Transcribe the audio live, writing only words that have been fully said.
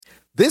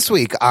This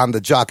week on the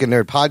Jock and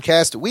Nerd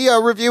podcast, we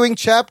are reviewing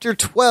Chapter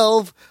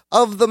 12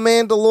 of The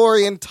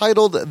Mandalorian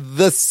titled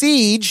The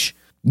Siege.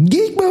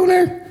 Geek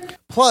Boner.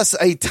 Plus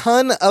a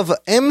ton of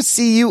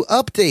MCU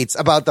updates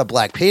about the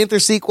Black Panther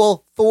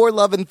sequel, Thor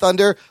Love and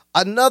Thunder,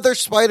 another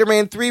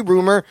Spider-Man 3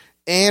 rumor,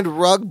 and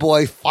Rug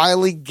Boy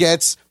finally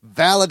gets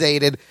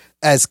validated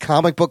as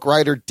comic book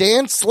writer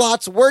Dan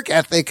Slott's work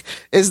ethic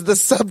is the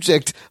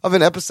subject of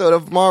an episode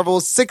of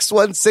Marvel's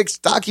 616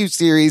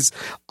 docuseries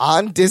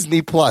on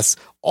Disney+.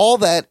 All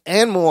that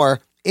and more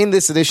in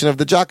this edition of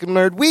the Jock and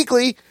Nerd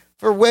Weekly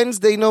for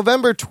Wednesday,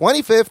 November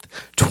 25th,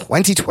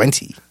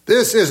 2020.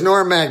 This is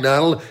Norm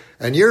MacDonald,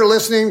 and you're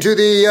listening to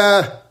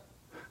the,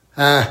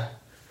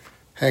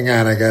 hang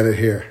on, I got it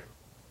here.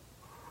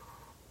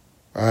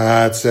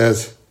 It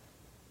says,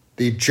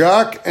 the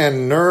Jock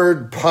and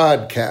Nerd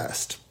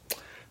Podcast.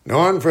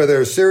 Known for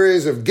their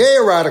series of gay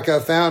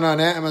erotica found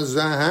on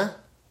Amazon,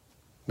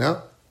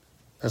 No?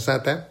 That's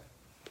not that?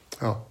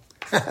 Oh.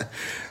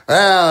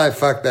 Well, I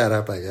fucked that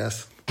up, I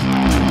guess.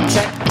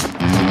 Check.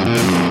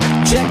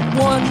 Check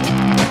one.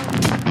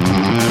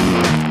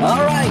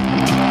 All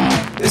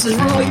right. This is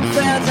really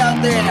fans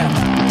out there.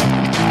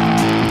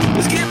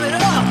 Let's give it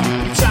up.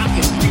 We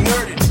jockin', we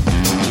nerdin'.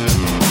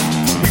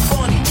 We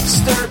funny,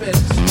 disturbing.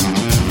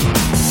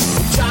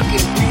 We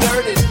jockin', we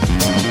nerdin'.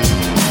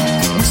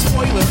 We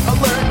spoiler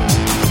alert.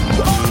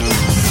 Oh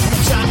yeah. We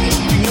jockin',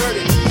 we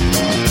nerdin'.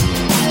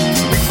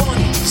 We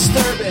funny,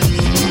 disturbing.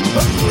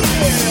 Oh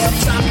yeah. I'm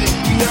jockin',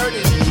 we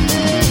nerdin'.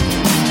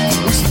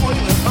 We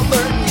spoiler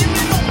alert.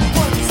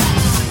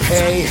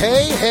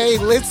 Hey,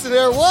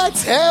 listener,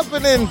 what's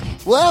happening?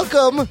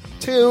 Welcome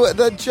to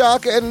the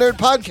Jock and Nerd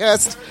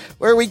Podcast,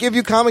 where we give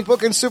you comic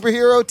book and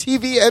superhero,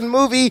 TV and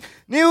movie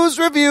news,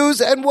 reviews,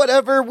 and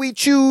whatever we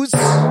choose.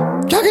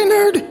 Jock and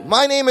Nerd.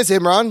 My name is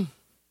Imran.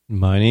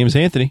 My name is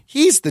Anthony.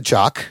 He's the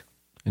Jock.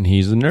 And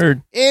he's the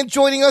nerd. And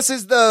joining us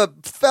is the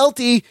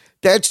Felty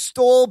that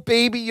stole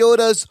Baby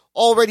Yoda's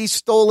already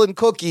stolen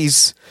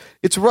cookies.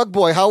 It's Rug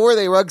Boy. How were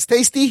they, Rugs?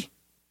 Tasty?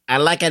 I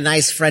like a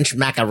nice French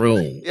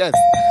macaroon. Yes.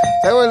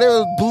 They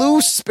were blue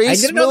space I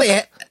didn't know they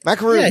had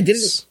macaroons.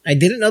 Yeah, I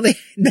didn't know they had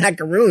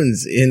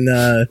macaroons in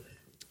the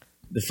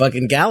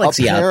fucking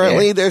galaxy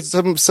Apparently, out there.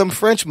 there's some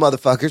French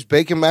motherfuckers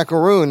baking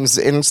macaroons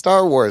in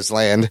Star Wars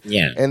land.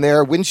 Yeah. And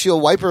they're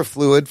windshield wiper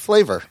fluid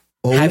flavor.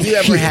 Have you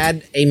ever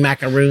had a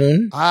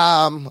macaroon?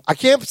 I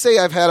can't say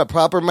I've had a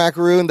proper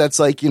macaroon that's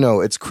like,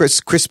 it's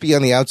crispy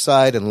on the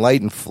outside and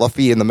light and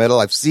fluffy in the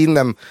middle. I've seen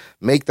them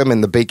make them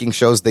in the baking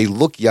shows. They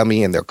look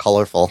yummy and they're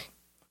colorful.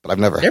 But I've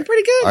never. They're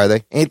pretty good. Are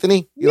they?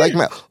 Anthony, you like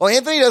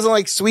Anthony doesn't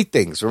like sweet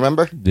things,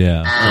 remember?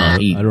 Yeah.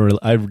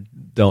 I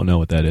don't know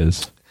what that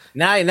is.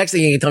 Now, next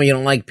thing you can tell me you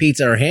don't like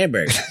pizza or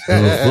hamburgers.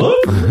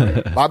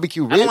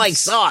 Barbecue ribs. I don't like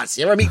sauce.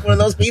 You ever meet one of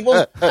those people?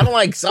 I don't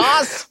like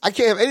sauce. I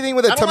can't have anything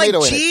with a I don't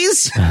tomato like in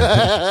cheese. Who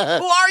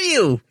are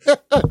you?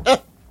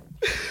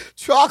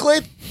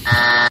 Chocolate.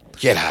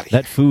 Get out of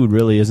here. That food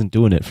really isn't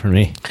doing it for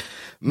me.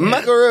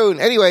 Macaroon.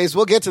 Anyways,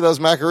 we'll get to those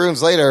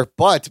macaroons later.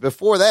 But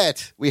before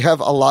that, we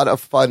have a lot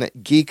of fun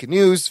geek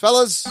news,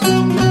 fellas.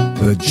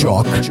 The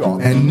Jock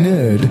and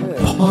Nerd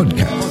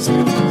Podcast.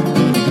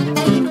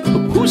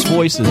 Whose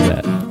voice is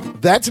that?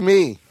 That's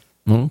me.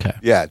 Okay.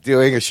 Yeah,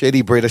 doing a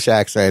shitty British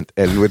accent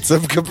and with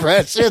some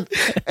compression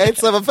and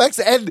some effects.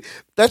 And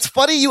that's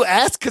funny you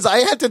asked because I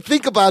had to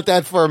think about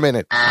that for a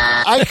minute.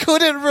 I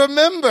couldn't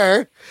remember.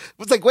 It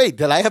was like, wait,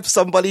 did I have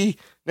somebody?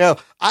 No,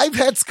 I've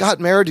had Scott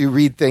Meridew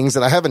read things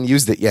and I haven't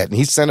used it yet. And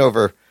he sent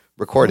over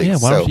recordings. Yeah,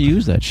 why don't you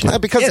use that shit?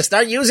 Because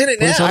start using it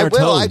now. I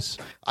will.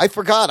 I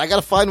forgot. I got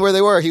to find where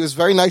they were. He was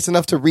very nice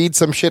enough to read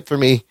some shit for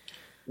me.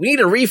 We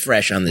need a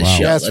refresh on this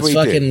show. Yes, Let's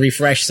fucking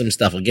refresh some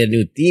stuff. We'll get a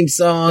new theme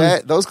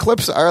song. Those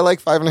clips are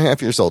like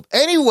 5.5 years old.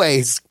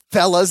 Anyways,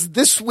 fellas,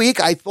 this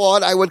week I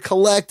thought I would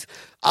collect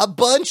a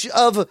bunch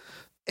of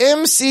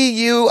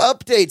MCU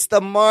updates, the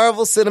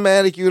Marvel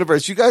Cinematic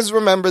Universe. You guys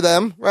remember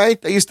them, right?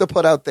 They used to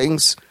put out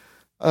things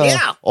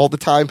all the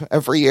time,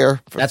 every year.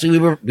 That's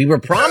what we were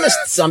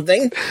promised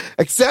something.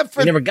 Except for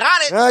we never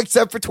got it.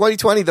 Except for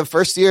 2020, the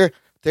first year,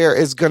 there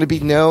is going to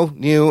be no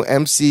new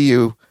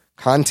MCU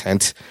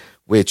content,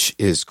 which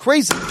is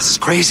crazy. This is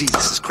crazy.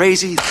 This is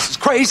crazy. This is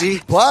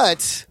crazy.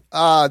 But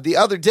the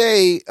other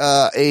day,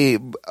 a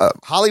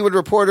Hollywood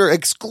Reporter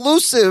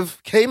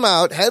exclusive came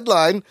out,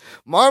 headline,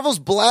 Marvel's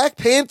Black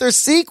Panther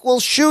sequel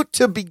shoot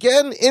to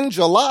begin in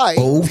July.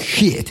 Oh,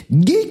 shit.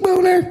 Geek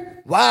Boner.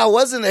 Wow,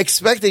 wasn't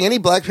expecting any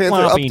Black Panther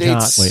Floppy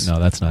updates. Wait, no,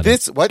 that's not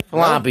this. it. What?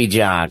 Floppy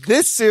Jock.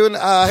 This soon.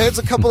 Here's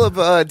a couple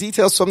of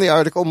details from the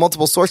article.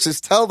 Multiple sources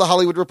tell the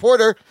Hollywood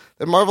Reporter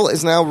that Marvel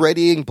is now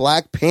readying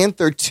Black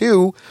Panther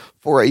 2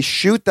 for a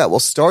shoot that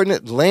will start in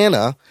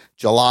Atlanta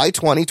July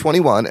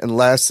 2021 and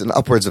last in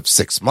upwards of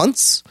 6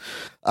 months.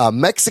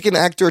 Mexican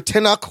actor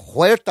Tenoch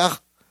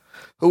Huerta,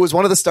 who was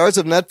one of the stars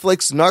of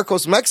Netflix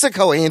Narcos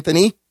Mexico,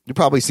 Anthony. You've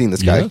probably seen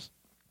this guy. Yes.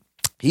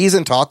 He's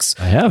in talks.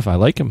 I have. I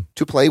like him.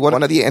 To play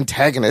one of the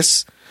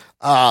antagonists.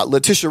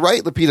 Letitia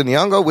Wright, Lupita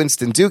Nyong'o,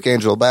 Winston Duke,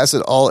 Angela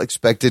Bassett, all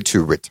expected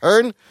to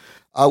return.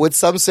 with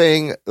some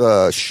saying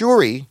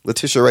Shuri,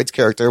 Letitia Wright's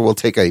character, will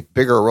take a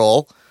bigger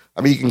role.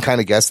 I mean, you can kind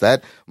of guess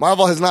that.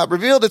 Marvel has not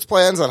revealed its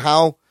plans on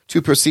how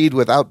to proceed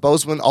without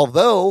Boseman,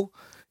 although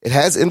it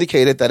has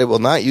indicated that it will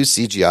not use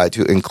CGI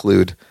to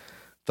include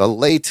the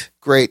late,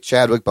 great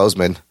Chadwick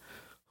Boseman,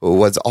 who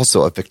was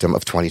also a victim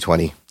of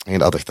 2020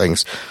 and other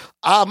things.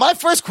 My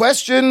first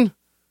question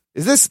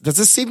is this: does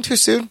this seem too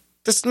soon?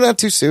 This is not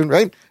too soon,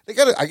 right?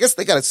 I guess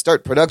they got to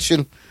start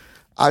production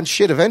on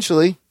shit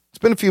eventually. It's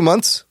been a few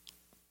months.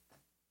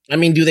 I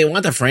mean, do they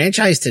want the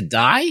franchise to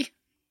die?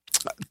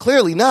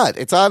 Clearly not.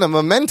 It's on a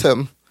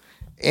momentum,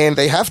 and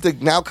they have to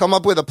now come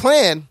up with a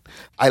plan.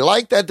 I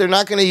like that they're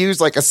not going to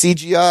use like a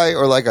CGI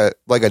or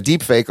like a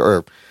deep fake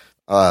or.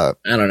 I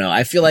don't know.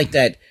 I feel like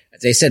that,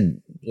 as I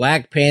said,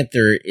 Black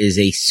Panther is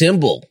a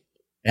symbol.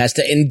 It has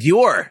to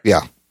endure.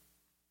 Yeah.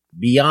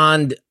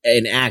 Beyond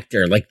an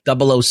actor like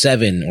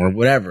 007 or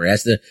whatever. It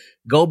has to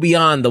go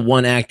beyond the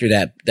one actor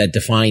that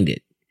defined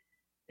it.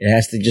 It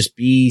has to just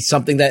be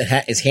something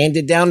that is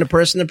handed down to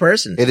person.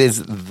 It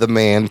is the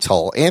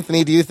mantle.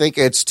 Anthony, do you think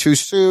it's too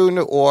soon,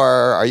 or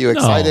are you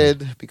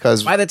excited?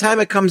 Because by the time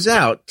it comes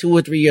out, 2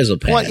 or 3 years will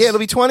pass. Yeah, it'll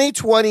be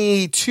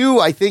 2022,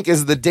 I think,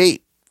 is the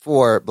date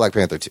for Black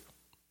Panther 2.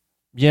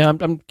 Yeah,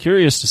 I'm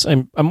curious.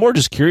 I'm more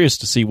just curious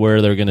to see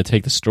where they're going to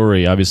take the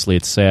story. Obviously,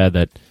 it's sad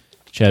that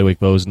Chadwick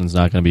Boseman's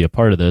not going to be a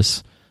part of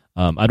this.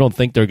 I don't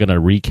think they're going to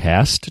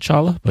recast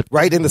T'Challa, but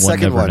right in the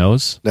second one,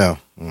 knows. No,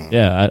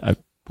 yeah,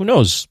 who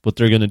knows what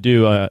they're going to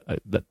do?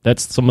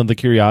 That's some of the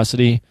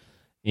curiosity,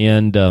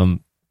 and I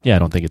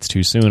don't think it's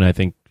too soon. I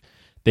think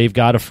they've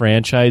got a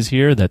franchise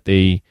here that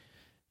they,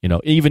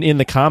 even in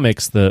the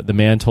comics, the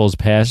mantle's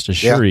passed to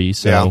Shuri,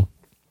 so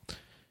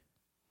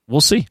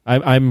we'll see.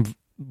 I'm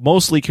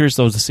mostly curious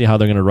though to see how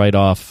they're going to write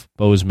off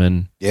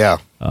Boseman. Yeah.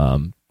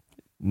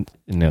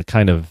 In a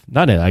kind of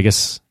I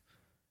guess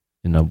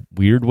in a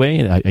weird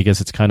way. I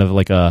guess it's kind of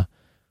like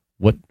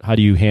how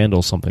do you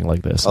handle something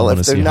like this? Well, I want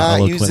to see how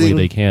eloquently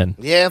they can.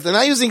 Yeah, if they're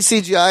not using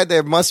CGI,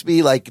 there must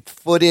be like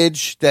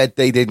footage that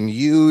they didn't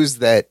use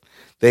that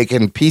they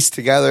can piece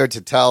together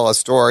to tell a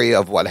story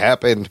of what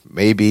happened.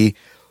 Maybe,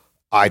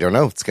 I don't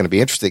know. It's going to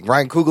be interesting.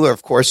 Ryan Coogler,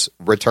 of course,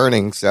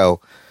 returning.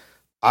 So,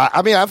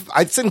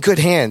 it's in good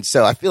hands.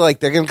 So I feel like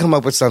they're going to come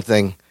up with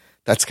something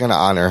that's going to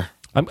honor.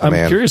 I'm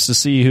curious to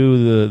see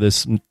who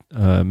this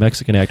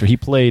Mexican actor. He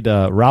played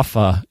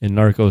Rafa in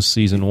Narcos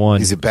season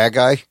 1. He's a bad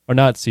guy, or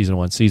not season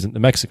 1? Season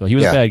Mexico. He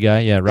was a bad guy.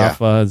 Yeah,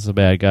 Rafa is a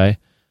bad guy.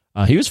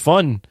 He was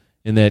fun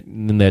in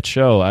that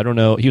show. I don't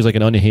know. He was like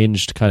an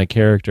unhinged kind of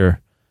character,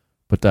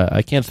 but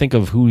I can't think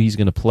of who he's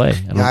going to play.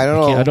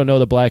 I don't know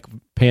the Black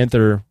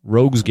Panther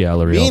Rogues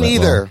Gallery. Me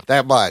neither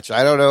that much.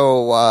 I don't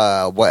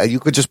know. What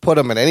you could just put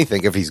him in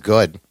anything if he's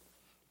good.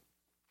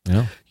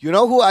 Yeah. You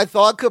know who I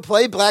thought could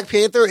play Black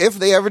Panther if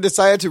they ever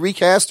decided to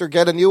recast or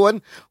get a new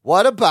one?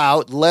 What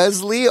about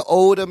Leslie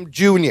Odom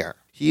Jr.?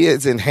 He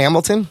is in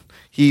Hamilton.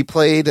 He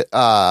played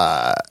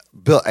A.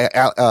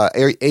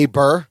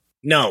 Burr.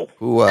 No.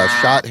 Who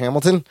shot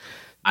Hamilton.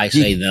 I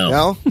say no.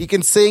 No? He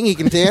can sing, he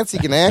can dance, he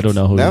can act. I don't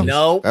know who he is.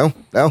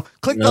 No.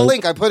 Click the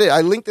link.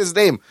 I linked his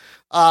name.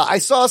 I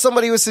saw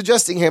somebody was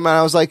suggesting him, and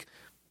I was like,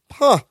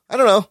 I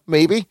don't know,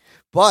 maybe.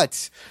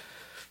 But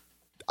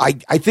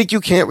I think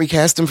you can't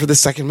recast him for the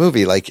second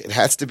movie. Like, it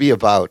has to be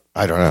about,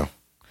 I don't know. It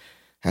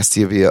has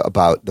to be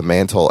about the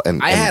mantle.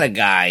 And I had a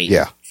guy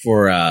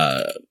for,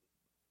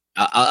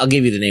 I'll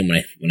give you the name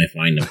when I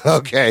find him.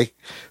 Okay.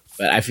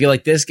 But I feel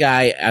like this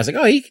guy, I was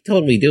like, he could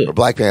totally do it. For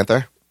Black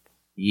Panther?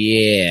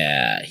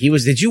 Yeah.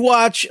 Did you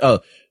watch,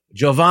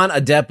 Jovan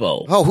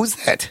Adepo? Oh, who's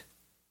that?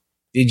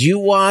 Did you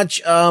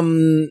watch,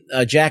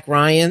 Jack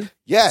Ryan?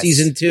 Yes.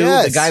 Season 2?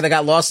 Yes. The guy that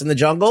got lost in the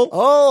jungle?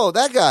 Oh,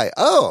 that guy.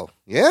 Oh,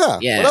 yeah.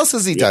 What else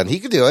has he done? He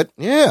could do it.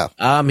 Yeah.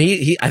 I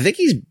think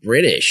he's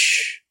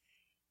British.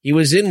 He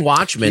was in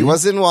Watchmen.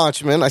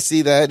 I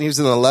see that. He was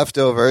in The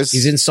Leftovers.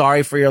 He's in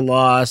Sorry for Your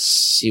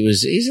Loss.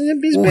 He's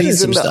in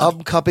the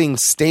upcoming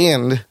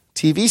Stand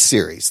TV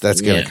series that's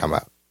going to come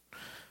out.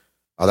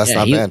 Oh, that's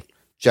not bad.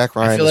 Jack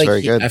Ryan is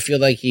very good. I feel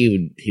like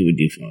he would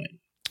do fine.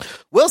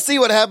 We'll see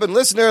what happened.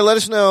 Listener, let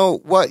us know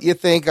what you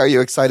think. Are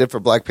you excited for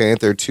Black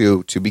Panther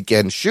to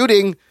begin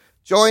shooting?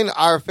 Join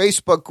our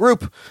Facebook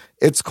group.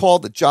 It's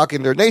called Jock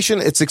and Nerd Nation.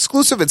 It's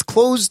exclusive. It's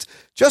closed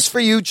just for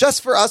you,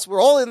 just for us.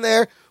 We're all in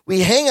there.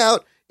 We hang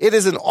out. It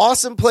is an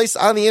awesome place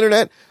on the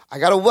internet. I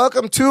got to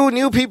welcome 2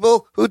 new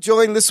people who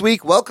joined this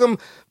week. Welcome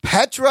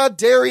Petra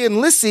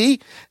Darian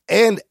Lissy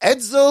and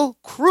Edsel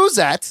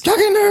Cruzat. Jock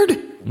and Nerd.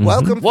 Mm-hmm.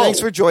 Welcome. Whoa.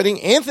 Thanks for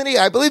joining. Anthony,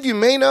 I believe you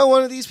may know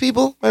one of these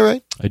people. Am I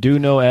right? I do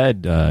know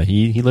Ed.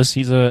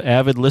 He's an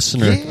avid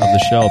listener of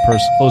the show, a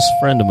close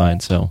friend of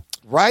mine. So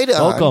right on.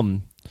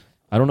 Welcome.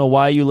 I don't know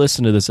why you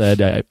listen to this,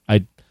 Ed.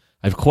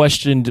 I've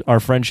questioned our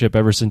friendship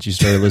ever since you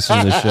started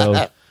listening to the show.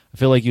 I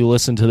feel like you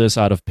listen to this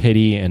out of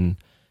pity, and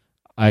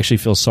I actually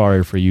feel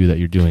sorry for you that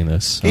you're doing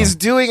this. So. He's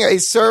doing a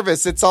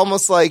service. It's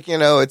almost like,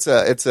 it's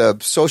a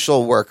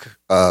social work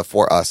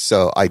for us.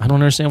 So I don't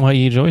understand why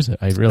he enjoys it.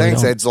 I really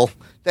Thanks, don't. Edsel.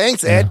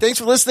 Thanks, Ed. Thanks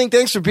for listening.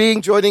 Thanks for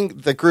joining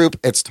the group.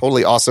 It's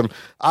totally awesome.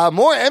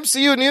 More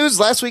MCU news.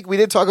 Last week we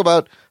did talk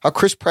about how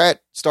Chris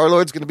Pratt,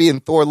 Star-Lord's going to be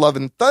in Thor: Love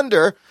and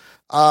Thunder.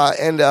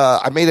 And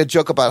I made a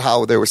joke about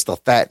how they were still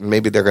fat and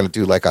maybe they're going to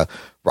do like a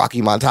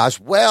Rocky montage.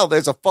 Well,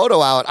 there's a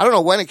photo out. I don't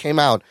know when it came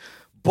out,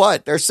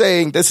 but they're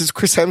saying this is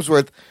Chris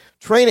Hemsworth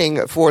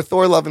training for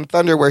Thor: Love and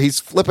Thunder where he's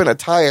flipping a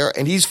tire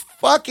and he's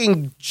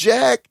fucking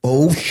jacked.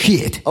 Oh,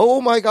 shit. Oh,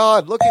 my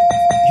God. Look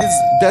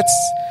at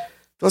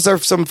those are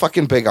some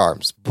fucking big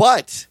arms.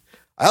 But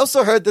I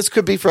also heard this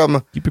could be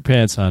from Keep your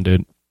pants on,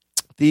 dude.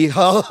 the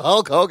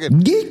Hulk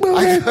Hogan.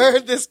 I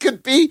heard this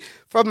could be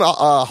from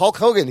Hulk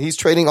Hogan. He's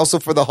training also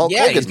for the Hulk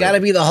Hogan. Yeah, he's got to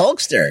be the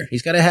Hulkster.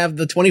 He's got to have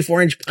the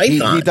 24-inch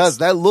python. He does.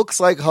 That looks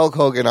like Hulk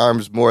Hogan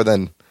arms more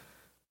than,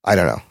 I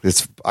don't know.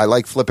 I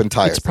like flipping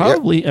tires. It's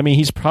probably, I mean,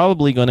 he's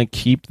probably going to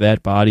keep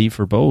that body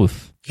for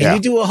both. Can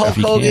you do a Hulk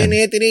Hogan,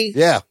 Anthony?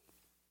 Yeah.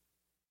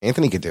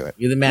 Anthony could do it.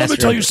 You're the master. Let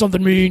me tell you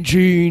something, Mean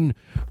Gene.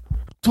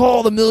 To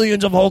all the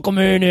millions of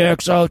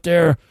Hulkamaniacs out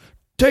there,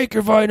 take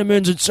your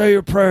vitamins and say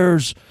your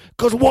prayers,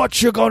 because what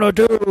you gonna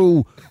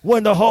do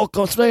when the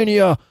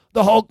Hulkamania,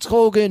 the Hulk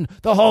Hogan,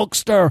 the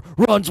Hulkster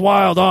runs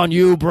wild on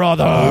you,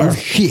 brother? Oh,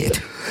 shit.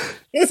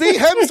 See,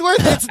 Hemsworth,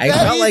 it's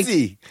that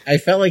easy. I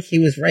felt like he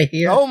was right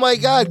here. Oh, my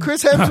God.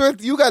 Chris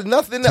Hemsworth, you got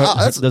nothing.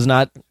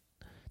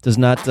 Does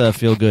not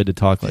feel good to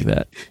talk like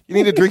that. You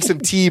need to drink some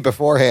tea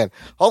beforehand.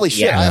 Holy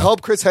shit. Yeah. I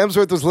hope Chris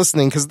Hemsworth was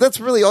listening because that's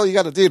really all you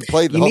got to do to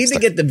play the You need Hulkster. to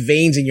get the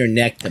veins in your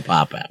neck to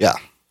pop out. Yeah.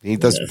 He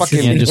does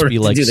fucking. Can't just be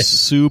to like do that.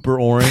 super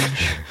orange.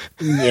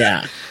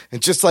 Yeah.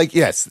 It's just like,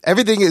 yes,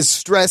 everything is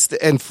stressed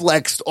and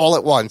flexed all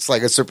at once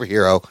like a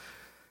superhero,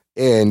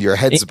 and your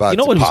head's about to You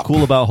know what was pop.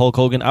 cool about Hulk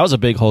Hogan? I was a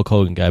big Hulk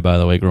Hogan guy, by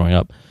the way, growing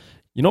up.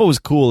 You know what was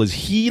cool is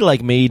he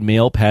like made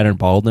male pattern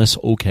baldness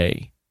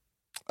okay.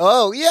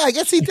 Oh, yeah, I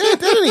guess he did,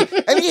 didn't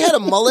he? And he had a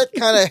mullet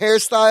kind of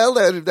hairstyle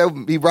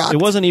that he rocked.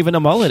 It wasn't even a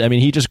mullet. I mean,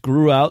 he just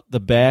grew out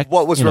the back.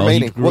 What was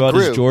remaining? He grew What out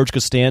grew? his George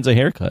Costanza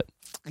haircut.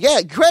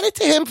 Yeah, credit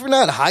to him for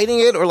not hiding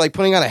it or like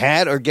putting on a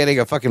hat or getting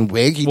a fucking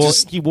wig. He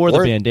wore the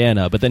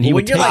bandana, but then he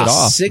when would you're take like it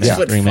off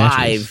 6'5", during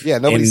matches. Yeah,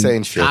 nobody's and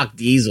saying shit. Cock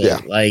Diesel, Yeah.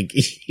 like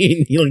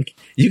you can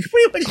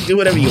pretty much do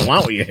whatever you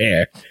want with your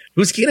hair.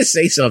 Who's gonna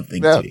say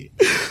something Yeah. to you?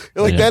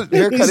 You're like, Yeah. that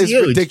haircut He's is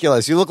huge.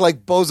 ridiculous. You look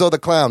like Bozo the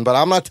Clown, but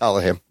I'm not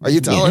telling him. Are you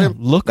telling him?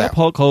 Look No. up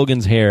Hulk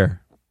Hogan's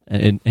hair,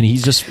 and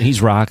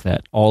he's rocked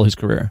that all his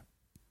career.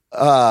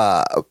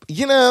 That's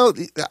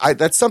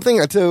something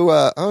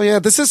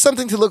this is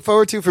something to look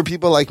forward to for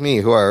people like me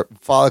who are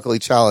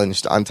follically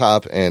challenged on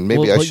top, and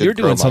maybe I should you're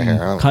grow doing my something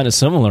hair out. kind of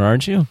similar,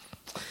 aren't you?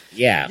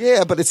 Yeah.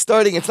 Yeah, but it's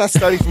not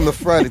starting from the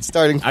front. It's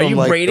starting from Are you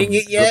like braiding the,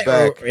 it yet, the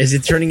back. or is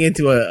it turning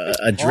into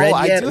a dread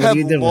I yet? do What have are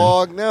you doing?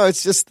 long. No,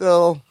 it's just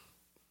still.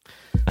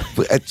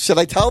 Should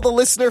I tell the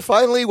listener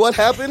finally what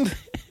happened?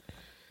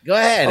 Go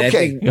ahead.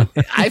 Okay. I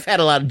think I've had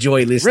a lot of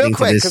joy listening Real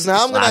quick, to this. because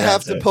now I'm going to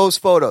have to episode. post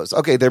photos.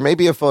 Okay, there may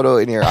be a photo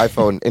in your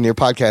iPhone, in your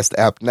podcast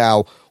app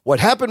now. What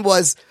happened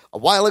was, a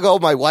while ago,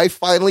 my wife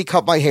finally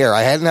cut my hair.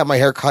 I hadn't had my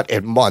hair cut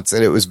in months,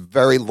 and it was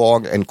very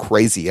long and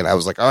crazy. And I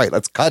was like, all right,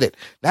 let's cut it.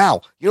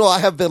 Now, I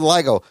have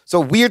vitiligo, so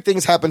weird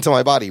things happen to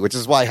my body, which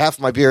is why half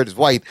my beard is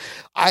white.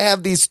 I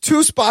have these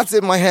two spots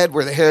in my head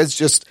where the hair is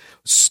just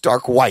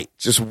stark white,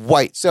 just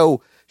white.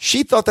 So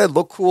she thought that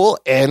looked cool,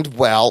 and,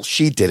 well,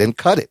 she didn't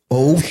cut it.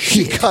 Oh,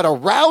 She shit. cut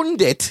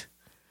around it,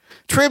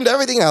 trimmed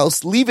everything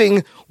else,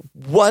 leaving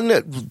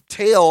one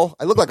tail.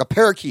 I look like a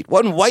parakeet.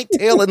 One white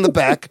tail in the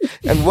back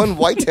and one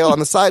white tail on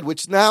the side,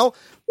 which now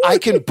I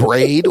can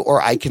braid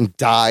or I can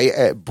dye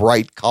at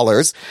bright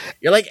colors.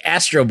 You're like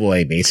Astro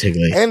Boy,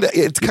 basically. And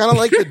it's kind of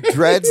like the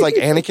dreads, like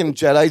Anakin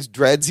Jedi's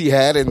dreads he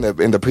had in the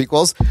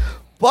prequels.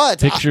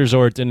 But Pictures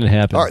or it didn't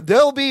happen.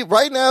 there'll be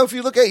right now, if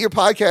you look at your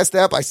podcast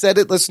app, I said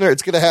it, listener,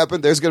 it's going to happen.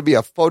 There's going to be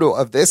a photo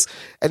of this.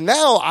 And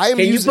now I'm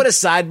Can you using put a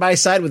side by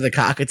side with a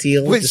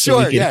cockatiel? Wait, just so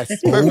we sure, can- yes.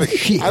 Perfect.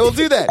 shit. I will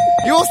do that.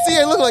 You will see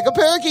I look like a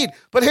parakeet.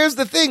 But here's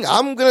the thing.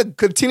 I'm going to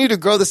continue to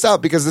grow this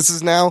out because this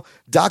is now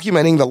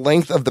documenting the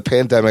length of the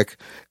pandemic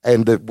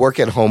and the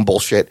work at home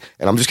bullshit.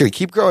 And I'm just going to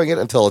keep growing it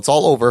until it's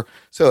all over.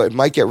 So it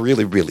might get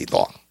really, really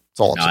long. That's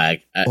all I'm No,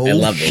 saying. I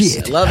love this.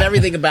 shit. I love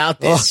everything about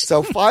Oh, this.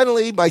 so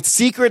finally, my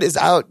secret is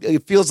out.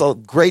 It feels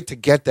great to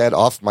get that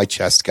off my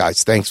chest,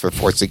 guys. Thanks for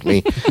forcing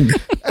me.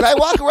 And I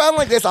walk around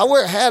like this. I'll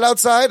wear a hat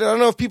outside. I don't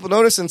know if people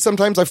notice, and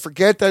sometimes I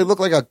forget that I look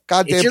like a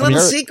goddamn It's your little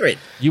parrot. secret.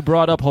 You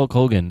brought up Hulk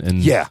Hogan,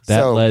 and Yeah,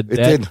 that so led it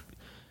did.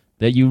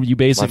 that you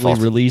basically fault.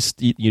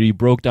 released. You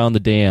broke down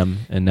the dam,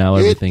 and now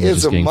everything It is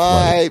is just getting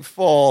flooded. my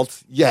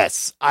fault.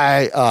 Yes,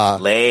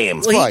 Lame.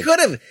 Well,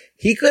 fine.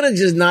 he could have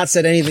just not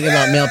said anything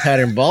about male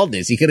pattern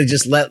baldness. He could have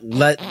just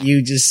let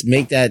you just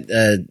make that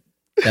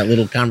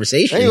little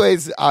conversation.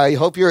 Anyways, I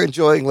hope you're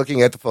enjoying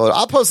looking at the photo.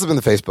 I'll post them in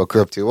the Facebook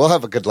group too. We'll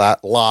have a good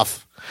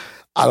laugh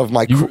out of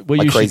my What my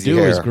you should crazy do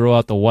hair. is grow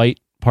out the white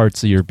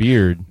parts of your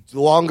beard,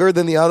 Longer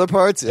than the other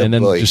parts, and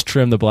then boy. just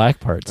trim the black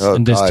parts, Oh,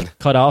 and just God.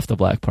 cut off the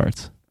black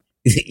parts.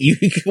 You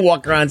can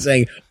walk around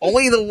saying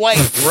only the white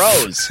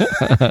grows.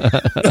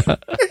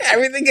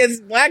 Everything that's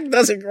black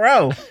doesn't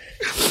grow.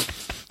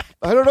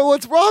 I don't know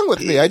what's wrong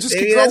with me. I just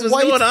Maybe can that's grow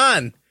what's white. going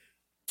on.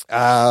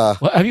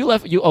 Well, have you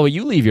left? You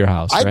leave your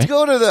house, I'll right?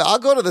 go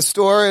to the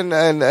store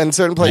and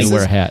certain places. And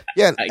wear a hat.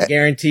 Yeah, I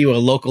guarantee you a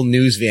local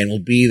news van will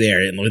be there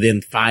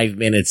within 5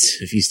 minutes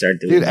if you start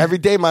doing dude. that. Every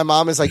day my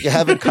mom is like, "You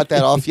haven't cut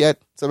that off yet.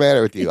 What's the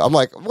matter with you?" I'm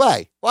like,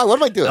 "Why? Why? What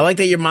am I doing?" I like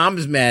that your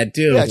mom's mad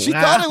too. Yeah, she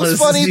thought it was this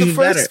funny is the even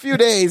first better. few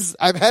days.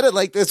 I've had it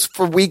like this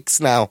for weeks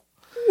now.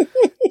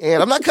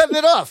 And I'm not cutting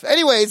it off.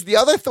 Anyways, the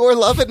other Thor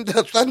Love and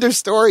Thunder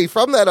story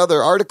from that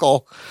other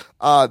article,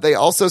 they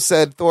also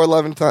said Thor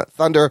Love and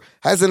Thunder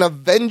has an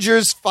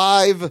Avengers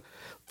 5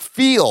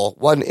 feel,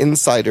 one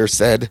insider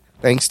said,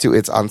 thanks to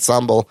its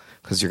ensemble,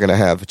 because you're going to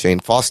have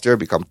Jane Foster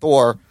become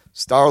Thor,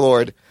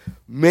 Star-Lord,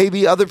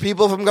 maybe other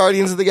people from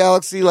Guardians of the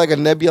Galaxy, like a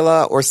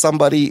Nebula or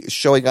somebody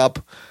showing up.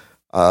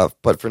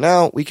 But for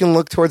now, we can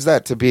look towards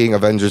that to being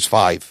Avengers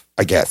 5,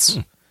 I guess.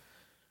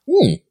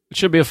 It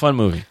should be a fun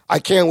movie. I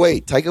can't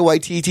wait. Taika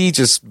Waititi,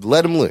 just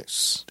let him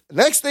loose.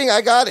 Next thing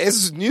I got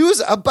is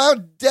news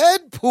about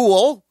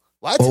Deadpool.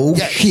 What? Oh,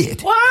 Yeah,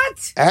 shit.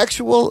 What?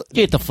 Actual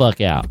Get the fuck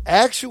out.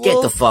 Get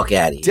the fuck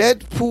out of here.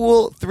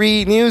 Deadpool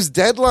 3 news.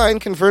 Deadline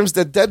confirms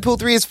that Deadpool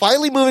 3 is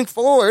finally moving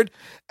forward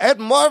at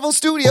Marvel Oh,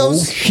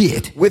 Studios,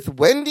 shit. with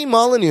Wendy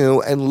Molyneux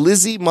and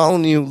Lizzie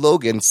Molyneux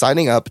Logan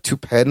signing up to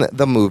pen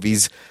the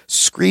movie's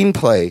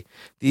screenplay.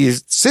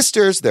 These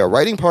sisters, they're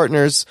writing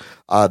partners.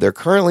 They're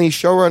currently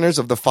showrunners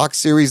of the Fox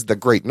series The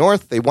Great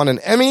North. They won an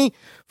Emmy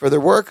for their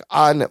work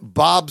on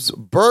Bob's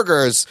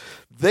Burgers.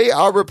 They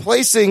are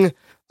replacing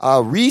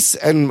Reese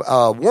and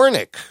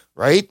Warnick,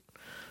 right?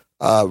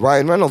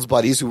 Ryan Reynolds'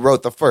 buddies, who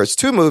wrote the first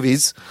two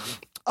movies.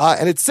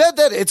 And it said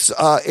that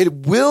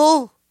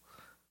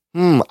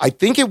I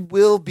think it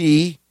will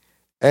be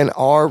an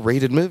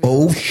R-rated movie.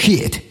 Oh,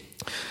 shit.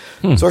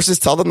 Sources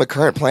tell them the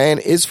current plan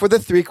is for the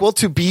threequel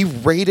to be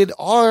rated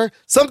R,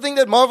 something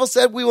that Marvel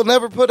said we will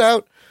never put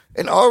out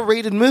an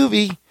R-rated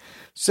movie.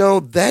 So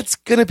that's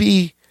going to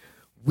be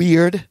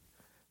weird.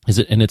 Is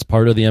it? And it's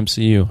part of the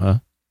MCU, huh?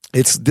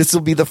 This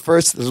will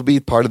be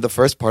part of the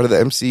first part of the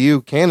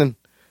MCU canon.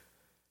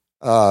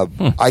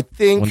 I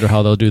think. Wonder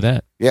how they'll do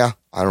that. Yeah,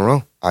 I don't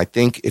know. I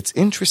think it's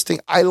interesting.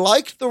 I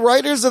liked the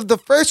writers of the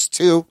first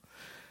two.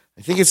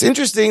 I think it's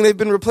interesting they've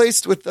been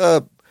replaced with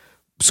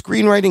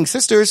screenwriting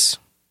sisters.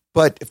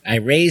 But I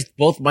raised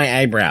both my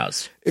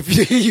eyebrows.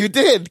 if you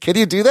did, can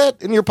you do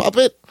that in your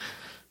puppet?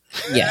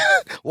 Yeah.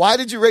 Why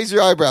did you raise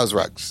your eyebrows,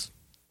 Ruggs?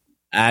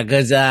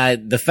 Because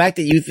the fact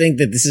that you think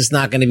that this is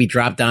not going to be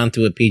dropped down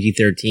to a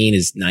PG-13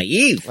 is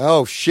naive.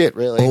 Oh shit!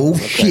 Really? Oh,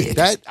 shit.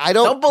 That I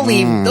don't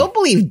Don't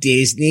believe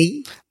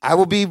Disney. I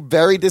will be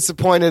very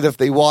disappointed if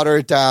they water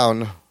it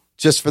down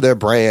just for their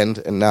brand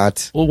and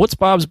not. Well, what's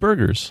Bob's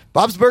Burgers?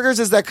 Bob's Burgers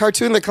is that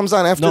cartoon that comes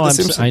on after No, The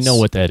Simpsons. I know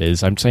what that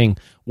is. I'm saying,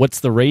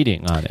 what's the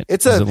rating on it?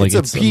 It's Is a it like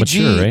it's a PG.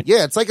 mature, right?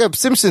 Yeah, it's like a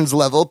Simpsons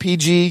level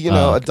PG.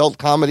 Okay. Adult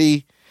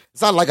comedy.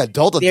 It's not like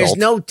adult. There's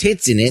no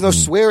tits in it. There's no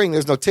swearing.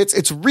 There's no tits.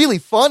 It's really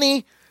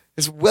funny.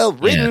 It's well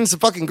written. Yeah. It's a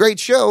fucking great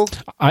show.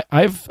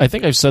 I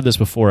think I've said this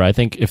before. I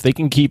think if they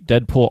can keep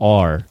Deadpool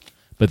R,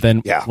 but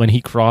then Yeah. when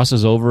he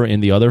crosses over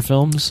in the other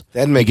films,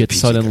 Then make he it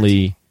gets PG-13.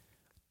 suddenly.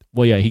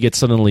 Well, yeah, he gets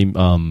suddenly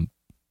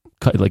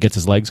gets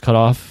his legs cut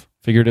off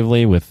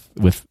figuratively with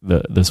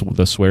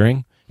the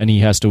swearing, and he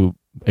has to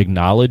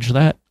acknowledge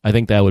that. I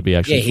think that would be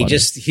actually Yeah, funny.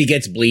 he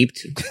gets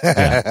bleeped.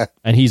 Yeah.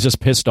 And he's just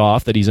pissed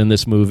off that he's in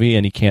this movie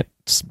and he can't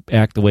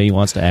act the way he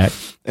wants to act.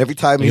 Every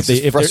time he's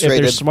If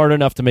frustrated. they're smart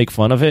enough to make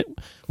fun of it,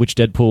 which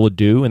Deadpool would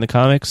do in the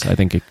comics, I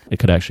think it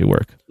could actually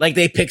work. Like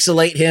they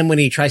pixelate him when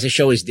he tries to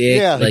show his dick.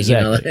 Yeah. like,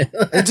 Exactly.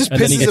 It just And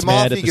then he pisses gets him off.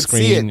 mad at You the can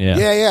see it. screen, yeah.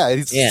 Yeah.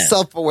 He's Yeah.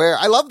 self-aware.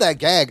 I love that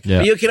gag. Yeah.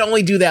 But you can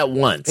only do that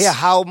once. Yeah,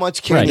 how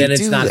much can Right. you Then it's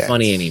do not that?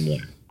 funny anymore.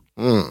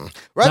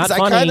 Rugs, Not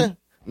funny.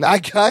 I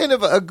kind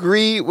of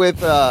agree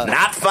with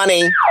Not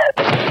funny.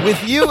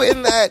 with you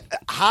in that.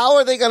 How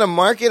are they going to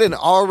market an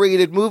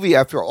R-rated movie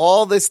after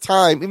all this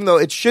time? Even though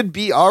it should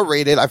be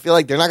R-rated, I feel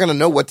like they're not going to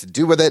know what to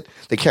do with it.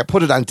 They can't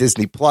put it on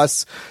Disney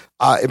Plus.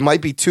 It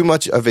might be too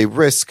much of a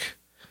risk.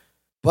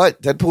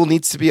 But Deadpool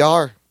needs to be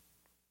R.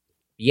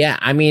 Yeah,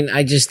 I mean,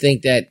 I just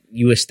think that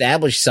you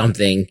establish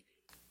something.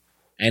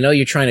 I know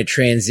you're trying to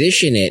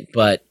transition it,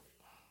 but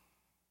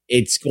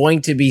it's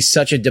going to be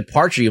such a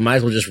departure. You might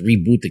as well just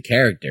reboot the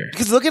character.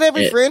 Because look at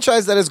every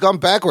franchise that has gone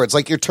backwards,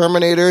 like your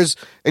Terminators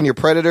and your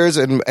Predators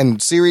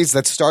and series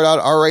that start out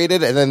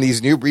R-rated, and then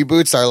these new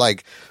reboots are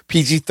like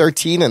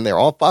PG-13, and they're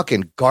all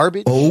fucking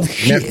garbage. Oh,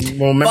 shit.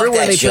 Remember Fuck when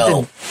that they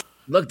show.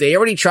 Look, they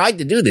already tried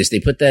to do this. They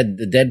put the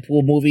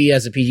Deadpool movie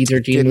as a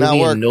PG-13 Did not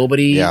movie, work.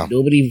 and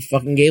nobody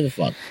fucking gave a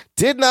fuck.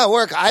 Did not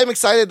work. I'm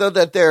excited though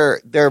that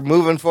they're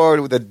moving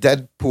forward with a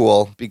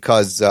Deadpool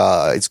because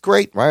it's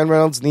great. Ryan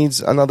Reynolds needs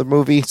another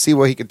movie. See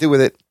what he could do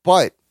with it.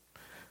 But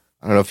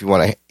I don't know if you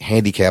want to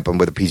handicap him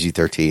with a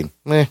PG-13.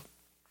 I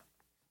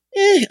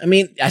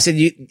mean, I said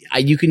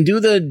you can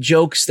do the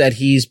jokes that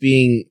he's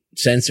being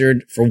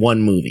censored for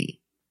one movie,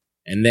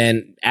 and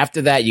then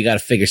after that, you got to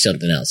figure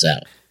something else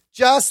out.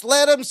 Just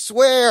let him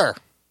swear.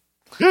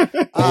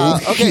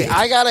 Okay,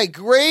 I got a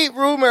great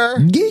rumor.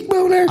 Geek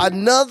boner.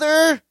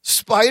 Another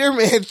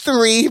Spider-Man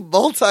 3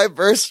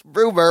 multiverse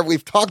rumor.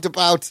 We've talked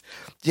about,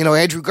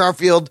 Andrew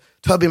Garfield,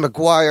 Tobey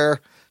Maguire,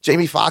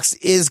 Jamie Foxx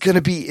is going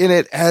to be in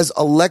it as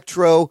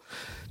Electro.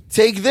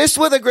 Take this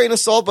with a grain of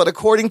salt, but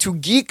according to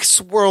Geeks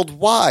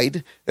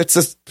Worldwide, it's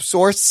a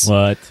source.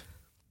 What?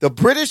 The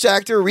British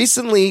actor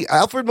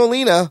Alfred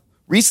Molina,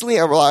 recently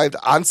arrived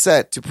on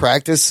set to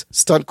practice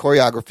stunt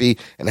choreography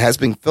and has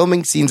been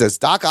filming scenes as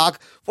Doc Ock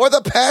for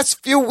the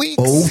past few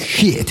weeks. Oh,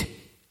 shit.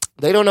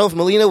 They don't know if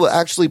Molina will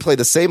actually play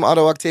the same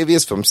Otto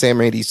Octavius from Sam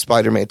Raimi's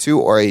Spider-Man 2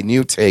 or a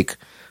new take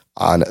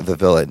on the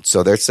villain.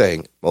 So they're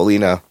saying,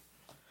 Molina,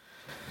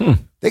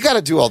 they got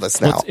to do all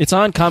this now. Well, it's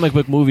on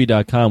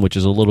comicbookmovie.com, which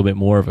is a little bit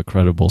more of a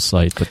credible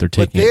site, but they're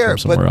taking it from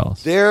somewhere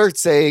else. They're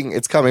saying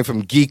it's coming from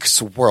Geeks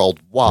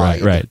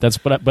Worldwide. Right.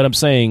 But I'm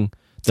saying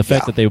the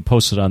fact that they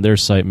posted on their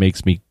site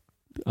makes me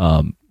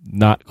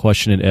not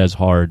question it as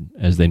hard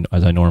as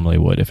I normally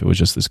would if it was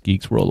just this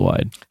Geeks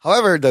Worldwide.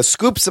 However, the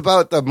scoops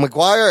about the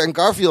Maguire and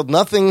Garfield,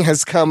 nothing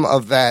has come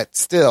of that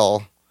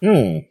still.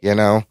 But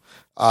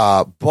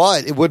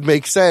it would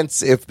make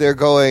sense if they're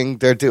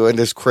doing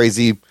this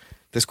crazy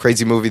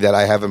movie that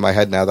I have in my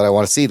head now that I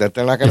want to see that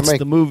they're not going to make.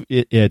 The movie.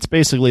 It's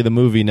basically the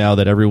movie now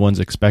that everyone's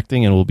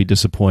expecting and will be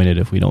disappointed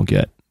if we don't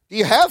get.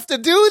 You have to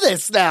do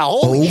this now.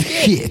 Holy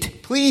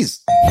shit.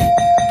 Please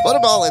put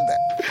them all in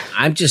there.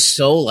 I'm just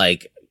so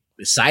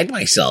beside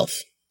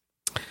myself.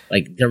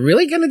 They're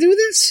really going to do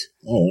this?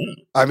 Oh, wow.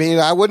 I mean,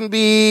 I wouldn't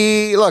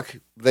be. Look,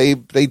 they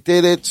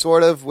did it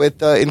sort of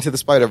with Into the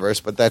Spider-Verse,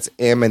 but that's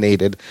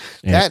animated.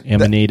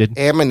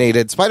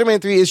 Animated.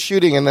 Spider-Man 3 is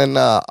shooting, and then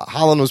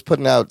Holland was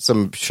putting out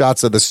some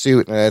shots of the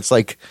suit, and it's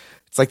like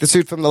the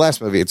suit from the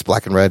last movie. It's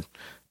black and red.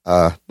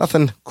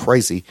 Nothing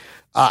crazy.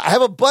 I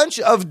have a bunch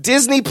of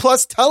Disney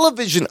Plus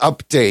television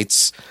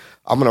updates.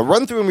 I'm going to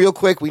run through them real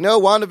quick. We know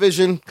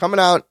WandaVision coming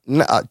out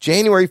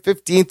January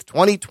 15th,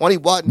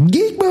 2021.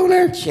 Geek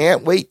boner.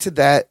 Can't wait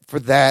for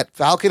that.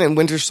 Falcon and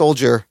Winter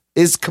Soldier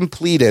is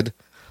completed.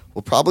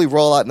 Will probably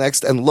roll out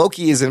next. And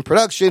Loki is in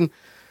production,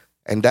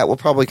 and that will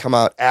probably come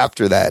out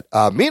after that.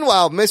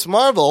 Meanwhile, Miss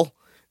Marvel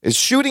is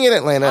shooting in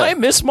Atlanta. I'm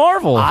Miss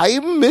Marvel.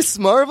 I'm Miss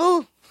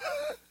Marvel?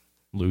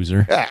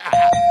 Loser.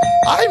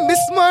 I'm Miss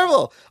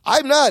Marvel.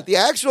 I'm not. The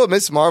actual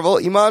Miss Marvel,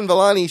 Iman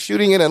Vellani,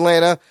 shooting in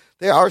Atlanta.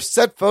 There are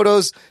set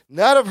photos,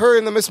 not of her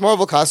in the Miss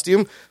Marvel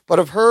costume, but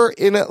of her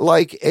in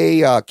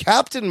a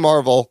Captain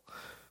Marvel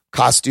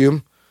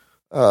costume.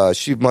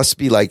 She must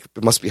be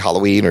it must be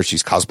Halloween, or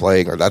she's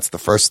cosplaying, or that's the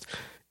first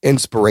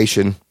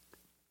inspiration.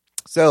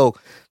 So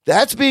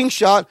that's being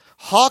shot.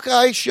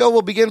 Hawkeye show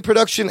will begin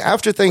production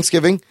after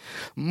Thanksgiving.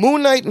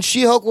 Moon Knight and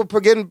She-Hulk will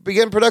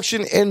begin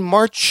production in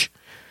March.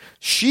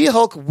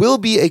 She-Hulk will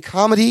be a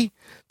comedy.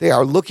 They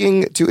are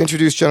looking to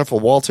introduce Jennifer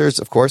Walters,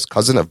 of course,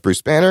 cousin of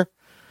Bruce Banner, to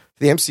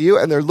the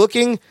MCU, and they're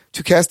looking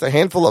to cast a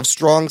handful of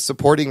strong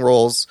supporting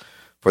roles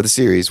for the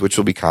series, which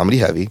will be comedy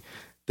heavy.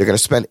 They're going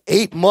to spend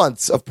 8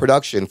 months of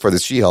production for the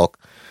She-Hulk.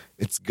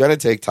 It's going to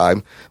take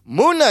time.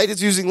 Moon Knight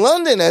is using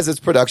London as its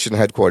production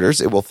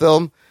headquarters. It will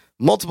film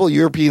multiple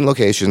European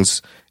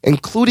locations,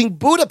 including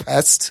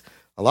Budapest,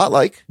 a lot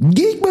like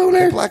Geek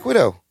boner. Black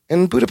Widow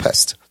in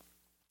Budapest.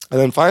 And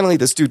then finally,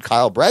 this dude,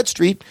 Kyle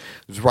Bradstreet,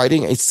 is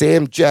writing a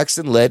Sam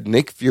Jackson-led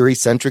Nick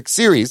Fury-centric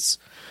series.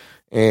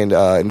 And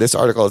in this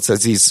article, it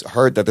says he's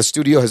heard that the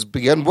studio has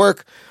begun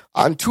work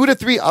on 2 to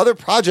 3 other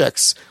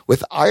projects,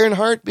 with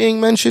Ironheart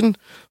being mentioned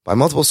by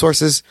multiple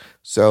sources.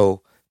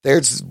 So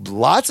there's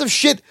lots of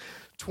shit.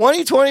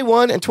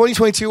 2021 and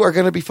 2022 are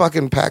going to be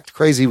fucking packed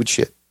crazy with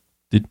shit.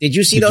 Did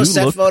you see those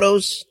set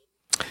photos?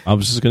 I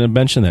was just going to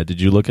mention that.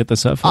 Did you look at the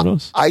set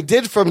photos? I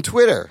did, from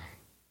Twitter.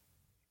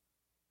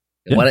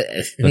 Yeah, what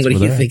do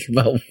you think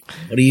about?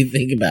 What do you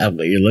think about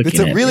what you're looking at?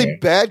 It's a really there?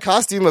 bad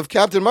costume of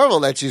Captain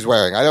Marvel that she's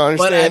wearing. I don't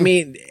understand. But I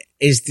mean,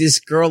 is this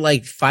girl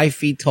 5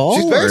 feet tall?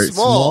 She's very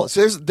small.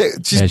 She's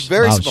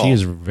very small. She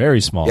is very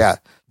small. Yeah.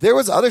 There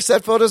was other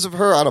set photos of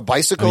her on a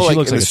bicycle, she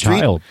looks in like the a street.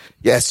 child.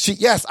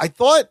 Yes. I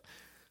thought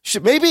she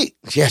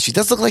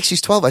does look like she's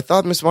 12. I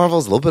thought Miss Marvel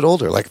is a little bit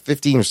older, like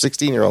 15 or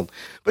 16-year-old.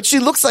 But she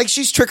looks like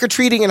she's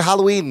trick-or-treating in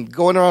Halloween,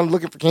 going around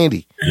looking for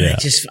candy. Yeah.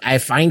 I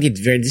find it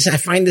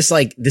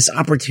this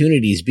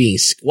opportunity is being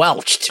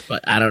squelched,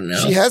 but I don't know.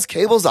 She has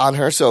cables on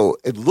her, so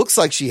it looks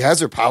like she has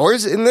her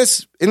powers in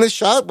this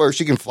shot where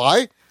she can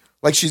fly.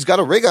 Like she's got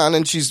a rig on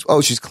and she's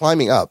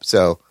climbing up.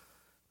 So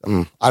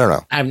I don't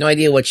know. I have no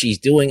idea what she's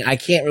doing. I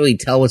can't really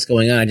tell what's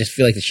going on. I just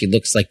feel like that she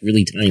looks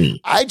really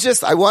tiny.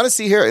 I want to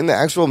see her in the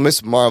actual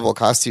Miss Marvel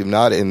costume,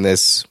 not in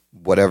this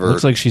whatever.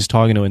 Looks like she's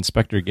talking to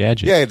Inspector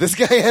Gadget. Yeah, this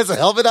guy has a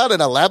helmet on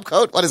and a lab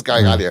coat. What is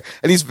going on here?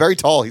 And he's very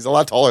tall. He's a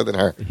lot taller than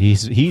her.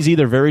 He's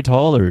either very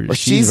tall or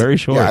she's very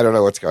short. Yeah, I don't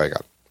know what's going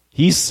on.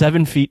 He's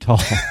 7 feet tall.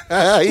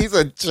 He's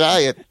a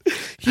giant.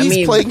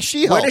 He's playing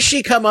She-Hulk. Where does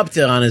she come up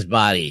to on his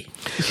body?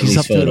 She's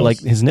up to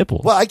his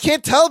nipple. Well, I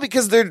can't tell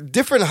because they're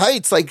different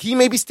heights. Like he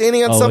may be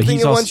standing on something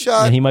in one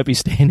shot. Yeah, he might be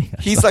standing.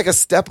 He's like a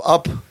step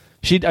up.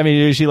 She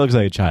looks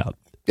like a child.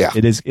 Yeah.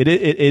 It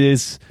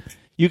is.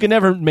 you can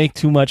never make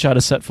too much out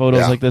of set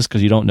photos Yeah. like this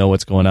because you don't know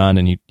what's going on,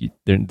 and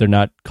they're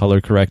not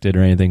color corrected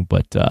or anything.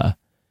 But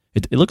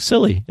it looks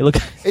silly.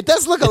 It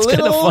does look a it's kind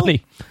of little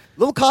funny.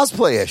 little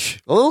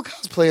cosplayish. A little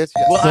cosplayish.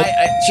 Yes. Well,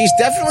 she's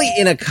definitely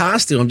in a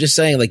costume. I'm just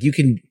saying, like, you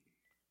can.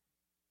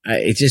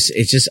 It's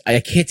just. I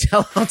can't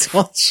tell how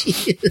tall she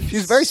is.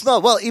 She's very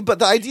small. Well, but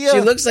the idea.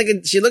 She looks like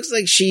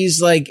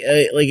she's like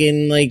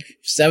in like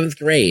 7th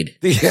grade.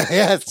 Yeah, she's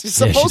Yeah, she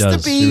supposed to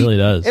does. be She really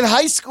does. in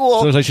high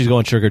school. It looks like she's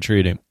going trick or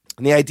treating.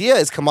 And the idea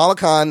is Kamala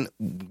Khan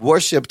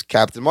worshipped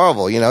Captain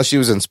Marvel. You know, she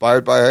was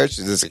inspired by her.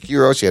 She's a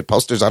hero. She had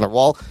posters on her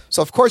wall.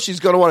 So, of course, she's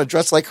going to want to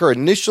dress like her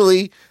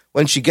initially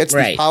when she gets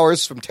these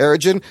powers from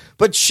Terrigen.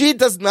 But she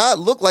does not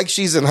look like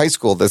she's in high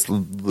school, this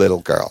little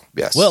girl.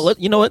 Yes. Well,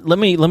 you know what?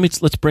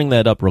 Let's bring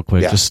that up real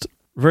quick. Yeah. Just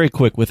very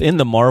quick. Within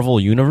the Marvel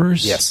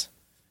universe, yes.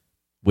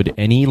 Would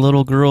any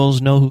little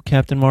girls know who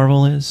Captain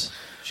Marvel is?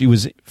 She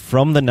was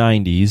from the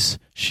 90s.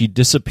 She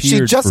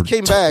disappeared She just for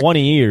came back.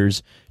 20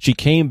 years. She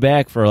came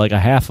back for like a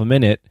half a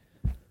minute.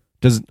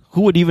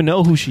 Who would even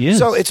know who she is?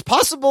 So it's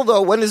possible,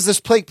 though, when does this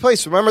take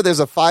place? Remember, there's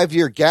a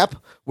 5-year gap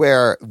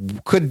where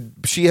could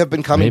she have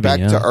been coming back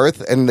to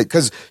Earth? And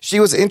because she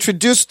was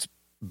introduced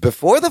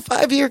before the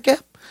 5-year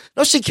gap?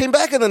 No, she came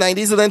back in the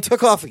 90s and then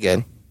took off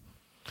again.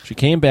 She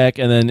came back,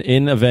 and then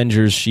in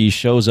Avengers, she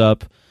shows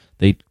up.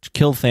 They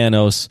kill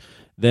Thanos.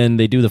 Then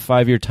they do the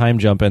 5-year time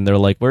jump, and they're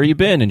like, "Where you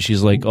been?" And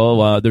she's like,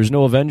 "Oh, there's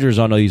no Avengers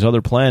on all these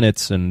other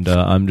planets, and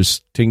I'm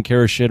just taking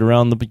care of shit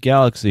around the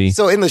galaxy."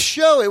 So in the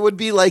show, it would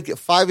be like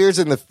 5 years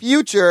in the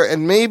future,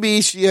 and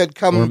maybe she had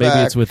come Or maybe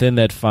back. it's within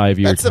that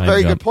 5-year time That's a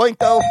very jump. good point,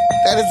 though.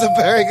 That is a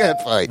very good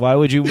point. Why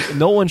would you?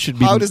 No one should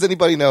be. How does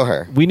anybody know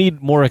her? We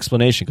need more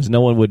explanation because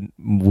no one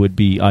would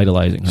be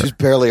idolizing her. She's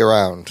barely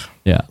around.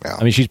 Yeah.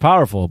 I mean, she's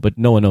powerful, but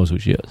no one knows who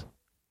she is.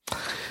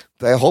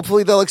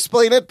 Hopefully they'll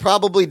explain it.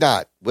 Probably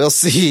not. We'll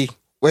see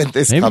when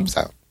this comes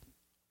out.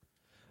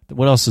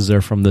 What else is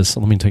there from this?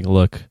 Let me take a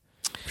look.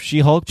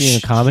 She-Hulk being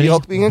a comedy?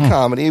 She-Hulk being a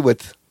comedy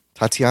with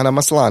Tatiana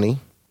Maslany.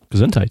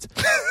 Gesundheit.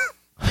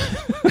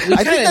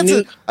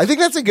 I think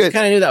that's a good.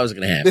 Kind of knew that was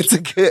going to happen. It's a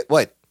good.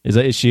 What?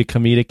 Is she a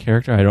comedic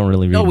character? I don't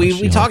really read No, we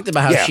She-Hulk. talked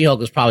about how She-Hulk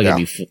was probably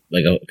going to Yeah.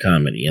 be like a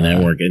comedy, and then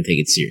we're going to take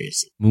it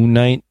seriously. Moon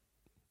Knight.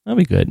 That'll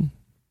be good.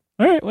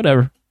 All right,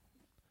 whatever.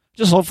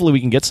 Just hopefully we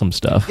can get some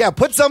stuff. Yeah,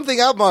 put something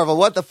out, Marvel.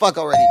 What the fuck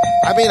already?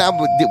 I mean,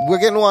 we're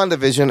getting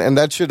WandaVision, and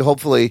that should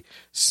hopefully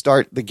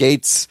start the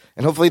gates,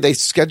 and hopefully they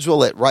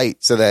schedule it right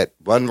so that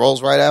one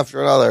rolls right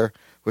after another.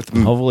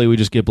 Hopefully we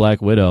just get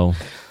Black Widow.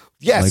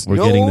 Yes, like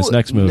we're getting this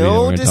next movie. that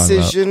No we're gonna talk about.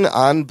 decision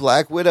on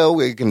Black Widow.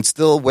 We can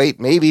still wait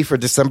maybe for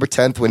December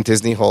 10th when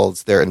Disney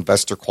holds their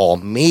investor call.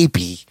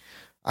 Maybe.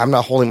 I'm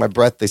not holding my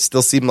breath. They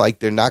still seem like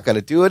they're not going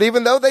to do it,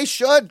 even though they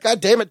should. God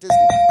damn it, Disney.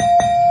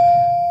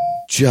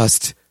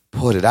 Just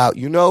put it out.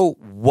 You know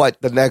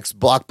what the next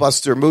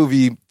blockbuster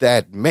movie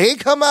that may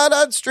come out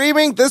on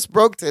streaming? This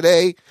broke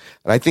today,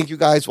 and I think you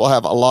guys will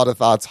have a lot of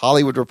thoughts.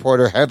 Hollywood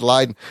Reporter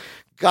headline,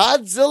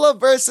 Godzilla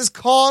versus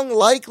Kong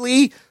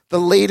likely the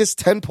latest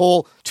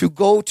tentpole to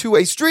go to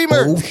a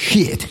streamer. Oh,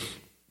 shit.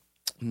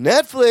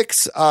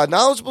 Netflix,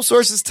 knowledgeable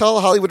sources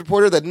tell Hollywood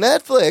Reporter that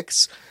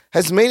Netflix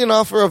has made an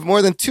offer of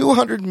more than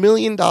 $200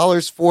 million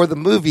for the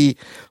movie,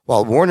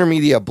 while Warner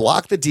Media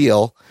blocked the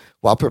deal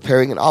while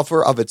preparing an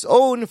offer of its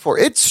own for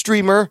its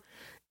streamer,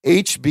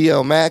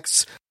 HBO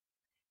Max.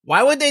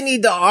 Why would they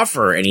need to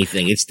offer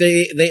anything? It's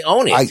they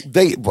own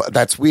it.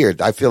 That's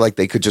weird. I feel like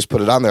they could just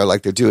put it on there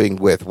like they're doing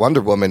with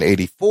Wonder Woman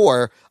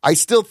 84. I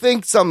still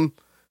think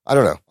I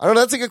don't know.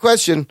 That's a good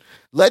question.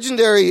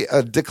 Legendary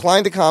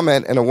declined to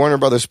comment, and a Warner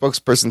Brothers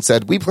spokesperson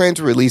said, "We plan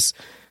to release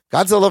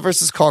Godzilla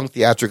vs. Kong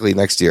theatrically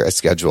next year as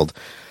scheduled."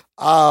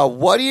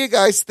 What do you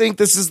guys think?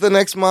 This is the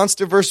next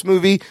MonsterVerse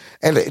movie,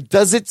 and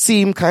does it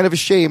seem kind of a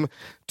shame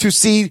to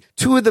see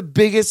two of the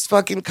biggest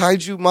fucking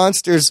kaiju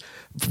monsters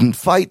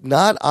fight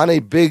not on a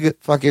big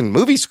fucking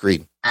movie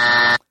screen?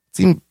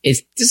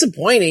 It's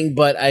disappointing,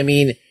 but I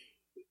mean,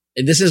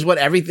 this is what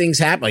everything's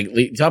happening.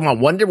 Like, talking about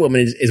Wonder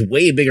Woman is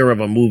way bigger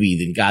of a movie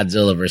than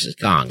Godzilla versus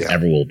Kong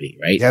ever will be,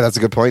 right? Yeah, that's a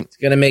good point. It's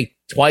going to make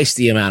twice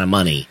the amount of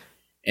money,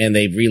 and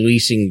they're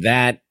releasing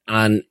that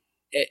on.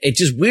 It's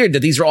just weird that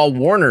these are all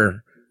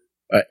Warner,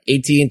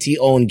 AT&T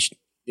owned,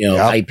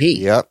 IP.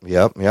 Yep.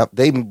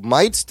 They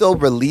might still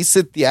release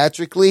it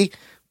theatrically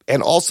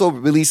and also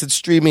release it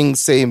streaming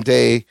same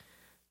day,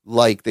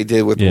 like they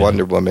did with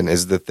Wonder Woman.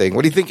 Is the thing.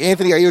 What do you think,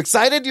 Anthony? Are you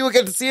excited? You will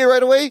get to see it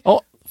right away?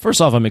 Oh,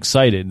 first off, I'm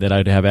excited that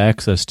I'd have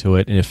access to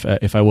it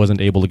if I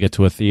wasn't able to get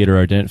to a theater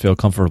or didn't feel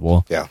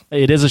comfortable. Yeah.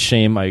 It is a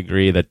shame, I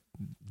agree, that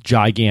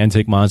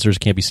gigantic monsters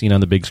can't be seen on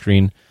the big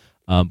screen.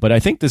 But I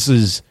think this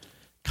is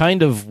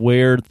kind of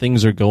where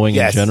things are going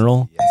in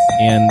general. Yes.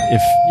 And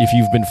if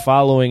you've been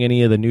following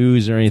any of the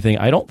news or anything,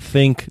 I don't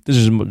think, this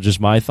is just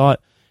my thought,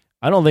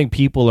 I don't think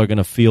people are going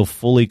to feel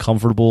fully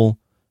comfortable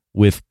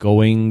with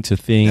going to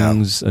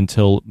things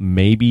until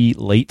maybe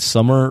late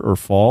summer or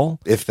fall,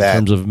 if that,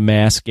 in terms of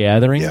mass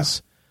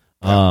gatherings.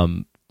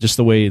 Just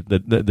the way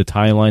the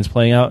timeline's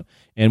playing out.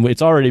 And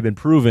it's already been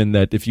proven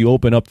that if you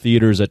open up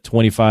theaters at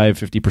 25,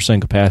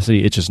 50%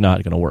 capacity, it's just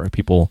not going to work.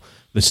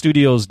 The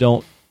studios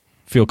don't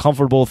feel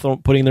comfortable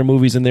putting their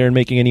movies in there and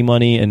making any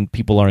money, and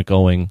people aren't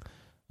going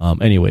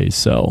anyways.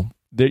 So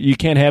you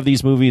can't have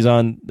these movies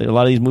on. A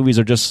lot of these movies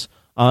are just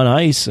on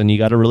ice, and you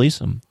got to release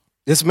them.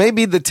 This may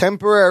be the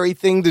temporary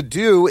thing to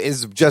do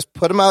is just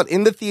put them out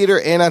in the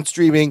theater and on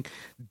streaming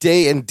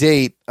day and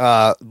date.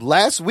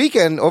 Last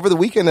weekend, over the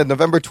weekend of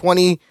November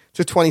 20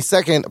 to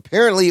 22nd,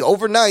 apparently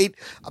overnight,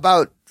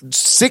 about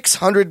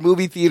 600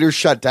 movie theaters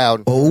shut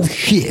down. Oh,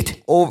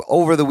 shit.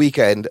 Over the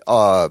weekend,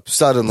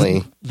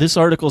 suddenly. This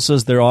article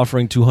says they're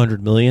offering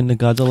 $200 million to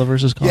Godzilla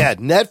vs. Kong. Yeah,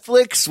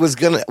 Netflix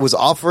was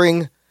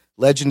offering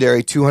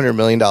Legendary $200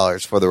 million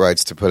for the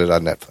rights to put it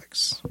on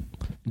Netflix.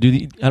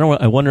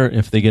 I wonder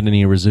if they get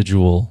any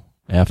residual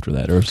after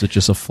that, or is it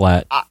just a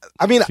flat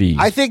fee?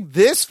 I think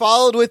this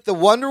followed with the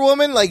Wonder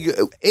Woman. Like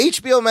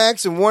HBO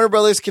Max and Warner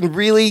Brothers can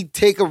really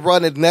take a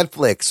run at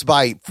Netflix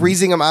by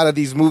freezing them out of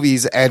these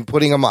movies and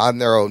putting them on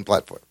their own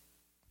platform.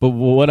 But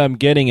what I'm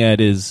getting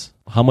at is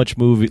how much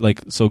movie,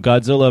 so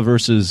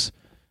Godzilla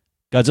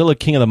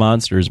King of the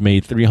Monsters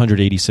made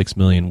 $386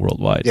 million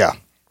worldwide. Yeah.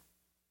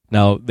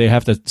 Now they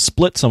have to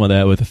split some of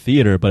that with a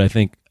theater, but I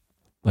think,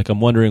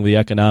 I'm wondering the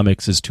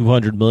economics, is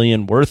 $200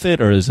 million worth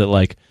it, or is it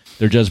like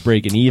they're just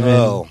breaking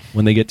even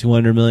when they get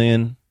 $200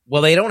 million?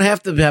 Well, they don't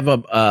have to have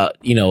an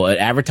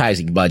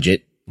advertising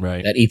budget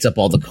that eats up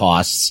all the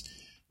costs.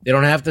 They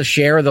don't have to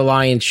share the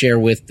lion's share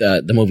with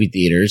the movie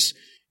theaters,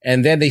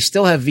 and then they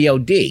still have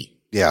VOD.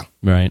 Yeah,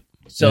 right.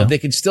 So they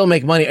could still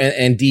make money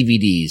and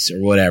DVDs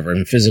or whatever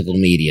and physical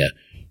media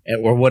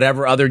or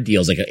whatever other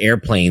deals like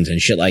airplanes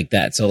and shit like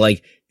that. So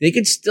they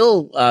could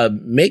still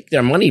make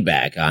their money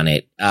back on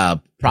it.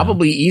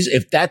 Probably easy.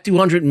 If that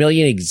 200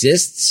 million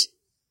exists,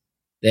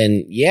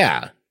 then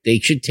they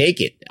should take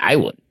it. I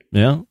would.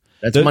 Yeah.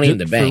 That's money in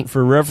the bank.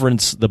 For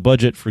reference, the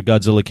budget for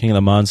Godzilla King of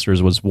the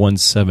Monsters was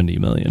 $170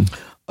 million.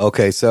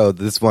 Okay, so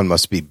this one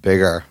must be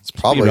bigger. It's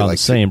probably around the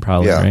same,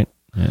 right?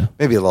 Yeah,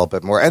 maybe a little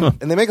bit more. And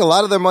they make a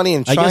lot of their money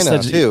in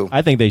China too.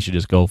 I think they should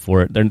just go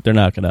for it. They're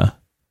not gonna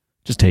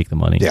just take the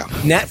money. Yeah.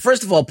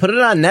 First of all, put it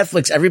on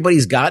Netflix.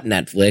 Everybody's got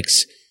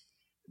Netflix.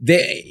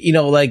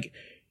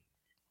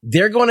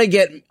 They're going to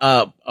get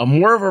a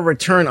more of a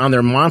return on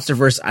their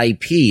MonsterVerse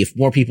IP if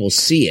more people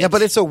see it. Yeah,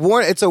 but it's a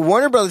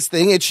Warner Brothers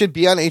thing. It should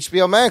be on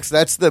HBO Max.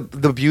 That's the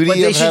beauty. But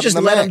they of should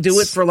just let them do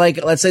it for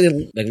let's say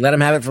let them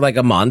have it for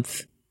a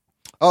month.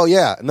 Oh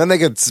yeah, and then they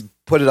could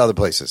put it other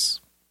places.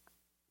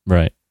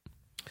 Right.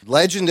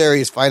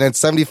 Legendary is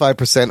financed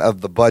 75%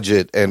 of the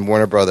budget, and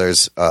Warner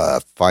Brothers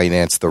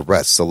finance the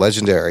rest. So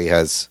Legendary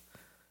has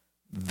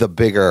the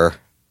bigger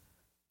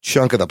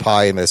chunk of the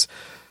pie in this.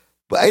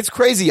 But it's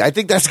crazy. I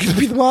think that's going to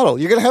be the model.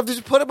 You're going to have to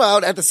just put them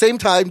out at the same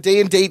time,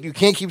 day and date. You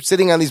can't keep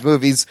sitting on these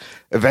movies.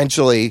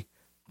 Eventually,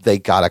 they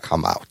got to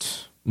come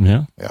out.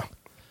 Yeah. Yeah.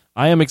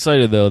 I am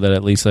excited, though, that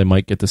at least I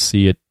might get to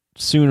see it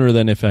sooner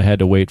than if I had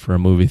to wait for a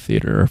movie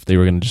theater, or if they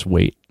were going to just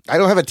wait. I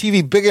don't have a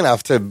TV big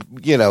enough to,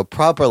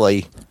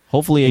 properly.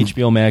 Hopefully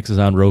HBO Max is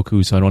on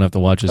Roku, so I don't have to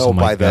watch this on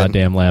my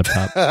goddamn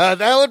laptop.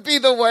 That would be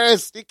the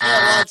worst. You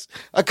can't watch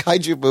a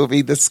kaiju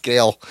movie, the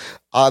scale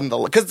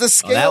because the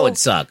scale that would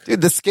suck.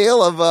 Dude, the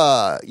scale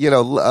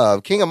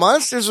of King of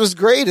Monsters was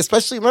great.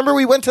 Especially, remember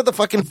we went to the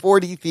fucking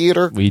 4D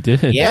theater. We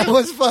did. Yeah, it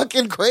was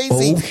fucking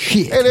crazy. Oh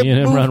shit! And me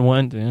and Imran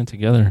went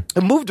together.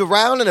 It moved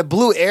around and it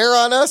blew air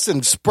on us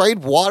and sprayed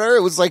water.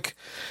 It was like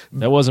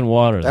that wasn't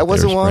water. That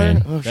wasn't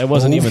water. Oh, that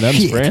wasn't even them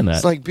spraying that.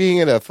 It's like being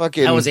in a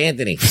fucking. That was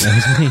Anthony.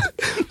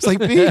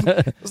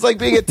 It was like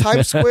being at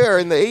Times Square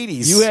in the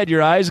 80s. You had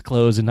your eyes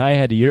closed and I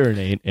had to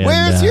urinate. And,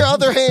 where's your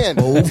other hand?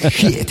 Oh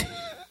shit!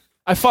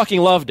 I fucking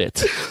loved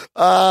it.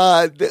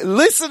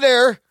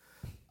 Listener,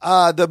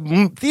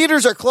 the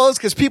theaters are closed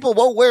because people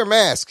won't wear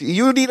masks.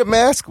 You need a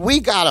mask? We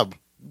got them.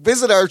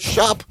 Visit our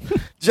shop,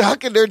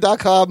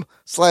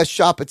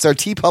 jockandnerd.com/shop. It's our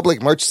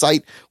TeePublic merch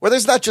site where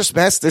there's not just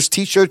masks. There's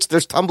t-shirts,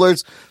 there's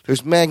tumblers,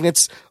 there's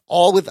magnets,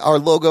 all with our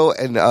logo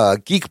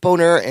and Geek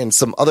Boner and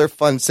some other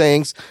fun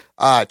sayings.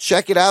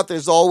 Check it out.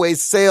 There's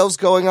always sales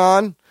going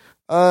on.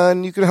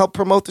 And you can help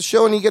promote the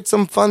show and you get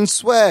some fun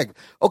swag.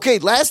 Okay,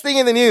 last thing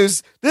in the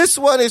news. This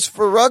one is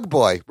for Rug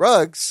Boy.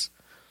 Rugs.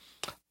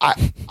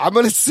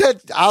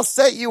 I'll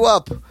set you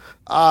up.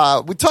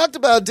 We talked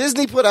about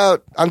Disney put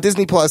out on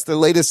Disney Plus the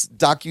latest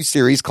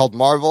docuseries called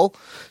Marvel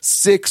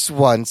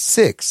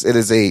 616. It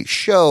is a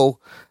show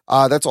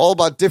that's all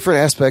about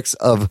different aspects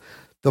of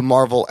the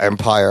Marvel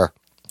Empire.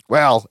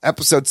 Well,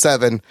 episode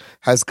 7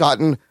 has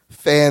gotten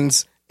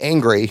fans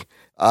angry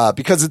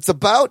because it's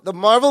about the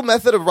Marvel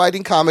method of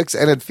writing comics,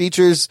 and it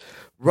features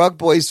Rug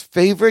Boy's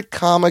favorite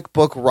comic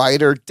book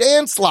writer,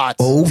 Dan Slott.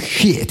 Oh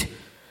shit!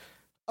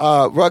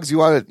 Rugs, you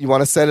want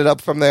to set it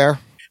up from there?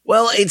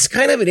 Well, it's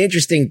kind of an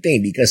interesting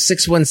thing because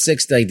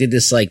 616, I did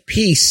this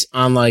piece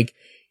on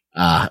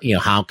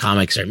how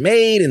comics are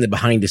made and the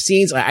behind the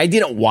scenes. I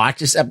didn't watch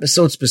this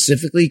episode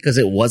specifically because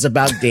it was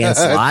about Dan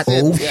Slott.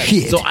 Oh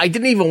shit! So I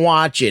didn't even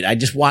watch it. I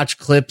just watched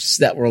clips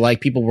that were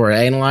people were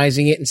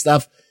analyzing it and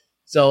stuff.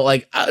 So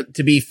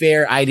to be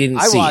fair, I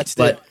didn't see watched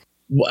it,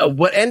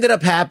 what ended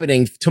up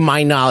happening, to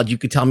my knowledge, you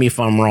could tell me if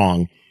I'm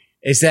wrong,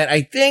 is that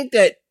I think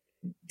that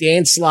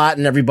Dan Slott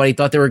and everybody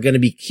thought they were going to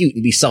be cute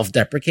and be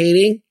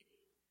self-deprecating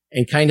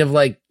and kind of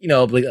like,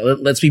 like,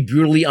 let's be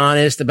brutally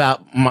honest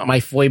about my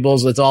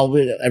foibles. Let's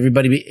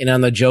everybody be in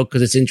on the joke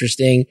because it's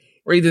interesting.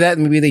 Or either that,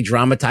 maybe they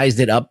dramatized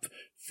it up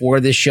for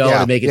this show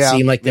to make it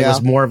seem like there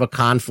was more of a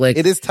conflict.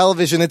 It is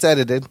television. It's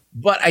edited.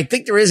 But I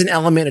think there is an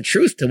element of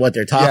truth to what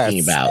they're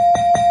talking about.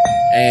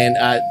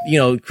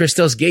 And,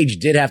 Christos Gage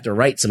did have to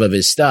write some of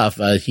his stuff.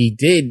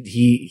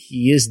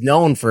 He is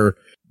known for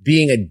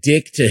being a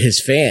dick to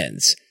his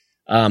fans.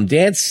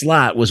 Dan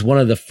Slott was one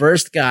of the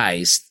first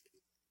guys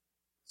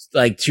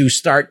to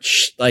start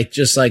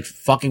just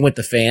fucking with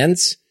the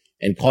fans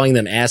and calling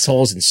them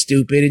assholes and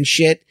stupid and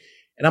shit.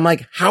 And I'm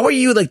like, how are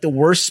you the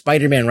worst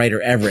Spider-Man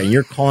writer ever? And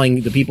you're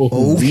calling the people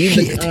who read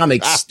the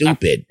comics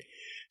stupid.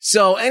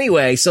 So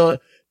anyway,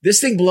 this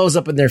thing blows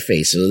up in their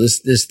face. So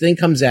this thing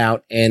comes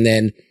out, and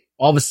then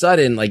all of a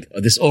sudden,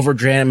 this over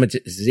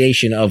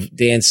dramatization of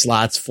Dan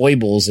Slott's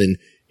foibles and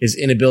his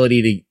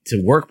inability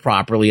to work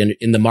properly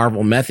in the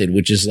Marvel method,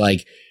 which is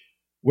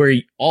where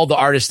all the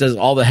artist does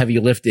all the heavy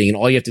lifting and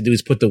all you have to do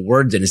is put the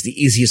words in. It's the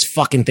easiest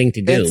fucking thing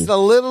to do. It's a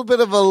little bit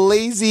of a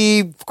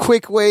lazy,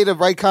 quick way to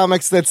write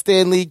comics that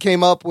Stan Lee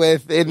came up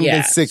with in the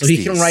 60s. So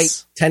he can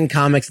write 10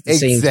 comics at the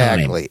same time.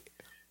 Exactly.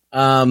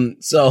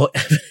 So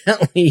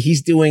evidently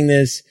he's doing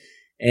this,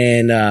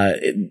 and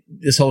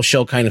this whole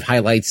show kind of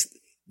highlights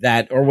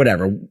that, or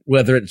whatever,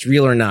 whether it's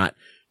real or not.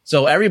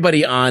 So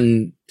everybody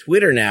on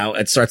Twitter now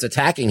starts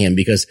attacking him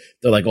because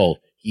they're like, oh,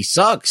 he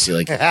sucks. He's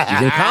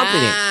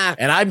incompetent.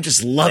 And I'm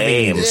just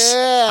loving him.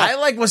 Yeah.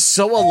 I was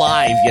so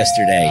alive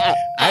yesterday.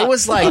 I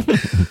was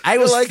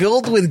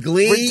filled with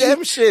glee.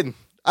 Redemption.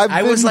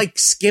 I was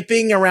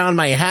skipping around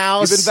my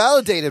house. You've been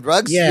validated,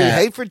 Ruggs. Yeah. Your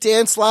hate for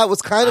Dan Slott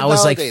was kind of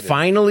validated. I was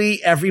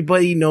finally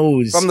everybody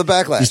knows. From the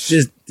backlash.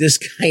 This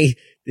guy,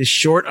 this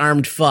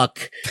short-armed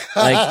fuck.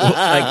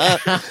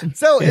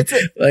 So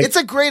it's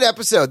a great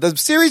episode. The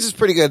series is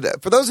pretty good.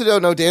 For those who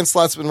don't know, Dan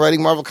Slott's been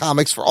writing Marvel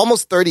Comics for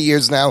almost 30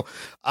 years now.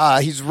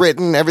 He's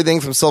written everything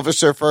from Silver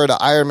Surfer to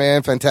Iron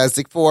Man,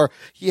 Fantastic Four.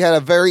 He had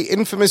a very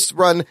infamous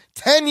run,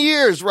 10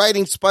 years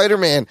writing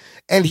Spider-Man.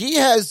 And he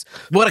has...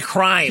 What a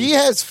crime. He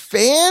has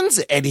fans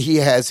and he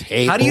has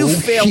haters. How do you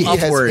fail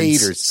upwards?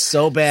 Has haters.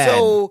 So bad.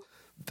 So...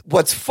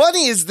 What's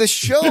funny is this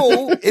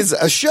show is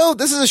a show.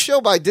 This is a show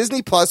by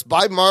Disney Plus,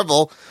 by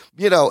Marvel.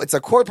 It's a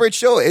corporate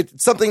show.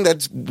 It's something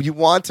that you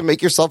want to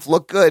make yourself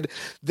look good.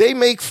 They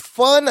make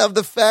fun of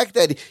the fact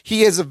that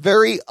he has a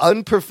very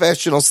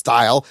unprofessional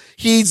style.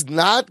 He's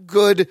not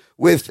good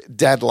with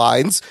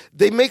deadlines.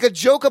 They make a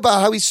joke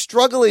about how he's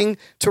struggling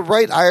to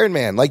write Iron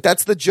Man.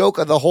 That's the joke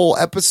of the whole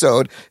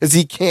episode, is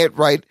he can't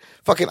write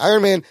fucking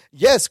Iron Man.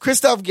 Yes,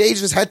 Christoph Gage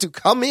has had to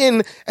come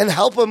in and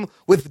help him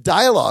with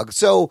dialogue.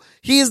 So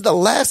he is the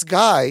last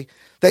guy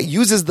that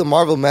uses the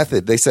Marvel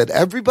method. They said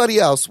everybody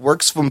else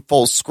works from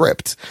full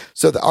script,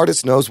 so the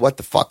artist knows what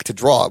the fuck to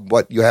draw,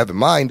 what you have in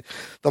mind.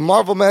 The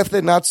Marvel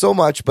method, not so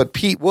much, but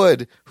Pete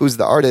Wood, who's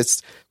the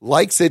artist,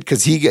 likes it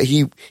because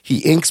he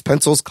inks,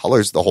 pencils,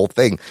 colors, the whole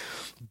thing.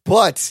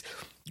 But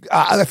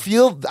I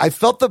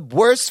felt the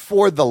worst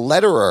for the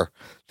letterer.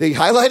 They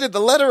highlighted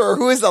the letterer,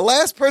 who is the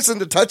last person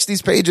to touch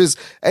these pages,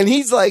 and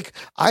he's like,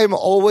 I'm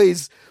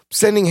always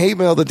sending hate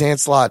mail to Dan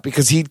Slott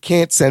because he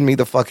can't send me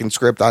the fucking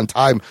script on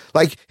time.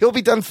 He'll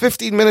be done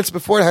 15 minutes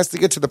before it has to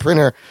get to the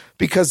printer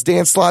because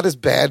Dan Slott is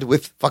bad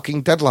with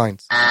fucking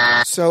deadlines.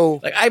 So,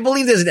 I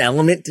believe there's an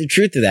element of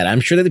truth to that.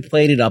 I'm sure that they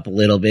played it up a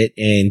little bit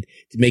and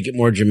to make it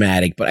more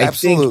dramatic, but I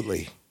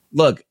think,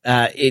 look,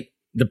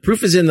 the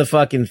proof is in the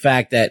fucking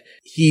fact that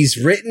he's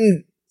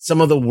written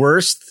some of the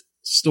worst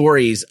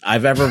stories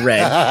I've ever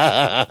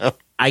read.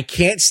 I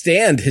can't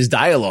stand his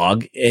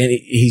dialogue, and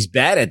he's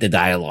bad at the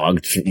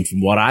dialogue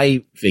from what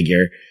I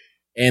figure.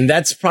 And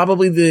that's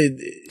probably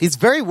he's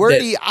very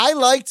wordy. I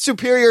liked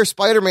Superior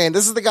Spider-Man.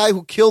 This is the guy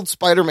who killed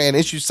Spider-Man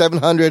issue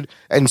 700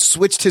 and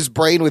switched his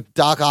brain with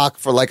Doc Ock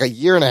for a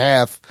year and a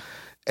half,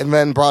 and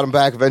then brought him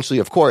back eventually,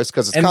 of course,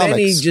 because it's comics. And then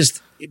he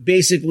just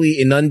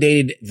basically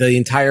inundated the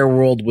entire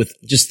world with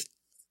just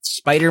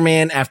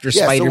Spider-Man after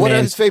Spider-Man. So what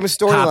are his famous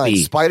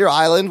storylines? Spider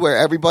Island, where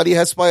everybody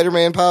has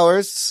Spider-Man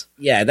powers.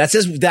 Yeah, that's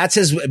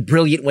his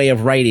brilliant way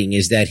of writing,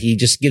 is that he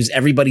just gives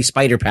everybody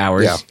spider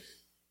powers. Yeah.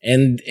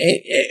 And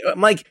I'm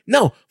like,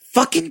 no,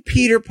 fucking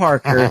Peter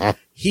Parker.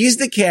 He's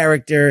the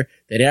character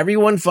that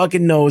everyone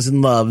fucking knows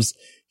and loves.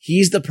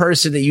 He's the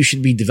person that you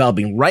should be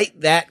developing. Write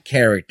that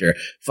character.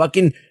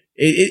 Fucking,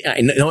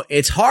 I know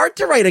it's hard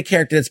to write a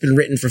character that's been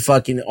written for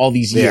fucking all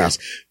these years,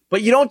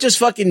 but you don't just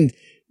fucking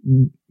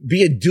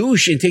be a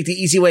douche and take the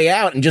easy way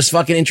out and just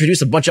fucking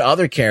introduce a bunch of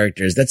other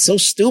characters. That's so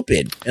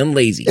stupid and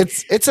lazy.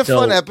 It's a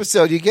fun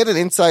episode. You get an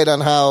insight on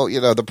how,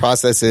 the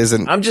process is.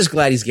 And I'm just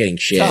glad he's getting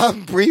shit.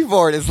 Tom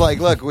Brevoort is like,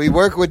 look, we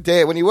work with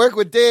Dan. When you work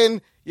with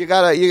Dan, you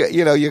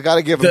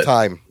gotta give him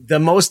time. The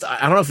most,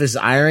 I don't know if it's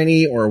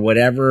irony or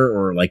whatever,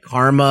 or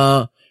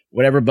karma,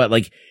 whatever, but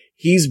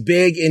he's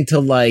big into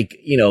like,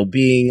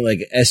 being like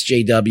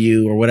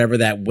SJW or whatever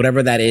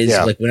that is.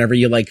 Yeah. Like whenever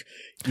you like,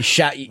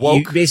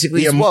 you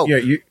basically He's woke.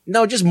 you're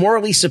no, just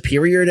morally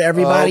superior to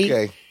everybody.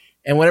 Okay.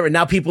 And whatever.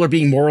 Now people are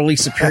being morally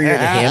superior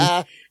to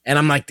him. And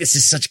I'm like, this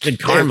is such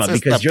good karma This is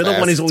because the you're the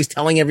one who's best. always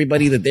telling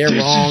everybody that they're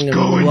wrong and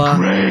blah, blah,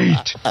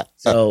 blah.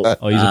 So,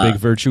 Oh, he's a big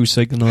virtue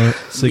signaler.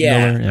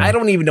 yeah, I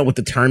don't even know what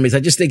the term is. I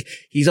just think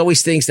he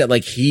always thinks that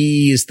like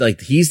he's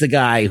the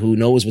guy who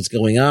knows what's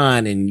going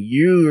on, and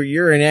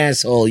you're an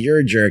asshole,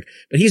 you're a jerk.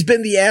 But he's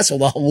been the asshole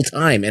the whole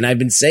time, and I've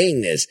been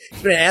saying this.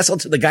 He's been an asshole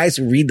to the guys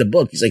who read the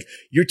book. He's like,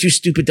 you're too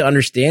stupid to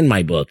understand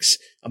my books.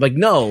 I'm like,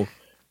 no.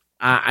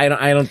 I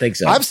don't think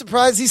so. I'm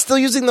surprised he's still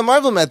using the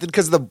Marvel method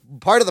because the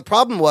part of the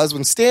problem was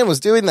when Stan was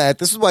doing that.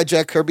 This is why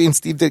Jack Kirby and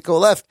Steve Ditko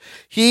left.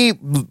 He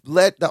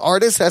let the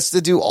artist has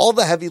to do all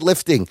the heavy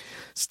lifting.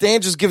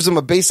 Stan just gives him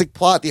a basic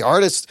plot. The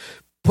artist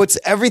puts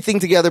everything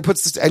together,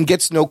 and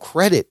gets no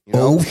credit.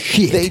 Oh,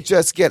 shit. They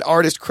just get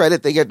artist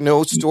credit. They get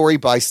no story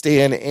by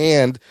Stan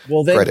and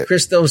Well, then credit.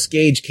 Christos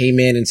Gage came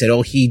in and said,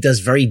 "Oh, he does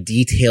very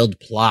detailed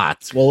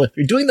plots." Well, if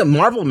you're doing the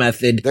Marvel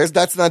method,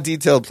 That's not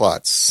detailed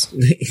plots.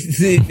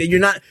 you're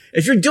not.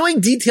 If you're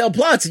doing detailed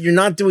plots and you're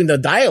not doing the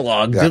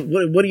dialogue, Yeah.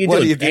 what are you What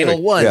doing? are you Panel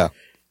doing? one. Yeah.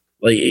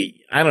 Like,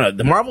 I don't know.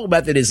 The Marvel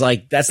method is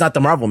like, that's not the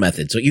Marvel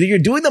method. So either you're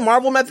doing the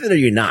Marvel method or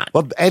you're not.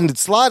 Well, and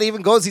Slott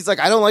even goes, he's like,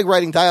 I don't like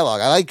writing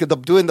dialogue. I like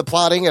doing the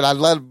plotting, and I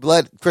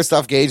let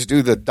Christoph Gage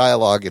do the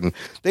dialogue. And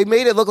they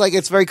made it look like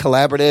it's very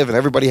collaborative, and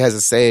everybody has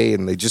a say,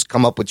 and they just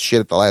come up with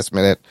shit at the last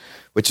minute,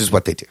 which is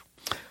what they do.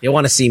 They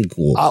want to seem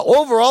cool.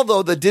 Overall,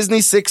 though, the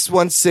Disney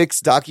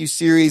 616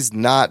 docuseries,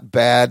 not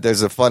bad.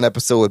 There's a fun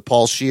episode with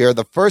Paul Scheer.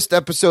 The first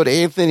episode,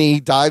 Anthony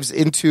dives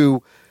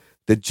into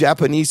the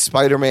Japanese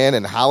Spider-Man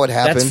and how it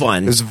happened. That's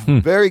fun. It was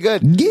very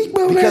good. Geek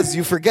boner. Because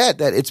you forget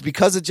that it's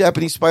because of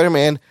Japanese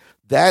Spider-Man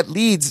that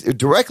leads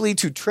directly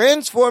to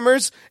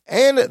Transformers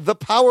and the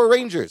Power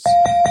Rangers.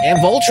 And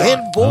Voltron.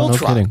 And Oh, no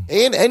Voltron. kidding.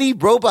 And any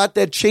robot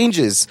that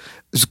changes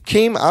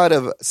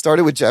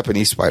started with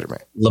Japanese Spider-Man.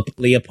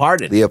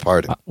 Leoparded.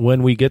 Leopard.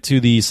 When we get to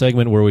the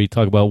segment where we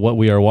talk about what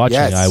we are watching,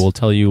 Yes. I will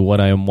tell you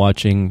what I am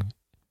watching,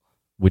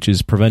 which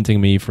is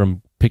preventing me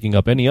from picking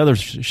up any other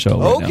show.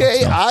 right Okay,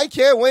 now, so. I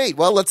can't wait.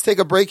 Well, let's take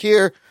a break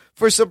here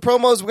for some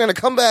promos. We're going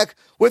to come back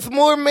with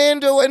more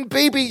Mando and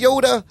Baby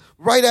Yoda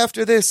right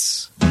after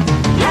this.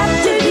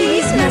 After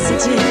these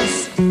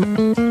messages,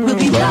 we'll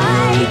be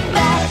right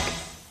back.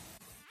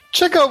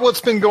 Check out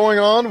what's been going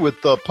on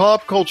with the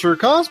Pop Culture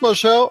Cosmos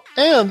Show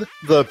and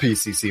the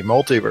PCC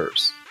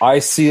Multiverse. I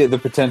see the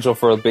potential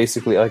for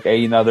basically like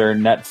another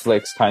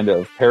Netflix kind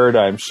of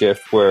paradigm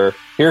shift where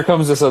here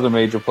comes this other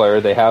major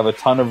player. They have a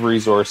ton of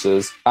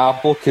resources.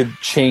 Apple could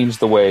change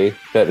the way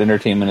that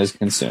entertainment is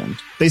consumed.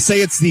 They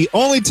say it's the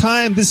only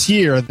time this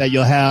year that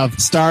you'll have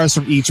stars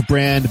from each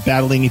brand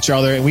battling each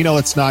other, and we know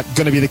it's not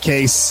going to be the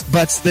case,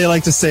 but they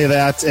like to say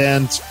that,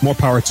 and more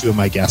power to them,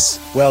 I guess.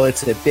 Well,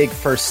 it's a big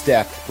first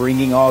step,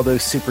 bringing all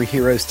those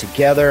superheroes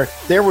together.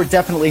 There were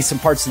definitely some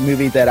parts of the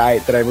movie that I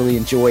really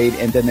enjoyed,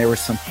 and then there were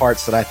some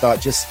parts that I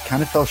thought just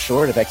kind of fell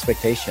short of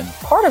expectation.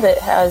 Part of it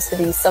has to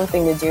be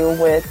something to do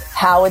with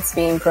how it's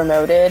being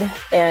promoted,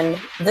 and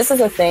this is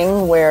a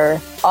thing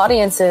where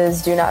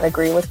audiences do not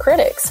agree with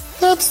critics.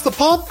 That's the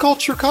Pop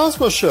Culture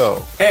Cosmos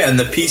Show. And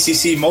the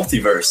PCC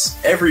Multiverse,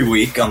 every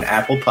week on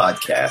Apple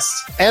Podcasts.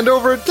 And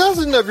over a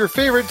dozen of your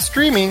favorite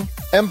streaming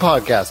and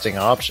podcasting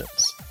options.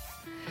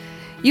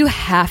 You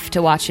have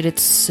to watch it.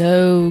 It's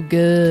so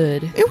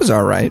good. It was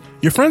all right.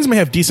 Your friends may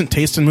have decent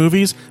taste in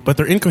movies, but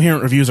their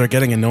incoherent reviews are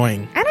getting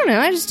annoying. I don't know.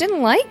 I just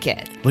didn't like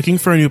it. Looking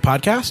for a new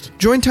podcast?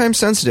 Join Time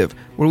Sensitive,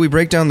 where we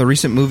break down the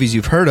recent movies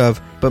you've heard of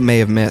but may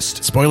have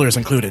missed. Spoilers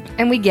included.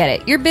 And we get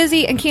it. You're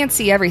busy and can't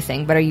see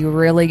everything, but are you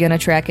really going to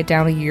track it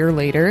down a year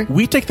later?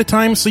 We take the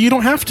time so you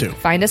don't have to.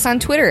 Find us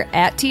on Twitter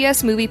at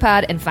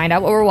TSMoviePod and find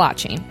out what we're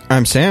watching.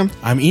 I'm Sam.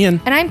 I'm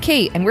Ian. And I'm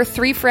Kate, and we're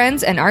three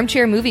friends and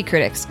armchair movie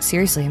critics.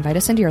 Seriously, invite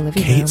us into your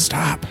living room. Kate,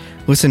 stop.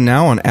 Listen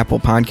now on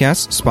Apple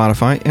Podcasts,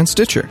 Spotify, and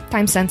Stitcher.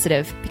 Time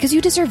sensitive, because you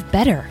deserve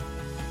better.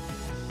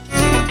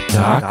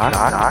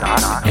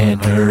 Doc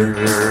and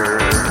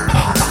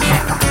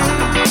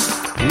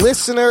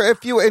Listener,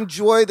 if you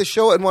enjoy the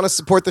show and want to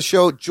support the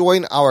show,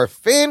 join our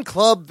fan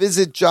club.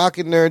 Visit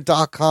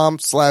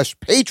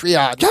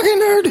jockandnerd.com/Patreon. Jock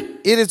and Nerd!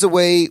 It is a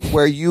way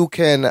where you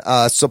can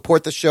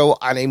support the show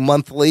on a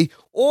monthly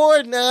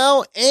or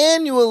now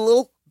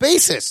annual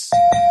basis.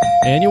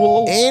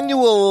 Annual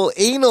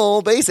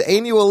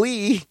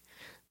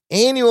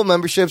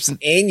memberships.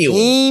 Annual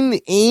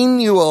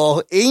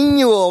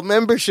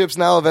memberships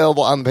now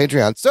available on the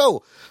Patreon.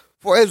 So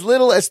for as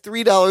little as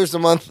 $3 a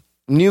month,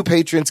 new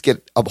patrons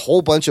get a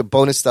whole bunch of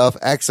bonus stuff,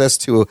 access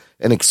to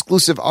an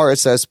exclusive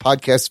RSS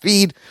podcast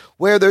feed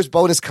where there's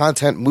bonus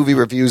content, movie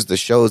reviews, the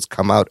shows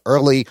come out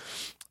early.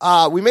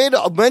 We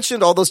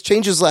mentioned all those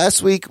changes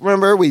last week.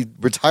 Remember, we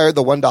retired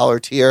the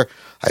 $1 tier.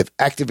 I've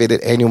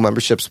activated annual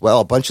memberships. Well,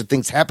 a bunch of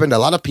things happened. A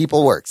lot of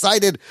people were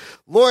excited.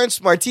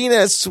 Lawrence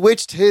Martinez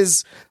switched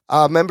his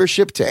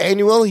membership to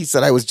annual. He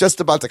said, I was just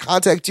about to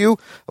contact you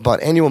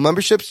about annual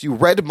memberships. You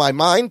read my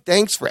mind.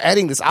 Thanks for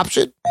adding this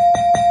option.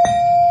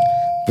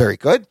 Very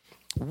good.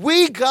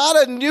 We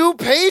got a new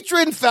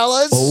patron,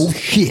 fellas. Oh,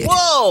 shit.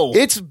 Whoa.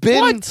 It's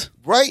been,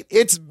 right?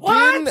 It's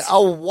been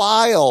a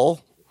while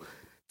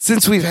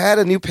since we've had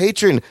a new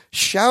patron.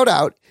 Shout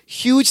out,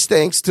 huge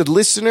thanks to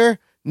listener,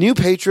 new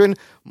patron,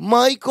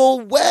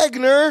 Michael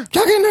Wagner.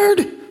 Talking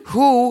nerd.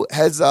 Who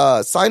has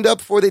signed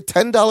up for the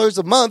 $10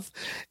 a month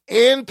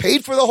and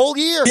paid for the whole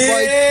year.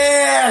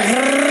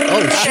 Yeah.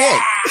 Oh,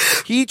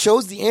 shit. He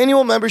chose the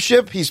annual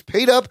membership. He's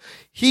paid up.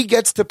 He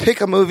gets to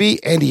pick a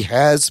movie, and he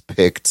has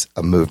picked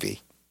a movie.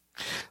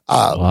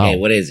 Okay,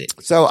 what is it?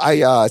 So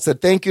I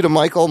said thank you to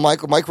Michael.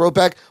 Mike wrote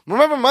back.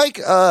 Remember, Mike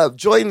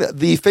joined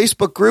the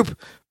Facebook group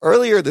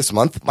earlier this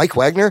month, Mike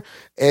Wagner,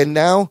 and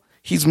now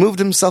he's moved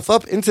himself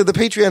up into the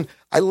Patreon.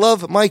 I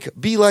love Mike.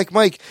 Be like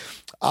Mike.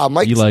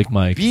 Be like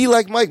Mike. Be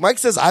like Mike. Mike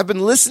says, I've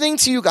been listening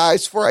to you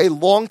guys for a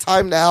long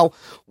time now.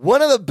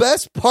 One of the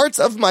best parts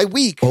of my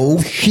week.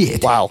 Oh,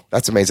 shit. Wow,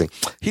 that's amazing.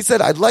 He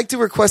said, I'd like to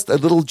request a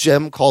little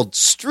gem called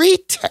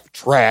Street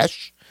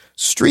Trash.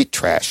 Street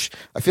Trash.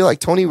 I feel like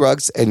Tony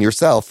Ruggs and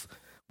yourself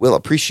will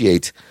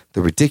appreciate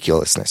the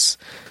ridiculousness.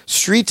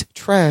 Street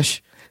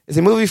Trash is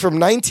a movie from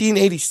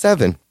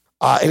 1987,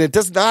 and it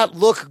does not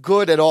look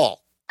good at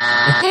all.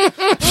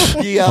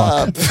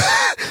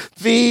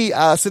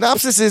 The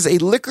synopsis is a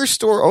liquor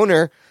store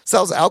owner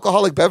sells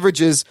alcoholic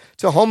beverages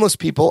to homeless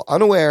people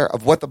unaware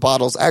of what the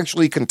bottles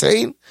actually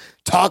contain.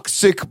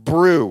 Toxic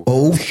brew.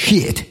 Oh,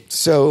 shit.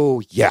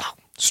 So, yeah,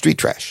 Street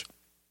Trash.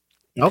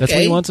 Okay. That's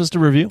what he wants us to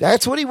review?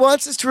 That's what he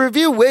wants us to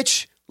review,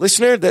 which,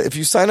 listener, that if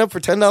you sign up for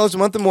 $10 a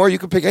month or more, you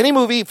can pick any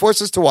movie,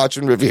 force us to watch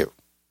and review.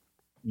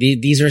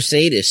 These are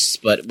sadists,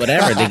 but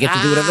whatever. They get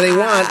to do whatever they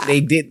want. They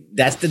did.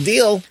 That's the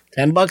deal.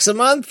 $10 a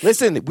month.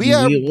 Listen, we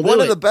are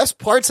one of the best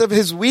parts of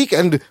his week,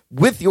 and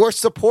with your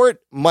support,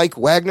 Mike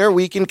Wagner,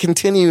 we can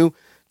continue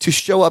to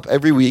show up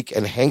every week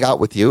and hang out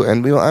with you,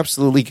 and we will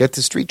absolutely get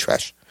to Street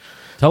Trash.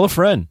 Tell a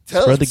friend.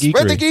 Spread the geekery.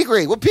 Spread the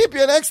geekery. We'll peep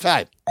you next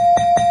time.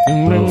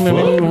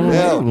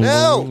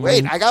 No,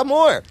 wait, I got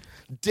more.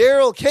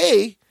 Daryl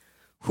K.,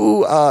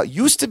 who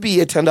used to be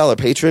a $10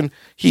 patron.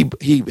 He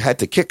had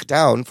to kick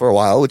down for a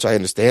while, which I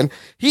understand.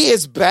 He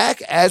is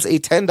back as a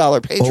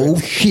 $10 patron. Oh,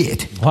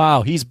 shit.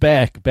 Wow, he's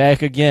back.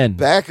 Back again.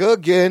 Back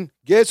again.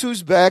 Guess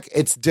who's back?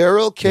 It's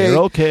Daryl K.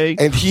 Daryl K.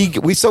 And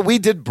we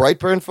did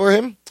Brightburn for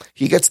him.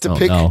 He gets to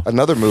pick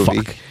another movie.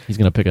 Fuck. He's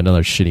going to pick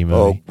another shitty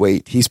movie. Oh,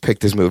 wait. He's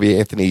picked his movie.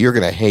 Anthony, you're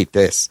going to hate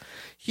this.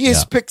 He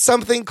has picked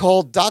something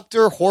called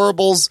Dr.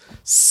 Horrible's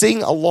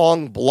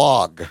Sing-Along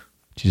Blog.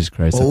 Jesus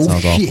Christ, that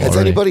sounds awful.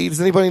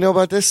 Does anybody know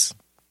about this?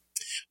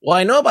 Well,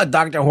 I know about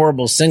Dr.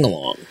 Horrible's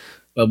sing-along,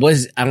 but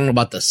I don't know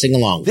about the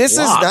sing-along. This is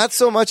not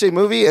so much a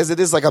movie as it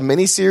is like a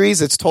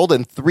mini-series. It's told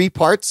in 3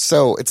 parts,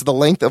 so it's the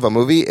length of a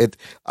movie. It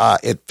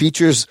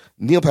features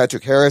Neil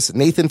Patrick Harris,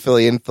 Nathan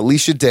Fillion,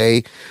 Felicia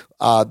Day.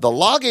 The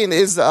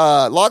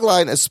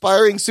logline,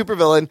 aspiring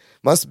supervillain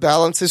must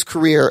balance his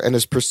career and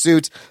his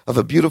pursuit of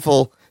a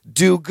beautiful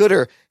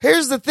do-gooder.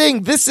 Here's the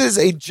thing. This is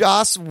a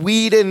Joss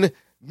Whedon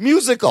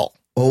musical.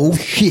 Oh,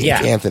 shit.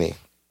 Yeah. Anthony.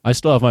 I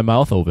still have my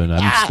mouth open.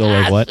 I'm still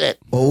like, what? Shit.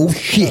 Oh,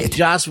 shit.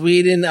 Joss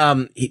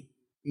Whedon he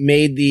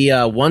made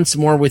the Once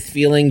More with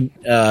Feeling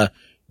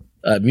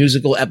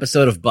musical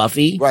episode of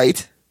Buffy.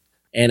 Right.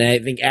 And I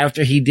think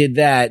after he did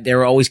that, they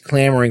were always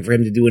clamoring for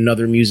him to do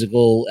another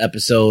musical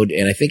episode.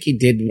 And I think he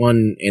did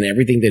one in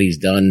everything that he's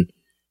done.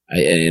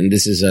 And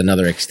this is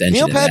another extension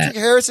Neil of Patrick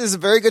Harris is a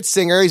very good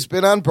singer. He's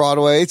been on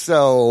Broadway,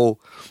 so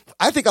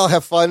I think I'll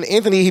have fun.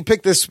 Anthony, he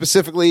picked this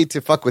specifically to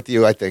fuck with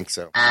you, I think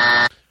so.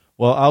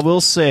 Well, I will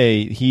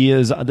say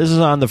this is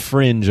on the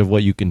fringe of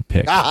what you can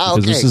pick.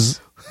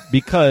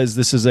 Because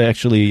this is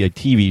actually a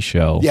TV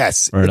show.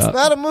 Yes. It's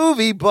not a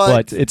movie,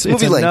 but it's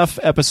movie enough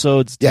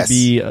episodes to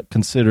be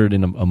considered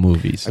in a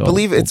movie. So I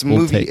believe it's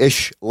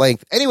movie-ish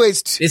length.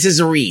 Anyways. This is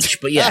a reach,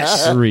 but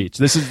yes. A reach.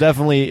 This is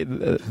definitely,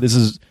 this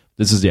is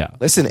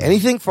Listen,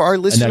 anything for our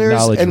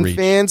listeners and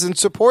fans and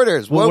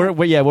supporters. Well,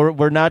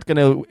 we're not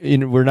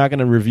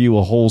gonna review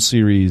a whole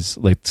series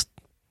like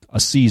a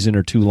season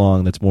or too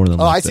long. That's more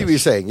than. I see what you're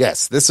saying.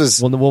 Yes, this is.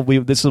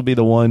 This will be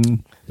the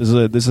one. This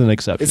is an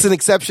exception. It's an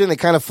exception. It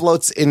kind of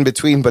floats in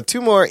between, but 2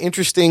 more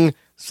interesting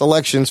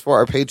selections for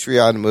our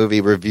Patreon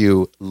movie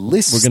review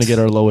list. We're gonna get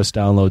our lowest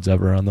downloads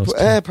ever on those.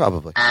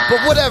 Probably,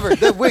 but whatever.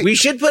 We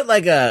should put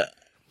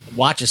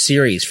watch a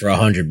series for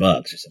 $100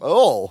 or something.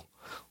 Oh.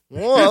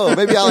 Whoa,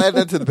 maybe I'll add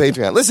that to the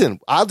Patreon. Listen,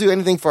 I'll do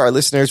anything for our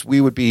listeners.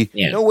 We would be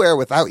nowhere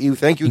without you.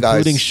 Thank you, guys.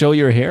 Including show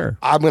your hair.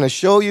 I'm going to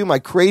show you my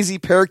crazy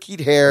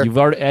parakeet hair. You've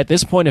already, at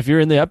this point, if you're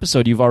in the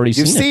episode, you've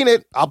seen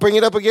it. I'll bring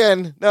it up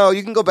again. No,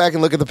 you can go back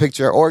and look at the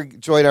picture or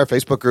join our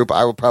Facebook group.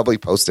 I will probably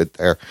post it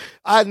there.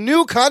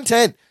 New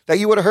content that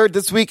you would have heard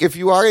this week if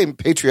you are a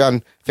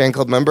Patreon fan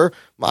club member.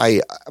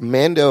 My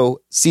Mando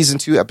Season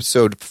 2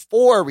 Episode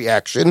 4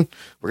 reaction.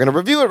 We're going to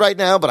review it right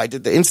now, but I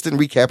did the instant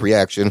recap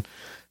reaction.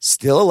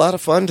 Still a lot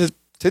of fun to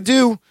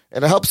do,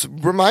 and it helps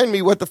remind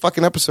me what the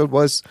fucking episode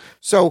was.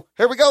 So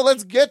here we go.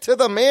 Let's get to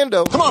the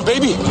Mando. Come on,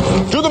 baby.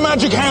 Do the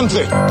magic hand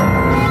thing.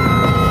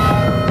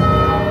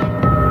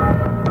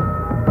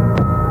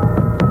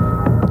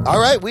 All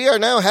right, we are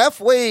now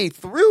halfway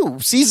through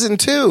Season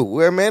 2.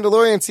 We're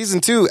Mandalorian Season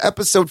 2,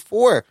 Episode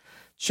 4,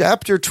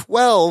 Chapter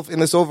 12 in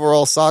this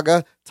overall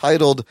saga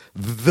titled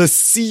The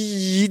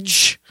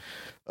Siege.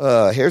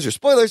 Here's your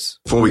spoilers.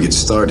 Before we get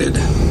started,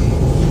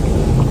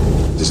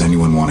 does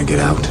anyone want to get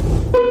out?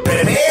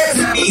 Prepare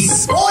to be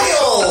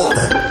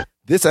spoiled!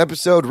 This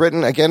episode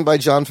written again by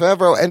Jon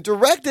Favreau and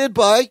directed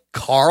by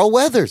Carl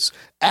Weathers,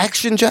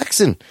 Action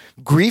Jackson,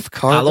 Grief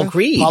Karga,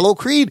 Apollo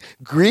Creed,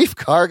 Grief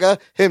Karga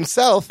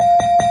himself,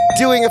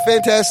 doing a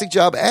fantastic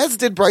job, as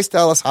did Bryce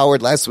Dallas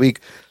Howard last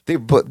week. They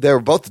were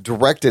both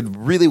directed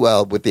really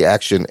well with the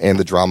action and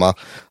the drama.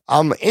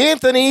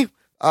 Anthony,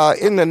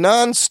 in the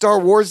non-Star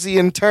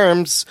Warsian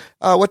terms,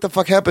 what the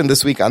fuck happened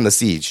this week on The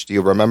Siege? Do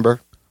you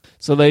remember?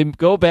 So they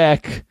go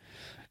back,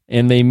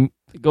 and they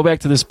go back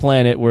to this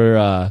planet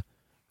where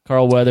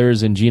Carl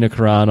Weathers and Gina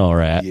Carano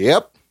are at.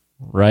 Yep.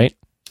 Right?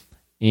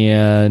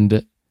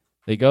 And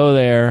they go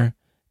there,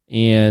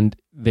 and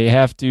they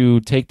have to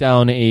take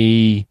down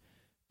a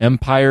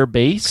Empire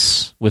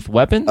base with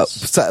weapons.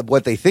 So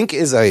what they think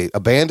is a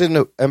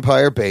abandoned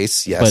Empire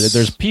base, yes. But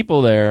there's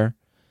people there,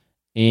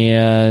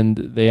 and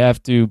they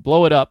have to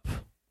blow it up.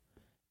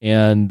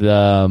 And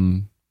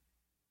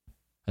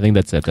I think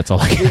that's it. That's all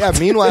I got. Yeah,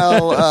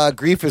 meanwhile,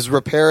 Grief is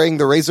repairing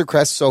the Razor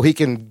Crest so he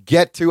can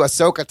get to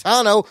Ahsoka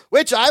Tano,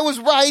 which I was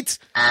right.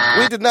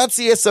 We did not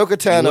see Ahsoka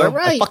Tano. You're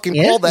right. I fucking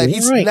Yeah, called that. you're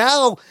He's right.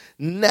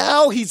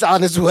 now he's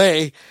on his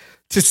way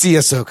to see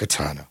Ahsoka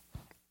Tano.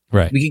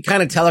 Right. We can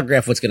kind of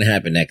telegraph what's going to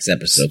happen next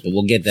episode, but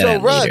we'll get that So,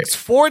 out later. Rugs,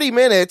 40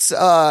 minutes,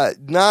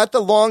 not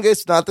the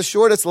longest, not the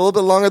shortest, a little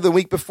bit longer than the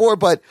week before,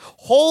 but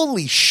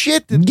holy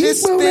shit, did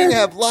this thing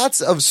have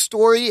lots of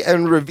story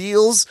and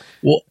reveals.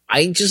 Well,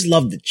 I just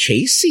love the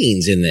chase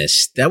scenes in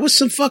this. That was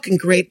some fucking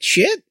great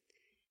shit.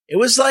 It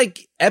was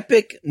like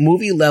epic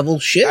movie level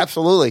shit.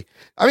 Absolutely.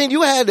 I mean,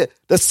 you had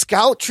the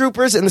scout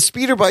troopers and the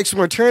speeder bikes from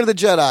Return of the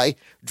Jedi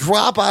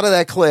drop out of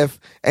that cliff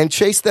and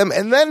chase them,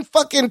 and then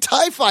fucking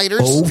TIE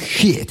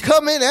fighters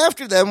come in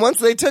after them once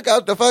they took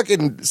out the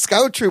fucking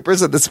scout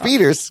troopers and the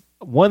speeders.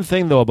 One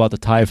thing, though, about the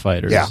TIE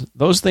fighters, Yeah.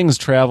 those things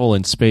travel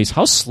in space.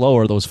 How slow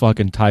are those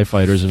fucking TIE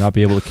fighters to not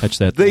be able to catch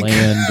that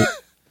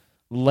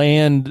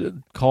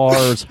land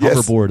cars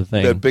hoverboard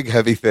thing? That big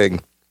heavy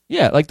thing.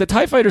 Yeah, like the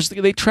TIE fighters,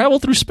 they travel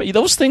through space.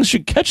 Those things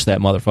should catch that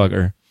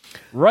motherfucker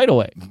right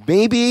away.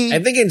 Maybe. I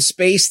think in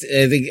space,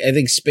 I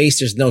think space,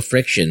 there's no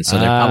friction, so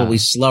they're probably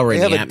slower They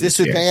in have the a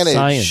atmosphere. disadvantage.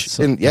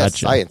 Science. Yes,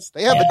 Gotcha. science.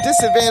 They have a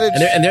disadvantage.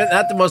 And they're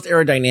not the most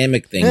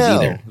aerodynamic things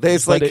either.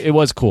 But it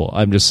was cool.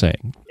 I'm just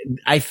saying.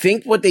 I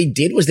think what they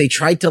did was they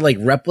tried to like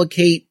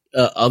replicate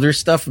other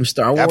stuff from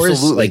Star Wars,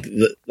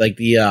 Absolutely. like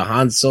the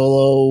Han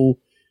Solo,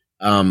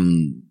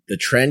 the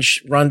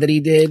trench run that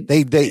he did.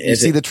 You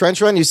see the trench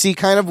run. You see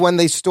kind of when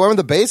they storm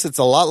the base. It's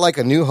a lot like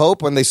A New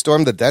Hope when they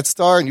stormed the Death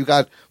Star, and you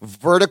got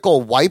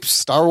vertical wipes,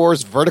 Star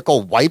Wars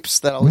vertical wipes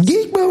that always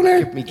Geek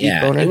boner. give me geek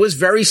Yeah, boner. it was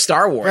very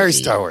Star Wars. Very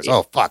Star Wars.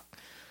 Oh fuck!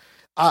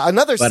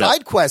 Another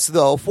side quest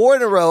though, 4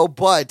 in a row,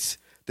 but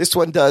this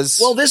one does.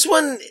 Well, this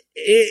one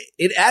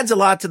it adds a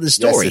lot to the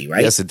story,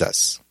 right? Yes, it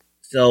does.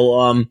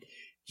 So,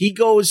 he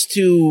goes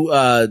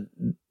to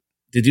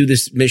do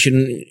this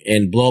mission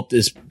and blow up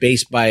this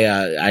base by,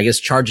 I guess,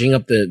 charging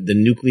up the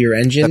nuclear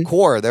engine. The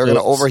core. They're going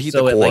to overheat the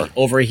core. So it like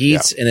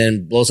overheats and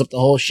then blows up the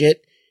whole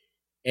shit.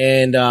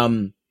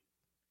 And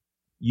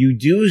you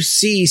do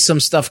see some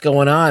stuff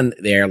going on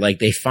there. Like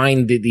they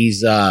find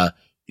these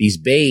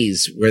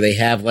bays where they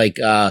have like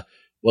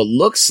what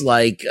looks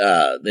like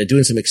they're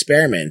doing some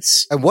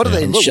experiments. And what do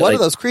they look? What do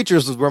those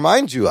creatures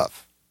remind you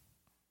of?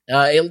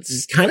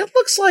 It kind of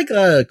looks like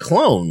a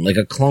clone, like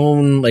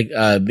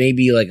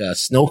maybe like a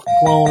Snoke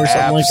clone or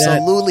something like that.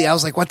 Absolutely. I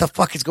was like, what the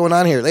fuck is going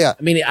on here? Yeah.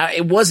 I mean,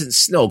 it wasn't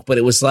Snoke, but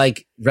it was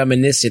like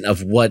reminiscent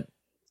of what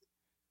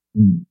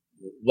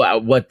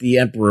the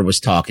Emperor was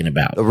talking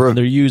about.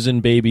 They're using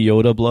Baby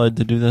Yoda blood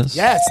to do this?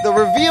 Yes, the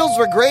reveals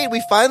were great.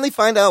 We finally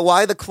find out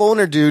why the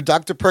cloner dude,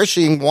 Dr.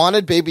 Pershing,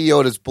 wanted Baby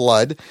Yoda's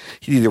blood.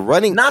 He's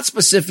running. Not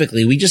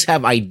specifically. We just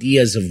have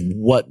ideas of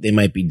what they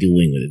might be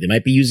doing with it. They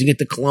might be using it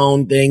to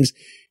clone things.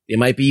 They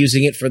might be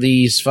using it for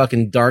these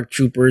fucking dark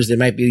troopers. They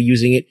might be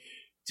using it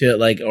to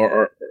like,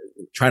 or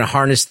trying to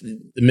harness the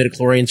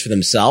midichlorians for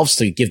themselves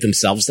to give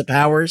themselves the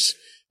powers.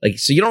 Like,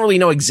 so you don't really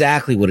know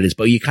exactly what it is,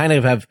 but you kind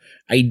of have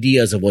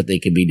ideas of what they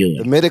could be doing.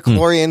 The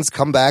midichlorians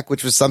come back,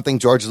 which was something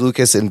George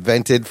Lucas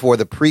invented for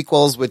the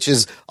prequels, which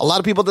is a lot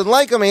of people didn't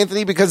like him,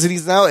 Anthony, because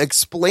he's now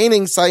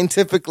explaining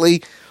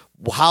scientifically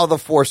how the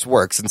Force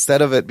works.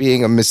 Instead of it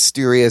being a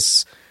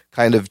mysterious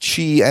kind of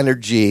chi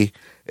energy,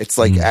 it's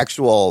like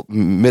actual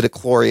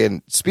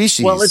midichlorian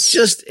species. Well, it's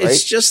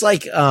just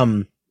like,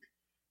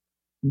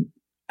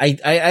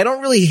 I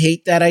don't really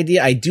hate that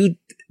idea. I do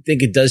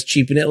think it does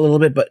cheapen it a little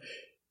bit, but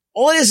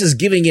all it is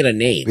giving it a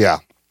name. Yeah.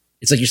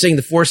 It's like you're saying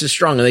the Force is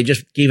strong, and they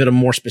just gave it a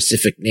more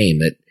specific name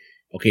that,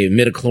 okay,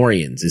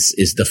 midichlorians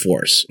is the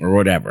Force or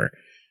whatever.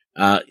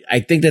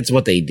 I think that's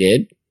what they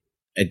did.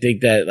 I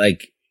think that,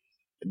 like,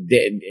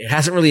 it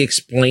hasn't really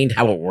explained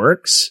how it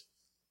works.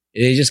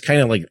 They just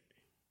kind of, like,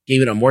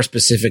 gave it a more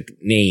specific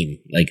name,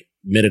 like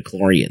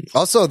midichlorians.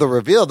 Also, the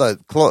reveal,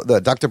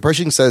 the Dr.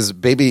 Pershing says,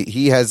 baby,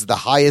 he has the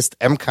highest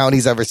M count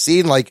he's ever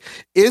seen. Like,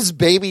 is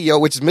Baby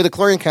Yoda, which is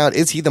midichlorian count,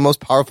 is he the most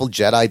powerful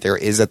Jedi there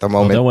is at the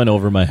moment? That went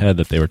over my head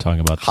that they were talking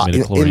about the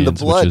midichlorians, in the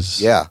blood. which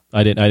is, yeah.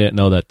 I didn't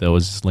know that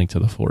was linked to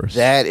the Force.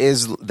 That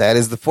is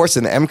the Force,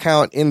 and the M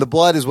count in the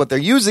blood is what they're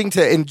using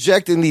to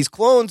inject in these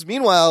clones.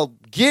 Meanwhile,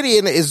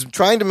 Gideon is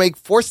trying to make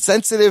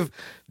Force-sensitive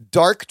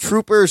dark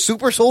trooper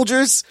super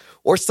soldiers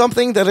or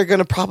something that are going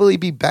to probably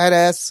be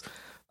badass.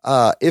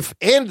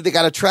 And they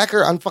got a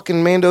tracker on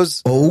fucking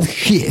Mando's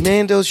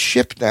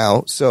ship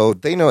now, so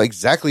they know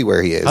exactly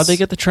where he is. How'd they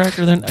get the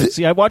tracker then?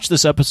 See, I watched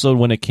this episode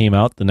when it came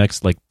out the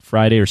next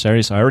Friday or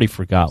Saturday, so I already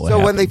forgot what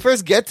happened. When they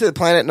first get to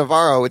planet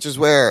Navarro, which is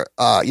where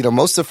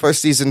most of the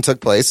first season took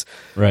place,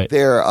 right?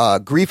 Their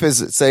grief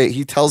is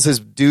he tells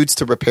his dudes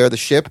to repair the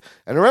ship,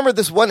 and remember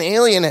this one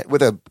alien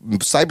with a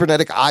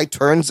cybernetic eye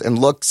turns and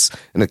looks,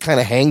 and it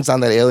kind of hangs on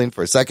that alien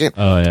for a second.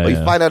 Oh yeah. But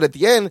you find out at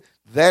the end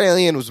that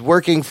alien was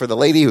working for the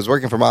lady who was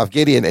working for Moff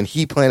Gideon, and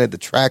he planted the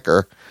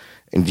tracker,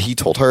 and he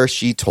told her,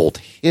 she told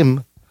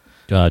him.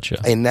 Gotcha.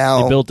 And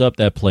now they built up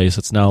that place.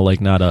 It's now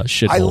not a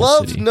shithole. I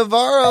loved city.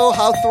 Navarro,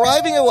 how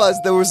thriving it was.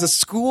 There was a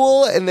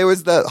school, and there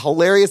was the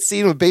hilarious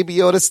scene with Baby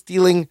Yoda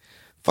stealing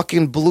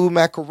fucking blue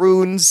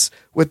macaroons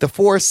with the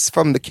Force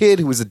from the kid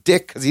who was a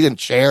dick because he didn't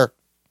share.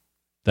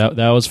 That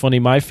was funny.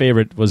 My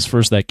favorite was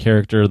first that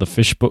character, the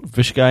fish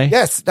guy.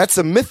 Yes, that's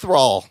a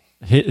Mithril.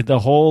 The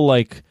whole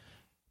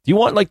do you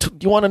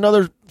want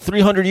another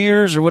 300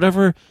 years or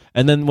whatever?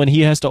 And then when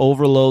he has to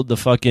overload the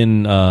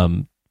fucking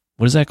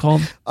what is that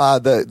called?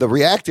 The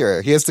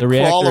reactor. He has to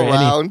crawl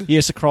around. He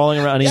has to crawling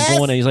around. And he's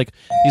going. And he's like,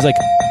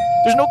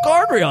 there's no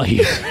guardrail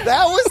here.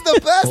 That was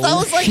the best. I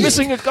was like,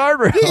 missing a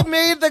guardrail. He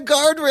made the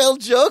guardrail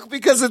joke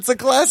because it's a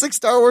classic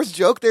Star Wars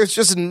joke. There's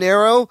just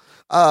narrow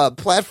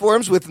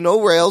platforms with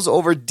no rails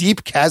over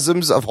deep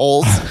chasms of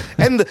holes.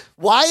 And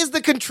why is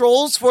the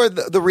controls for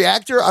the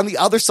reactor on the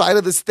other side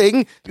of this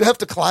thing? You have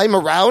to climb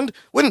around.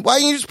 Why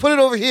don't you just put it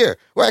over here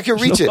where I can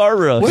reach it?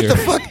 Guardrail what here. the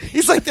fuck?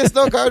 He's like, there's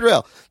no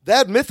guardrail.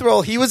 That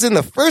Mithril, he was in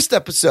the first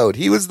episode.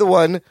 He was the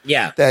one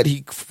that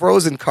he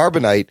froze in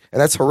carbonite,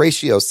 and that's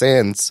Horatio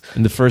Sands.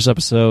 In the first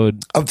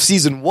episode of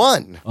season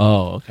 1.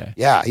 Oh, okay.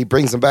 Yeah, he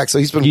brings him back. So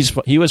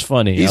he was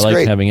funny. He's I liked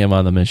great. having him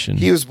on the mission.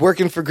 He was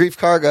working for Grief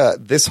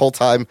Karga this whole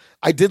time.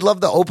 I did love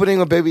the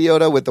opening of Baby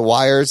Yoda with the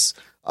wires,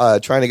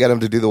 trying to get him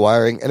to do the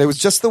wiring. And it was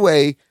just the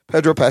way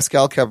Pedro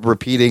Pascal kept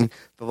repeating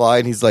the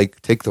line. He's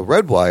like, take the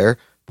red wire,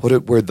 put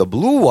it where the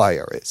blue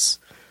wire is.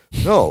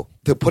 No,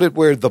 to put it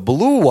where the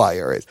blue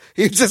wire is.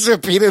 He just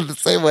repeated it the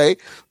same way,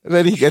 and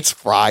then he gets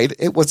fried.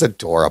 It was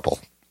adorable.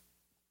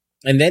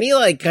 And then he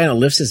kind of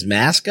lifts his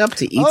mask up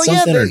to eat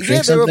something or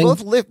drink something. They were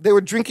both they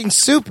were drinking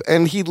soup,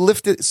 and he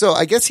lifted. So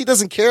I guess he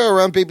doesn't care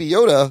around Baby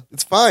Yoda.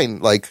 It's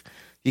fine.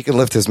 He can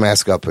lift his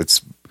mask up.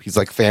 He's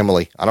like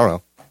family. I don't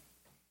know.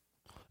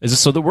 Is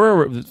this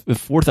we're the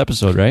fourth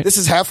episode, right? This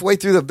is halfway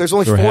through. There's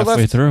only We're 4 halfway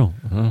left. through.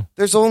 Uh-huh.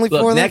 There's only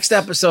 4 left. Next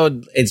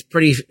episode, it's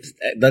pretty.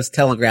 Let's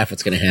telegraph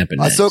what's going to happen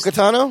next. Ahsoka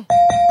Tano?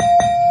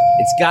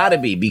 It's got to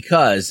be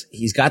because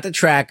he's got the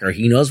tracker.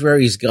 He knows where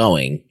he's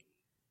going.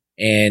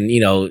 And,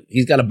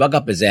 he's got to bug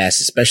up his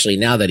ass, especially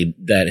now that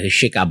his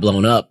shit got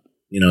blown up.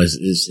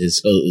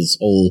 His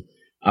whole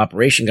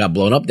operation got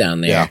blown up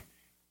down there. Yeah.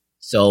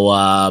 So,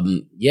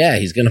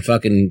 he's going to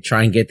fucking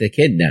try and get the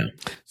kid now.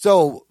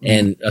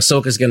 And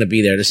Ahsoka's going to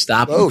be there to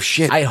stop him. Oh,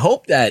 shit. I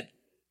hope that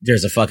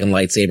there's a fucking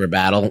lightsaber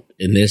battle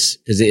in this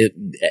because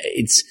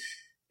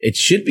it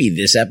should be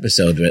this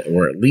episode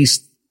or at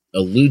least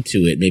allude to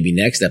it maybe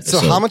next episode.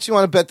 So how much you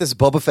want to bet this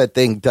Boba Fett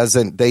thing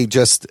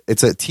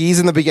it's a tease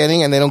in the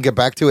beginning and they don't get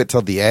back to it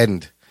till the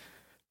end?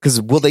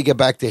 Because will they get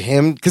back to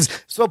him?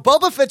 So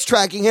Boba Fett's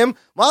tracking him.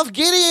 Moff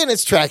Gideon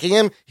is tracking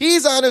him.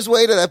 He's on his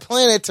way to that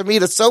planet to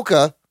meet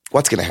Ahsoka.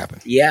 What's going to happen?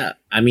 Yeah.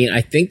 I mean,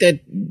 I think that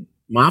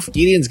Moff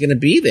Gideon's going to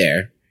be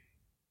there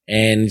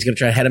and he's going to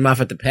try to head him off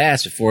at the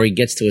pass before he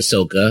gets to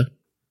Ahsoka.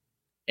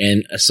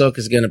 And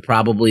Ahsoka's going to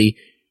probably,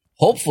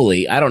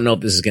 hopefully, I don't know if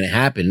this is going to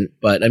happen,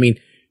 but I mean,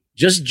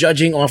 just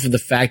judging off of the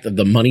fact of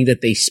the money that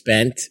they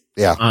spent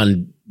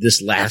on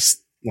this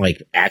last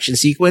action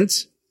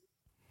sequence,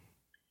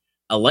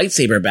 a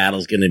lightsaber battle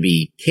is going to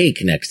be cake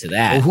next to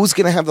that. Well, who's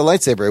going to have the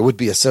lightsaber? It would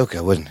be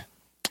Ahsoka, wouldn't it?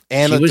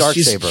 And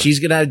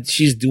darksaber.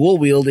 She's dual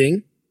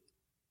wielding.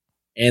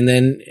 And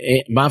then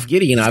Moff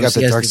Gideon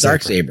obviously has the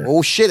darksaber.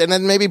 Oh shit! And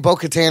then maybe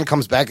Bo-Katan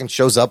comes back and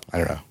shows up. I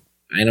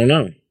don't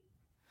know.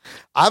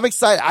 I'm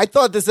excited. I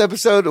thought this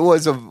episode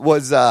was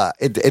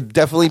it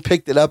definitely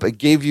picked it up. It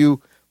gave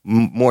you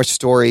more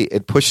story.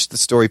 It pushed the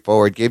story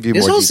forward. Gave you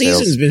this more whole details.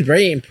 season's been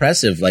very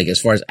impressive, as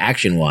far as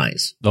action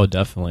wise. Oh,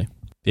 definitely.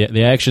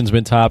 The action's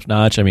been top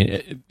notch. I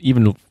mean,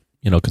 even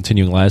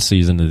continuing last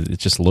season, it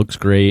just looks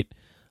great.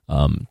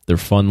 They're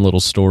fun little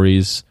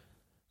stories.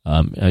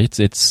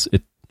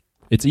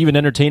 It's even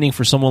entertaining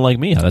for someone like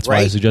me. That's why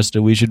I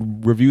suggested we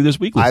should review this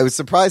weekly. I was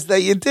surprised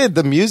that you did.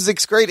 The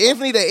music's great.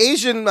 Anthony, the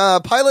Asian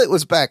pilot,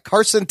 was back.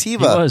 Carson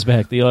Teva. He was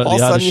back. The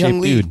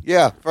out-of-shape dude.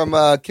 Yeah, from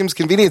Kim's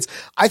Convenience.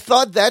 I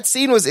thought that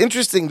scene was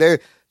interesting. The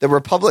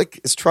Republic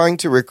is trying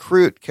to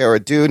recruit Cara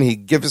Dune. He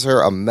gives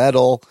her a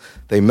medal.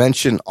 They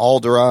mention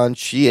Alderaan.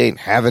 She ain't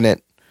having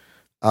it.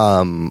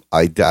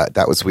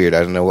 That was weird. I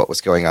don't know what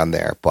was going on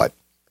there, but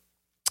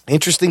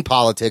interesting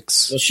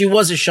politics. Well, she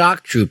was a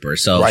shock trooper,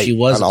 so she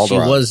was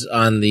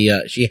on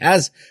the. She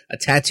has a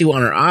tattoo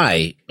on her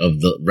eye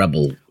of the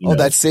rebel.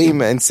 That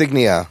same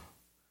insignia.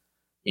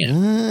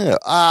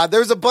 Yeah.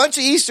 There's a bunch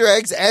of Easter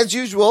eggs as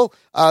usual.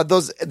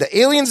 The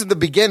aliens in the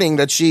beginning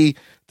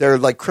they're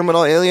like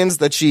criminal aliens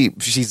that she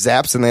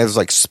zaps, and there's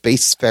like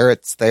space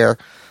ferrets there.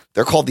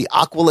 They're called the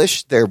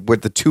Aqualish. They're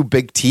with the two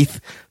big teeth.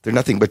 They're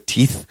nothing but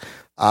teeth.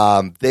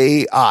 An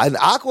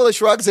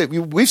Aqualish rugs.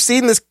 We've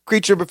seen this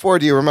creature before.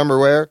 Do you remember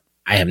where?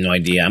 I have no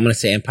idea. I'm going to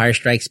say Empire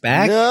Strikes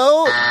Back.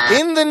 No,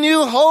 in The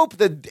New Hope,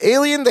 the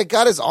alien that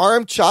got his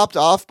arm chopped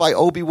off by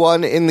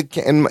Obi-Wan in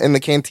the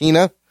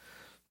cantina.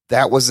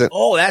 That was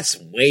that's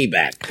way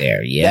back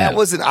there. Yeah, that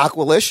was an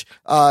Aqualish.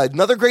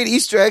 Another great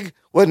Easter egg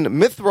when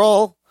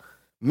Mithril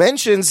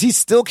mentions he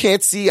still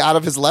can't see out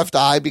of his left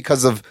eye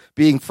because of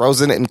being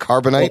frozen in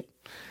carbonite.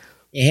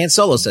 Han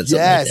Solo said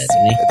something like that,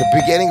 didn't he? At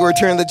the beginning of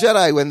Return of the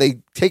Jedi, when they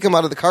take him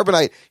out of the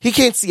carbonite, he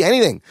can't see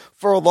anything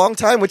for a long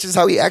time, which is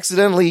how he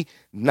accidentally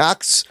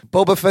knocks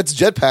Boba Fett's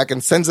jetpack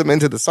and sends him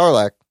into the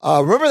Sarlacc.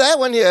 Remember that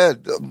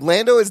when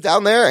Lando is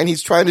down there and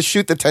he's trying to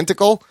shoot the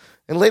tentacle?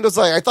 And Lando's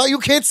like, I thought you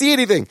can't see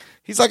anything.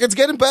 He's like, it's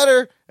getting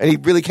better. And he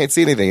really can't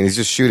see anything. And he's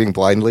just shooting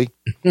blindly.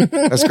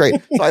 That's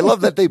great. So I love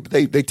that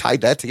they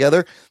tied that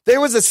together. There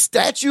was a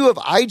statue of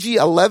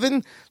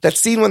IG-11. That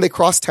scene when they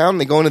cross town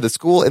and they go into the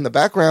school. In the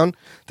background,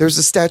 there's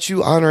a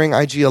statue honoring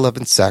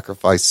IG-11's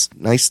sacrifice.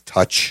 Nice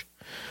touch.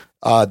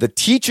 The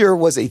teacher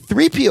was a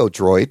 3PO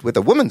droid with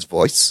a woman's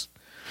voice.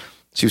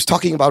 She was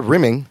talking about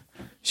rimming.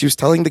 She was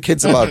telling the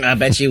kids about... I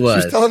bet she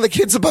was. She was telling the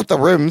kids about the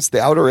rims,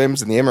 the outer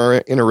rims and the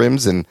inner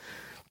rims, and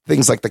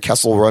things like the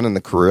Kessel Run and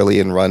the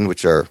Corellian Run,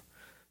 which are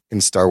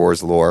in Star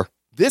Wars lore.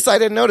 This I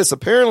didn't notice.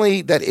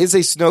 Apparently, that is a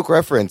Snoke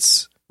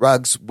reference,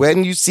 Ruggs.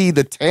 When you see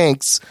the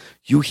tanks,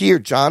 you hear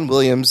John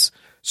Williams'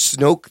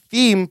 Snoke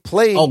theme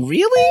playing. Oh,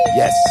 really?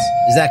 Yes.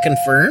 Is that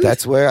confirmed?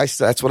 That's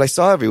what I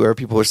saw everywhere.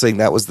 People were saying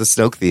that was the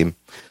Snoke theme.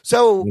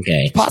 So,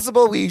 it's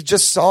possible we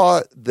just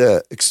saw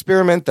the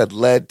experiment that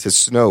led to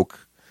Snoke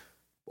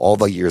all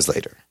the years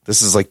later.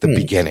 This is like the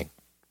beginning.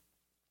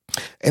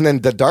 And then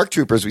the Dark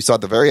Troopers we saw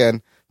at the very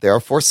end. They are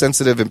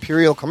Force-sensitive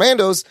Imperial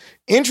commandos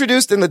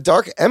introduced in the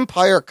Dark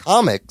Empire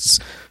comics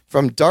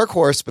from Dark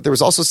Horse, but there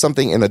was also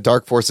something in the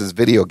Dark Forces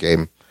video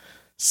game,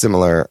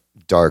 similar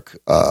Dark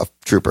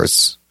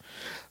Troopers.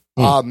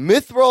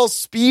 Mithril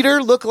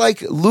Speeder looked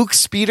like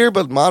Luke's speeder,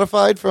 but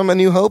modified from A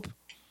New Hope.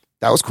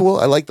 That was cool.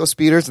 I like those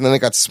speeders, and then it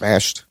got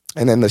smashed.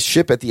 And then the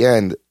ship at the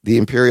end, the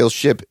Imperial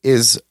ship,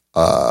 is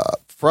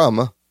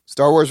from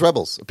Star Wars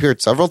Rebels.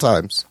 Appeared several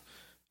times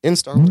in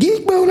Star Wars.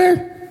 Geek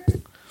boner.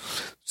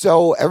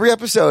 So every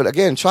episode,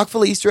 again, chock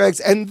full of Easter eggs.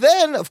 And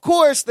then, of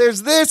course,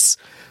 there's this.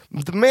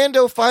 The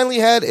Mando finally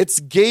had its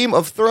Game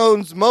of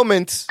Thrones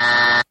moment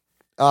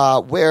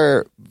where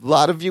a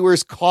lot of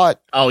viewers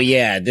caught. Oh,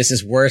 yeah. This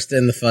is worse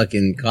than the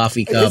fucking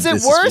coffee cup. Is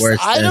it worse?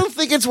 I don't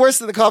think it's worse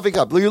than the coffee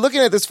cup. You're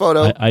looking at this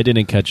photo. I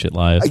didn't catch it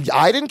live.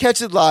 I didn't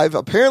catch it live.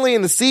 Apparently,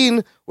 in the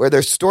scene where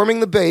they're storming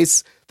the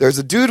base, there's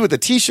a dude with a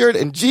T-shirt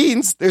and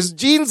jeans. There's a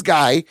jeans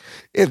guy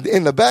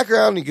in the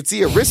background. You can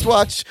see a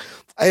wristwatch.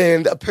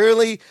 And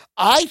apparently,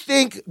 I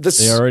think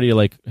they already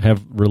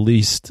have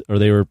released, or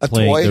they were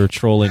playing. They were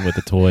trolling with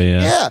the toy.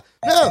 Yeah.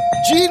 No,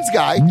 Jeans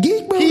Guy.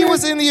 He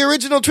was in the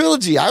original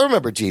trilogy. I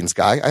remember Jeans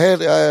Guy. I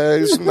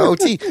had some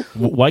OT.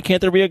 Why can't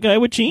there be a guy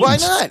with jeans? Why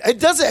not? It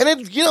doesn't.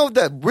 And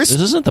the wrist.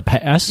 This isn't the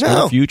past or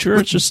the future.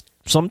 It's just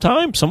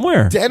sometime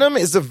somewhere. Denim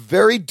is a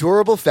very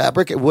durable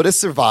fabric. It would have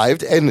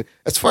survived. And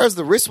as far as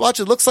the wristwatch,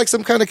 it looks like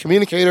some kind of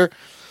communicator.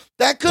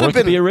 That could have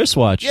been a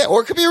wristwatch. Yeah,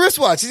 or it could be a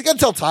wristwatch. He's got to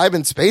tell time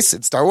and space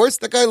in Star Wars.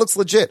 That guy looks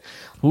legit.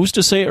 Who's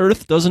to say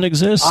Earth doesn't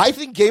exist? I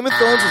think Game of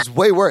Thrones is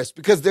way worse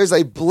because there's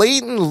a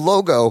blatant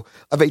logo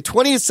of a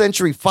 20th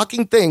century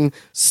fucking thing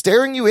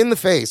staring you in the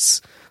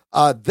face.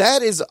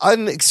 That is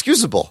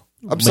unexcusable.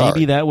 I'm sorry.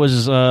 Maybe that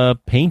was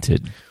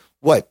painted.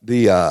 What,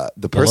 the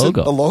person?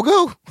 The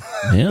logo?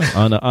 Yeah,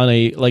 on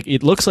a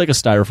it looks like a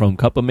styrofoam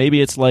cup, but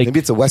maybe it's a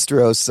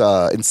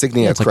Westeros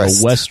insignia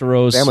crest. Like a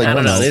Westeros. I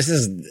don't know.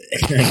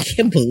 I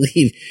can't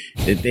believe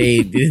that they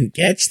didn't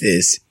catch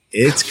this.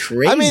 It's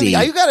crazy. I mean,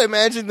 you got to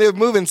imagine they're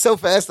moving so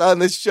fast on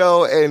this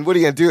show, and what are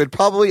you going to do? It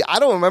probably, I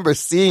don't remember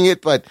seeing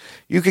it, but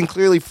you can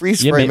clearly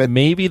freeze frame it.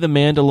 Maybe the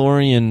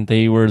Mandalorian,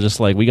 they were just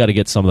like, we got to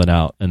get something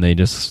out, and they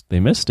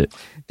missed it.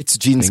 It's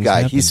Jeans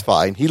Guy. He's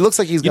fine. He looks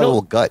like he's got a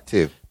little gut,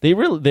 too.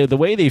 the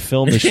way they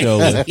film the show.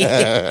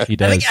 He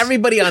does. I think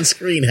everybody on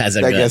screen has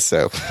a gun. I guess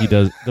so. He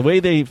does. The way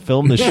they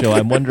film the show,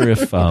 I wonder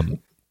if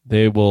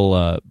they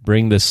will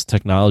bring this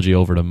technology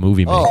over to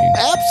movie making.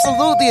 Oh,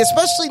 absolutely.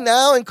 Especially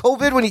now in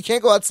COVID when you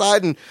can't go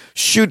outside and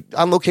shoot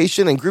on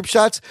location and group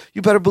shots.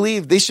 You better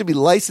believe they should be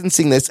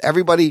licensing this.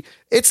 Everybody,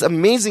 it's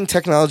amazing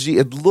technology.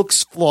 It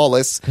looks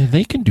flawless.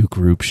 They can do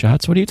group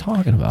shots. What are you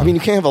talking about? I mean,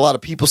 you can't have a lot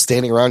of people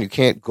standing around. You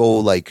can't go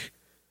like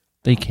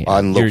they can't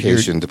on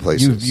location to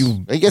places.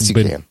 I guess you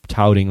can.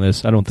 Touting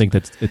this. I don't think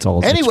it's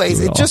all. Anyways,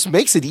 it just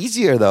makes it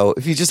easier though.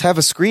 If you just have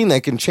a screen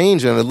that can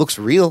change and it looks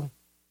real.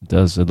 It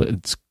does.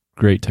 It's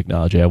great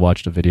technology. I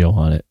watched a video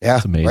on it. Yeah,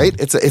 it's amazing. Right?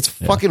 It's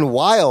fucking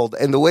wild,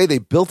 and the way they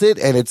built it,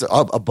 and it's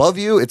up above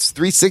you. It's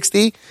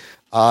 360.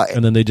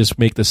 And then they just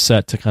make the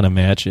set to kind of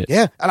match it.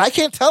 Yeah, and I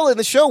can't tell in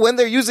the show when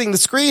they're using the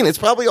screen. It's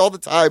probably all the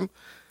time.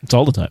 It's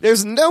all the time.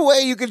 There's no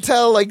way you can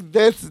tell. Like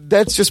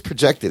that's just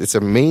projected. It's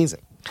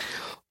amazing.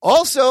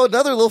 Also,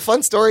 another little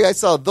fun story I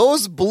saw: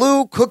 those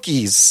blue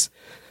cookies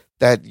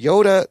that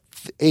Yoda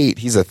ate.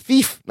 He's a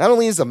thief. Not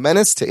only is a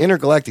menace to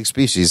intergalactic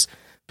species.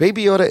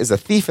 Baby Yoda is a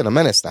thief and a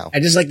menace now. I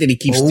just like that he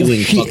keeps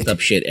doing fucked up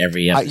shit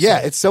every episode. Yeah,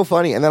 it's so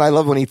funny. And then I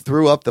love when he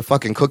threw up the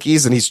fucking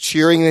cookies and he's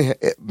cheering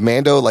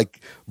Mando,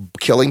 like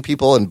killing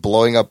people and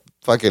blowing up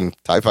fucking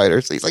TIE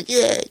fighters. He's like,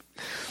 yay.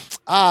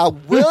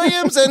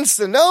 Williams and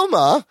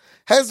Sonoma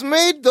has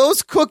made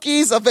those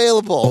cookies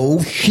available.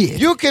 Oh,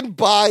 shit. You can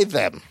buy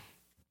them.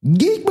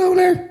 Geek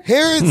boner.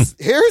 Here's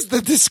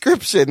the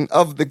description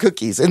of the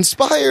cookies.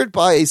 Inspired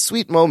by a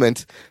sweet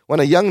moment when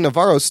a young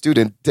Navarro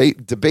student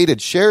debated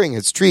sharing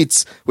his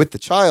treats with the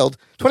child,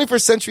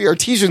 21st century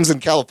artisans in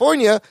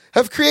California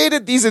have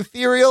created these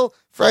ethereal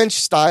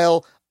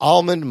French-style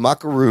almond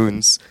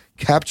macaroons,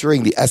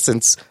 capturing the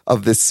essence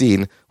of this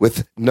scene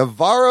with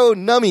Navarro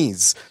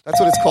nummies. That's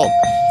what it's called.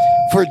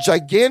 For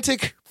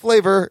gigantic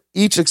flavor,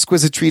 each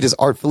exquisite treat is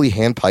artfully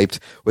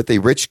hand-piped with a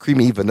rich,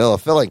 creamy vanilla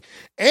filling.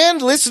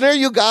 And listener,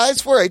 you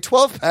guys, for a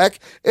 12-pack,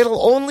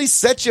 it'll only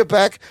set you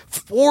back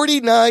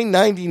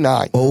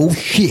 $49.99. Oh,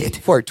 shit.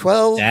 For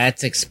 12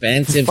 That's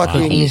expensive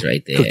fucking cookies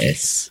right there.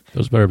 cookies.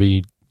 Those better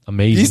be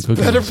amazing These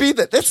cookies. better be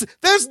that.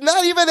 There's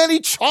not even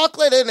any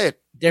chocolate in it.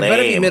 There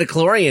better be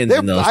midichlorians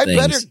in those I things.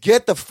 better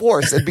get the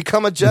Force and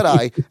become a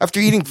Jedi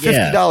after eating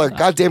 $50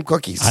 goddamn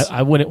cookies.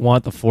 I wouldn't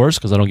want the Force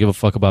because I don't give a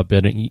fuck about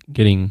being a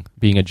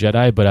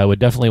Jedi, but I would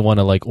definitely want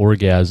to like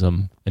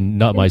orgasm and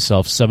nut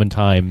myself 7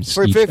 times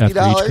For after each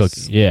 $50?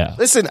 cookie. Yeah.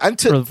 Listen, I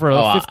don't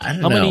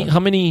know. How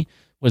many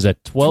was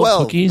that?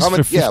 12 cookies for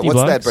 50 Yeah, what's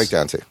bucks? that break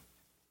down to?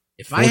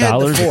 If I had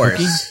the $4 a Force,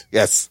 cookie?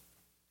 Yes.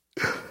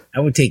 I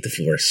would take the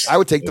Force. I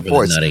would take the over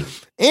Force. nutting.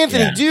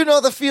 Anthony, Yeah. do you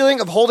know the feeling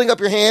of holding up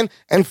your hand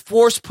and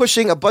force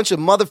pushing a bunch of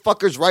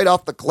motherfuckers right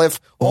off the cliff?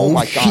 Oh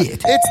my God.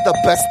 shit. It's the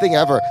best thing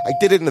ever. I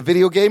did it in the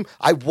video game.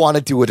 I want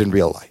to do it in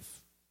real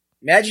life.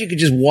 Imagine you could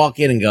just walk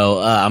in and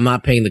go, I'm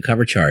not paying the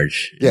cover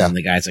charge. Yeah. And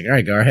the guy's like, all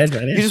right, go ahead.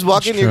 Right in. You just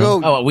walk in, you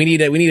go, Oh, we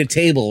need a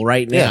table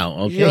right now.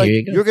 Okay, You're like, here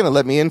you go. You're going to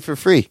let me in for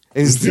free.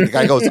 And the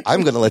guy goes,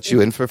 I'm going to let you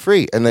in for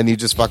free. And then you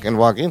just fucking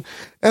walk in.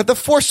 The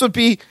Force would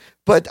be,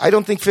 but I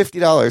don't think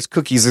 $50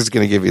 cookies is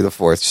going to give you the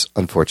Force,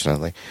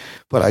 unfortunately.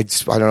 But I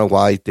don't know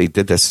why they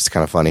did this. It's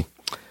kind of funny.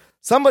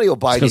 Somebody will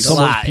buy these. It's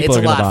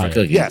a lot for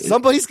cookies. Yeah,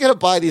 somebody's going to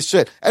buy these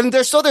shit. And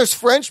there's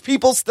French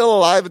people still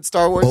alive in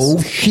Star Wars.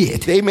 Oh,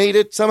 shit. They made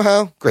it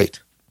somehow.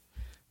 Great.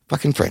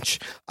 Fucking French.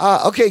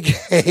 Okay,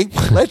 gang,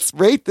 let's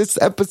rate this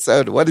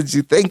episode. What did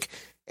you think?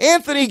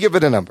 Anthony, give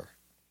it a number.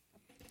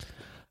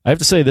 I have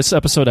to say, this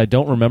episode I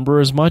don't remember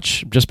as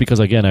much, just because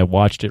again I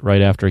watched it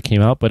right after it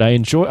came out. But I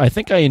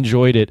think I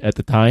enjoyed it at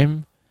the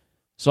time,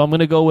 so I'm going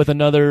to go with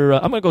another.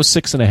 I'm going to go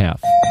 6.5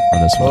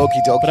 on this one.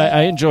 Okie dokie. But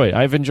I enjoy it.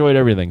 I've enjoyed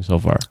everything so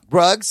far.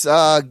 Ruggs,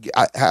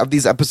 have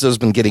these episodes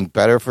been getting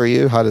better for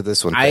you? How did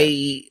this one?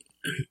 I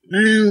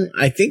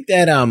think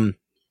that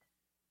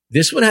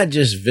this one had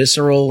just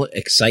visceral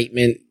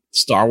excitement,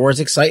 Star Wars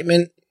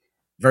excitement,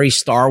 very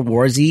Star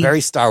Warsy. Very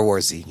Star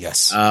Warsy,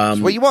 yes. That's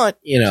what you want.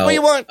 That's what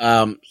you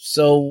want.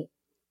 So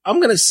I'm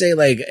gonna say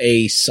like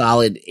a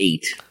solid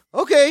 8.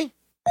 Okay.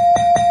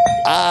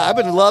 I've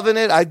been loving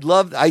it. I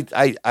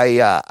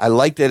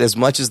liked it as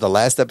much as the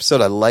last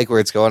episode. I like where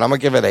it's going. I'm gonna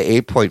give it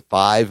an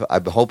 8.5.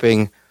 I'm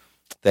hoping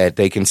that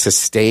they can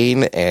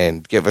sustain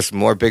and give us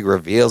more big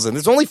reveals. And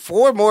there's only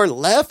 4 more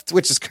left,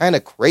 which is kind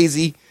of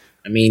crazy.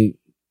 I mean,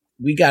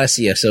 we got to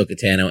see Ahsoka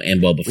Tano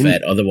and Boba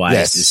Fett.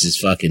 Otherwise, this is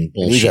fucking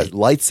bullshit. We got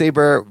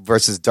lightsaber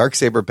versus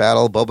darksaber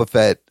battle. Boba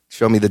Fett,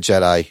 show me the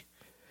Jedi.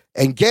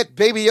 And get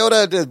Baby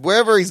Yoda to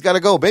wherever he's got to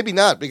go. Maybe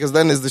not, because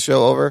then is the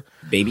show over?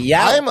 Baby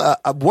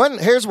Yoda.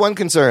 Here's one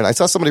concern. I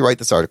saw somebody write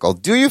this article.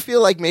 Do you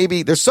feel like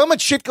maybe there's so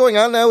much shit going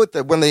on now with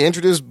when they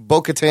introduced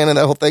Bo-Katan and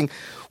that whole thing?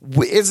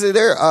 Is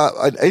there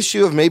an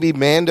issue of maybe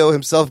Mando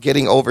himself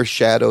getting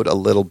overshadowed a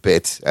little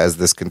bit as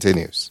this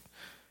continues?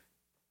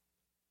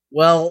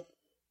 Well,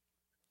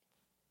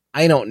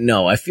 I don't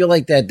know. I feel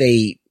like that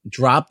they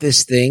dropped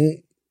this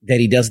thing that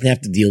he doesn't have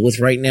to deal with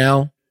right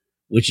now,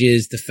 which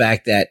is the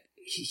fact that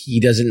he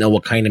doesn't know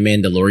what kind of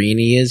Mandalorian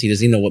he is. He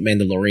doesn't even know what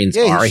Mandalorians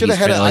are. He should have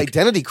had an like,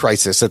 identity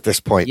crisis at this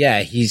point.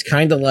 Yeah, he's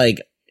kind of like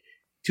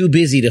too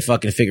busy to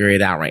fucking figure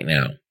it out right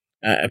now.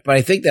 But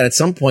I think that at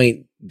some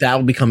point that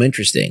will become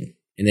interesting,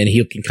 and then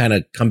he can kind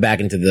of come back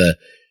into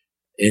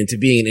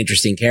being an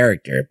interesting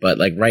character. But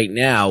like right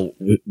now,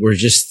 we're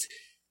just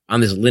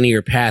on this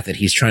linear path that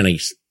he's trying to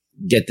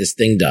get this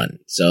thing done.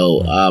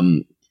 So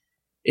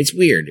it's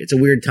weird. It's a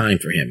weird time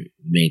for him,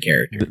 main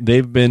character.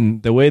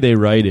 The way they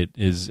write it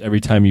is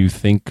every time you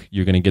think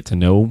you're going to get to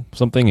know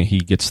something, he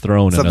gets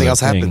thrown. Something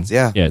else thing. happens.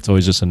 Yeah, it's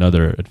always just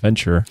another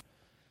adventure.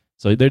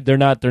 So they're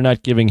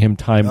not giving him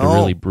time to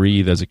really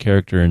breathe as a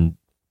character.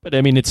 But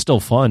I mean, it's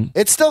still fun.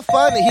 It's still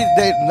fun.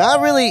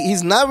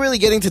 He's not really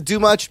getting to do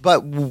much,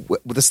 but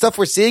the stuff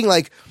we're seeing,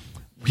 like,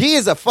 he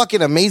is a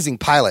fucking amazing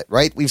pilot,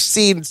 right? We've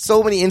seen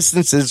so many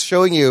instances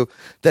showing you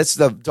that's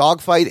the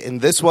dogfight in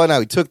this one.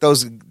 How he took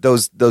those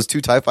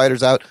two TIE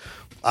fighters out.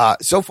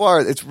 So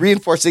far, it's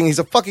reinforcing he's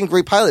a fucking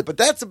great pilot, but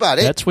that's about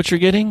it. That's what you're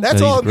getting?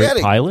 That's all I'm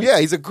getting. Pilot? Yeah,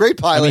 he's a great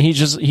pilot. I mean, he's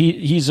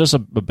just a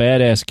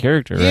badass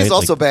character, right? He's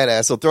also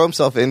badass. He'll throw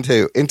himself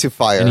into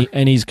fire.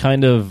 And he's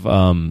kind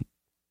of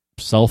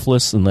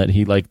selfless in that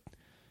he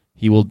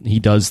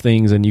does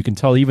things, and you can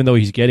tell even though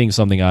he's getting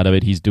something out of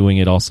it, he's doing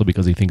it also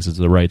because he thinks it's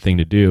the right thing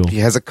to do. He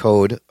has a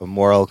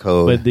moral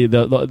code. But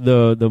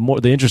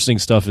the interesting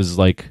stuff is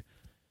like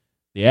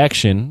the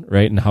action,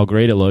 right, and how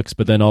great it looks,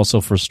 but then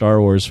also for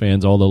Star Wars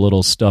fans, all the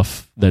little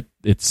stuff that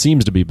it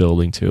seems to be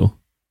building to.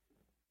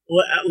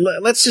 Well,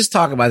 let's just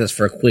talk about this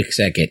for a quick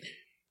second.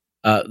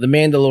 The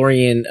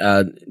Mandalorian,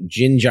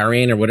 Din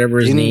Djarin or whatever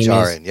his name is. Din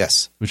Djarin,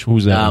 yes.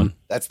 Who's that?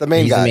 That's the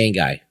main guy.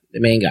 The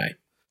main guy.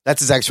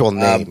 That's his actual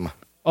name.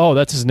 Oh,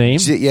 that's his name?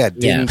 Yeah,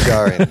 Din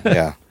Djarin.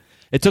 Yeah.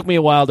 It took me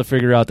a while to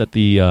figure out that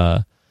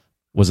the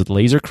was it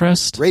Razor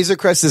Crest? Razor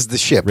Crest is the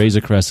ship. Razor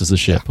Crest is the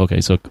ship. Yeah.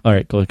 Okay, so all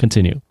right, go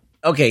continue.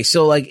 Okay,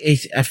 so like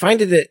I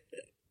find it that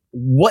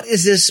what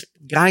is this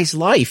guy's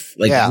life?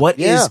 Like what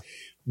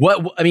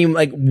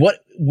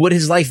would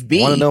his life be?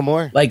 I want to know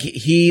more. Like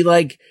he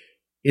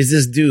is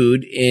this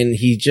dude and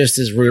he just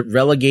is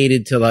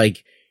relegated to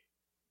like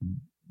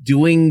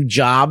doing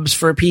jobs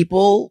for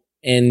people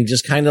and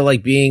just kind of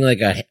like being like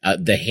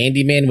the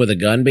handyman with a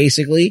gun,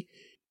 basically.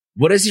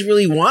 What does he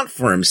really want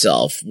for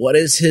himself? What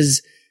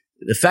is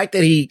the fact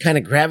that he kind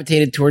of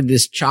gravitated toward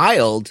this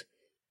child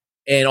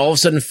and all of a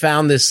sudden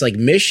found this like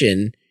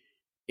mission,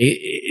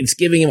 it's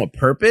giving him a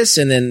purpose.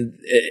 And then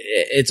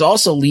it's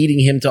also leading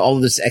him to all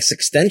of this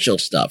existential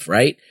stuff.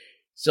 Right.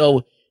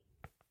 So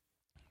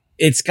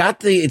it's got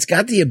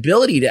the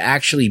ability to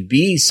actually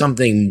be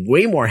something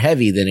way more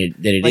heavy than it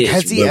is.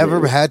 Has he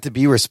ever had to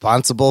be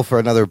responsible for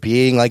another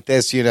being like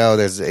this? You know,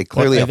 there's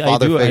clearly a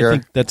father figure. I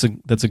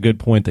think that's a good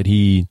point that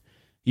he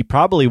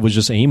probably was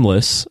just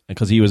aimless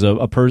because he was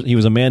he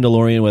was a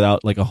Mandalorian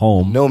without like a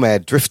home.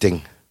 Nomad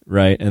drifting.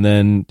 Right, and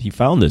then he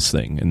found this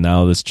thing, and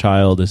now this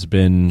child has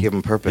been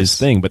given purpose. His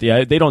thing. But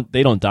yeah, they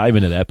don't dive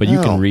into that, but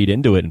you can read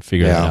into it and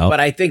figure it out. But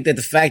I think that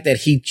the fact that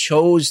he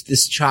chose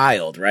this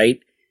child, right,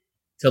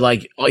 to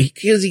like,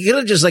 because he could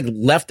have just like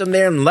left him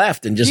there and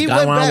left and just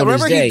got on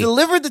with his day. He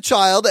delivered the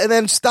child and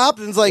then stopped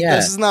and was like,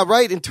 "This is not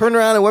right," and turned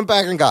around and went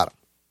back and got him.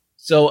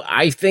 So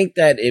I think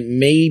that it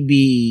may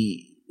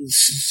be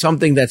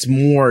something that's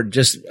more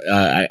just,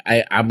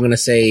 I'm going to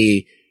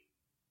say,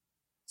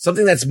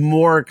 something that's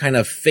more kind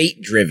of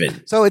fate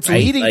driven. So it's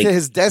leading to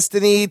his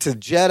destiny, to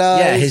Jedi.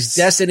 Yeah, his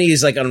destiny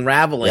is like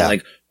unraveling. Yeah.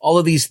 Like all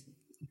of these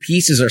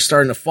pieces are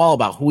starting to fall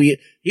about who he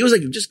was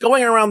like just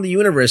going around the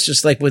universe,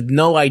 just like with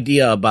no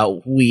idea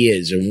about who he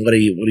is and what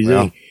he's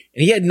doing.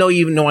 And he had no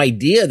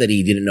idea that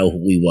he didn't know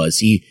who he was.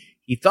 He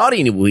thought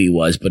he knew who he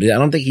was, but I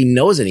don't think he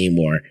knows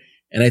anymore.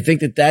 And I think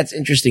that that's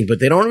interesting, but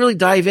they don't really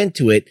dive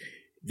into it.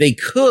 They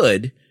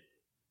could.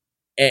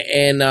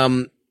 And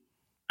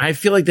I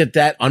feel like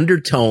that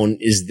undertone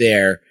is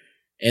there,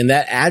 and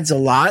that adds a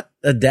lot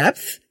of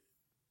depth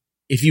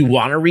if you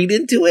want to read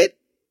into it.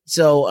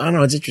 So I don't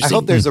know. It's interesting. I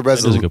hope there's a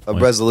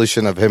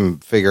resolution of him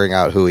figuring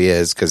out who he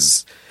is,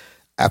 because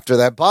after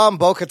that bomb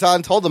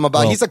Bo-Katan told him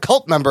about, he's a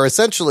cult member.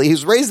 Essentially,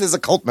 he's raised as a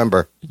cult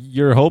member.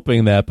 You're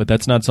hoping that, but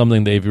that's not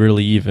something they've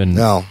really even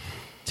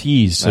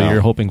teased. So you're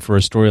hoping for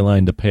a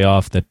storyline to pay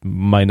off that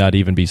might not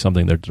even be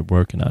something they're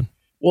working on.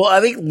 Well,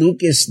 I think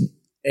Lucas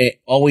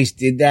always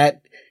did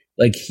that.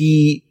 Like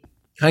he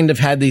kind of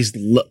had these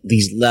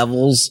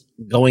levels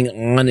going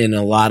on in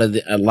a lot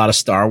of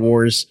Star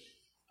Wars.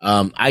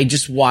 I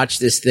just watched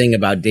this thing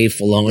about Dave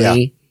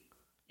Filoni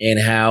and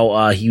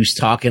how he was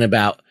talking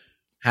about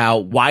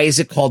why is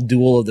it called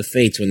Duel of the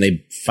Fates when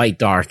they fight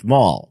Darth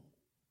Maul,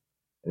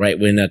 right?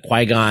 When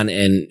Qui-Gon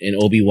and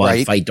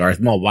Obi-Wan fight Darth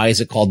Maul, why is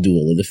it called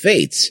Duel of the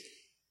Fates?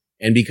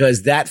 And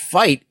because that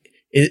fight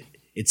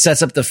it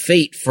sets up the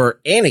fate for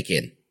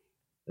Anakin,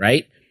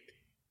 right?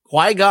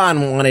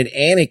 Qui-Gon wanted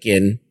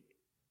Anakin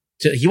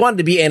he wanted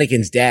to be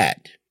Anakin's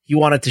dad. He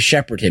wanted to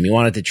shepherd him. He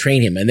wanted to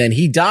train him. And then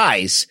he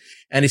dies.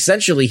 And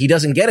essentially he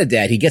doesn't get a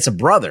dad. He gets a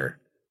brother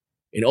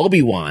in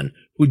Obi-Wan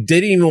who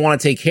didn't even want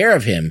to take care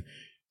of him.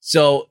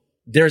 So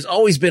there's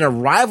always been a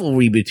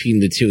rivalry between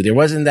the two. There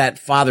wasn't that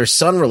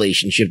father-son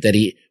relationship that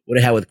he would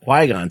have had with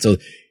Qui-Gon. So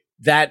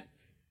that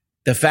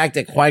the fact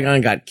that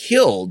Qui-Gon got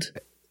killed.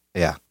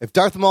 Yeah. If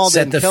Darth Maul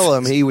didn't kill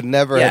him, he would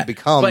never have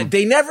become. But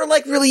they never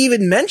like really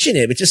even mention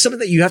it. It's just something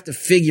that you have to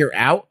figure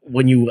out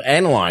when you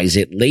analyze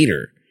it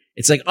later.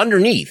 It's like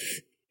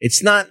underneath.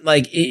 It's not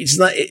like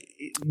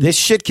this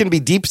shit can be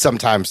deep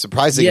sometimes,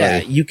 surprisingly. Yeah,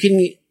 you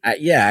can.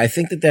 I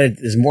think that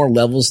there's more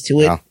levels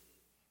to it. Yeah.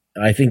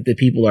 I think that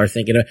people are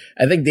thinking of,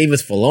 I think David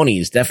Filoni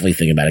is definitely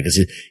thinking about it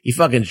because he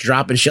fucking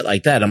dropping shit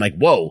like that. I'm like,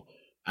 whoa,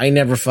 I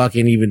never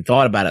fucking even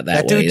thought about it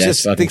that way. Dude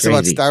just thinks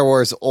about Star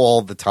Wars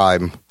all the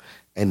time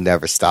and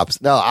never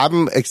stops. No,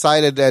 I'm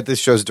excited at this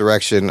show's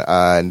direction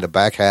in the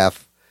back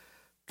half.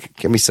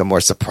 Give me some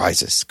more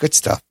surprises. Good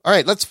stuff. All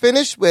right, let's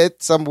finish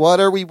with some what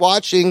are we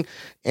watching?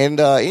 And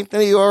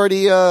Anthony, you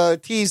already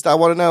teased. I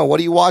want to know, what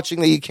are you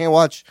watching that you can't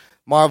watch?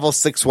 Marvel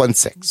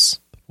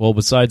 616. Well,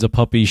 besides a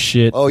puppy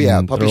shit. Oh, yeah,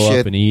 and puppy throw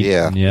shit. Up and eat.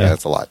 Yeah,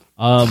 that's a lot.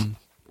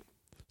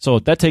 So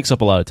that takes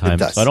up a lot of time.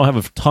 So I don't have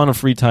a ton of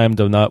free time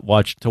to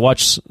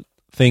watch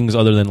things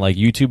other than like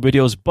YouTube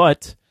videos,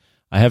 but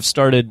I have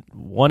started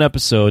one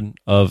episode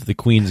of The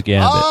Queen's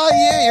Gambit. Oh,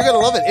 yeah, you're going to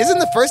love it. Isn't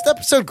the first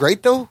episode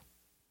great, though?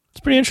 It's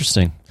pretty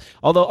interesting.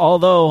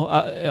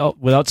 Although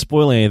without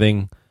spoiling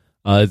anything,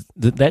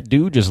 that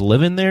dude just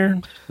living there?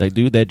 That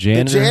dude, that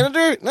janitor? The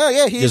janitor? No,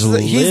 yeah. He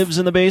lives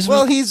in the basement?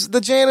 Well, he's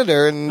the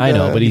janitor. And I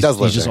know, but he's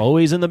just there.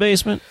 Always in the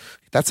basement?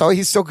 That's how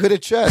he's so good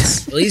at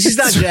chess. At least he's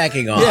not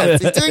jacking off. Yeah,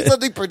 he's doing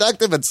something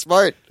productive and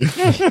smart.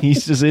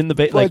 He's just in the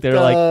basement. Like, they're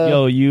like,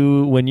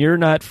 yo, when you're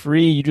not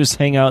free, you just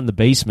hang out in the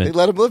basement. They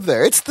let him live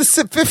there. It's the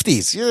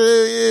 50s.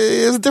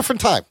 It's a different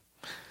time.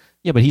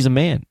 Yeah, but he's a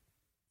man.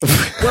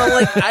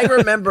 Well, like, I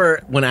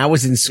remember when I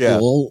was in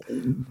school,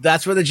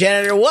 that's where the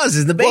janitor was,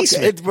 in the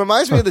basement. It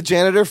reminds me of the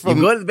janitor from...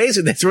 You go to the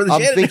basement, that's where the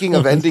janitor I'm thinking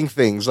of Ending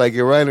Things. Like,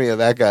 you remind me of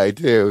that guy,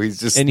 too.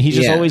 He's just... And he's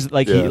just always,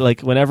 like, he,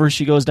 like, whenever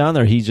she goes down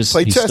there, he's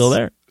still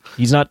there.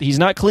 He's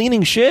not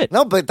cleaning shit.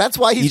 No, but that's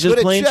why he's good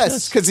at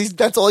chess, because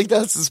that's all he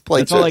does is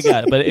play chess. That's all I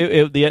got. But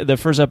the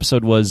first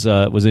episode was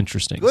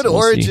interesting. Good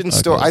origin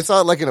story. I saw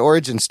it like an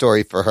origin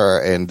story for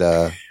her,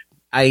 and...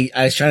 I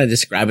was trying to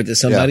describe it to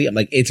somebody. I'm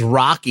like, it's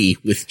Rocky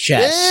with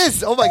chess. It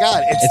is. Oh my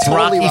god, it's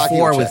totally Rocky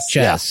 4 with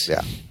chess.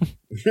 Yeah,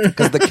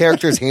 because the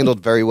character is handled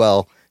very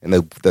well. And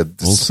we'll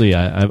see.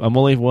 I'm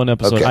only one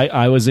episode. Okay.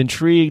 I was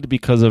intrigued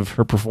because of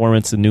her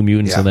performance in New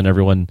Mutants, and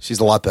then she's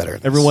a lot better.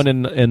 Everyone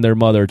and their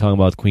mother talking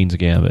about Queen's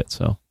Gambit.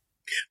 So,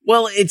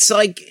 well, it's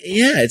like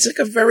it's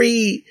like a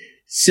very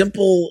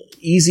simple,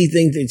 easy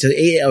thing.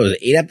 To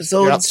 8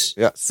 episodes.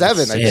 Yeah,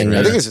 7. I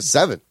think it's just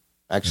 7.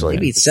 Actually,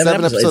 maybe it's 7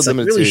 episodes. It's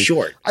like really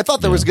short. I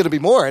thought there was going to be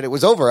more, and it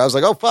was over. I was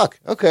like, "Oh fuck,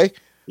 okay."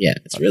 Yeah,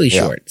 it's really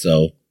short.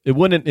 So it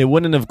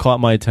wouldn't have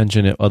caught my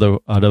attention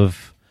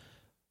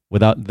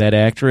without that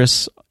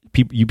actress.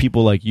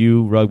 People like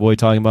you, Rug Boy,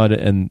 talking about it,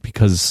 and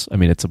because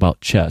it's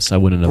about chess, I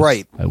wouldn't have.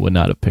 Right, I would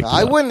not have picked.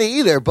 I wouldn't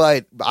either,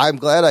 but I'm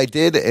glad I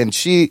did. And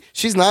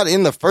she's not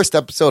in the first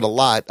episode a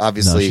lot,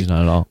 obviously. No, she's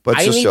not at all. But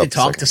I need to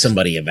talk to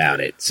somebody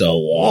about it. So,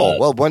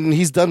 well, when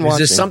he's done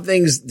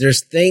watching,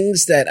 there's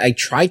things that I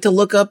tried to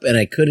look up and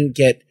I couldn't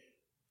get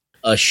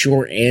a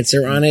short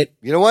answer on it.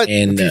 You know what?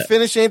 And, if you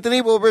finish,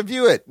 Anthony, we'll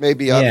review it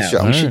maybe on the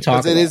show. We should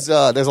talk. There's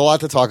a lot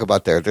to talk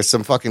about there. There's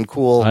some fucking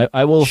cool.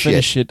 I will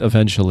finish it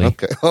eventually.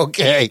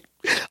 Okay.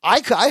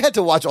 I had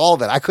to watch all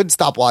of it. I couldn't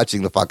stop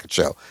watching the fucking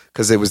show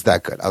because it was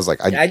that good. I was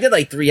like, I did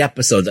like 3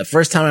 episodes. The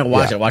first time I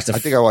watched it, I watched I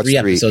think I watched 3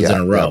 episodes in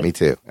a row. Yeah, me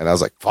too. And I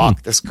was like,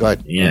 fuck, this is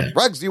good. Yeah.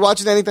 Rugs, you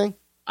watching anything?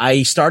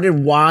 I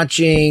started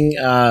watching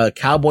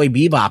Cowboy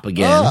Bebop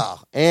again. Oh,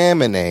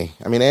 anime.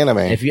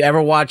 If you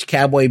ever watch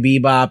Cowboy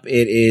Bebop,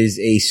 it is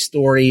a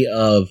story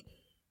of,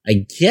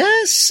 I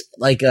guess,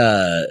 like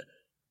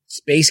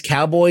space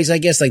cowboys, I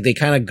guess. Like they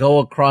kind of go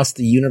across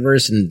the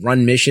universe and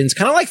run missions,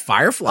 kind of like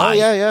Firefly. Oh,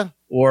 yeah.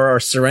 Or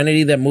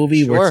Serenity, that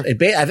movie. Sure.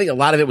 Where I think a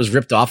lot of it was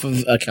ripped off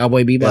of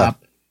Cowboy Bebop. Yeah.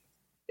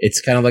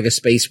 It's kind of like a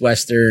space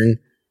western.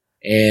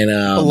 And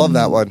I love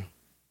that one.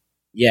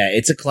 Yeah,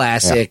 it's a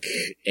classic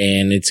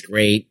and it's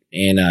great.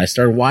 And I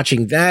started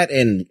watching that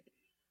and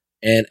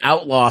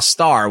Outlaw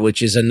Star,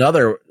 which is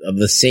another of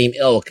the same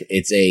ilk.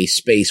 It's a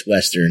space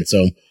western.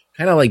 So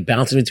kind of like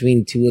bouncing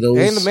between two of those.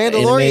 And The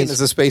Mandalorian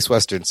is a space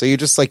western. So you're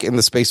just like in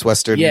the space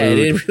western mood.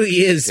 It really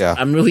is. Yeah.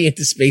 I'm really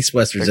into space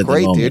westerns at the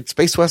moment. Great, dude.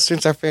 Space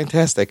westerns are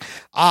fantastic.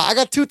 I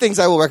got 2 things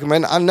I will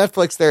recommend. On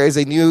Netflix, there is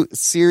a new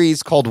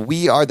series called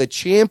We Are the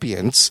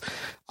Champions.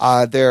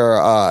 They're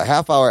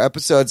half-hour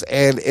episodes,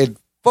 and it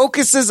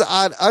focuses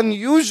on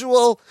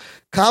unusual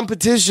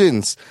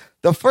competitions.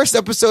 The first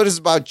episode is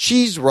about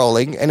cheese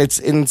rolling, and it's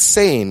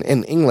insane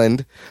in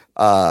England.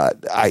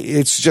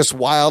 It's just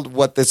wild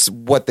what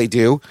they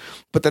do.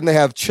 But then they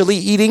have chili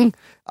eating,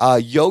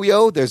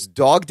 yo-yo. There's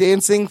dog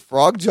dancing,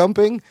 frog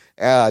jumping,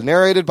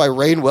 narrated by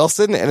Rainn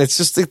Wilson, and it's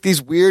just like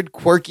these weird,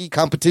 quirky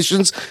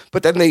competitions.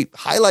 But then they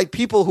highlight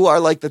people who are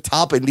like the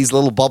top in these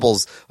little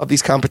bubbles of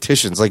these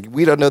competitions. Like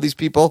we don't know these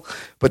people,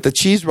 but the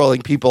cheese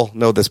rolling people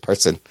know this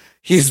person.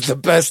 He's the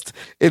best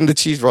in the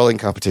cheese rolling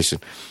competition.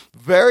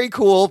 Very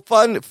cool,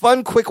 fun,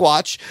 quick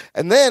watch.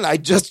 And then I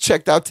just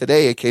checked out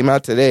today. It came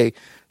out today.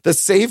 The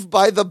Saved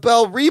by the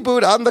Bell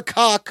reboot on the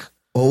cock.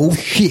 Oh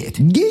shit!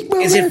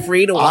 Is it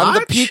free to watch? On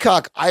the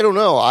Peacock? I don't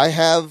know. I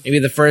have maybe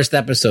the first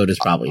episode is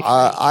probably free.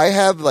 I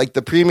have like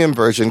the premium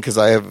version because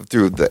I have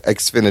through the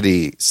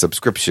Xfinity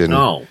subscription.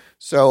 Oh.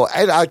 So,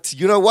 and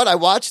you know what? I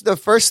watched the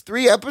first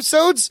 3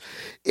 episodes.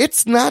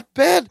 It's not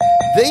bad.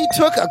 They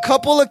took a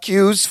couple of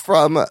cues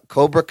from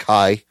Cobra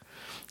Kai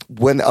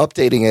when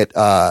updating it.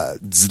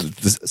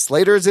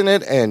 Slater's in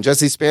it and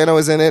Jesse Spano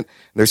is in it.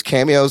 There's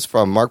cameos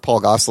from Mark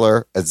Paul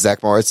Gosselaar as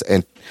Zach Morris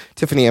and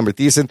Tiffany Amber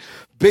Thiessen.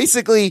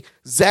 Basically,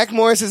 Zach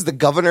Morris is the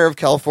governor of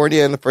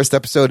California in the first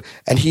episode,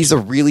 and he's a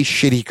really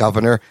shitty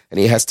governor, and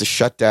he has to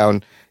shut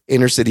down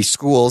inner city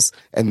schools,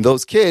 and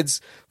those kids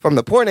from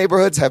the poor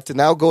neighborhoods have to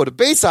now go to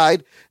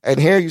Bayside,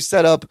 and here you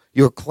set up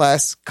your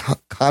class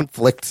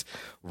conflict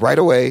right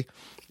away.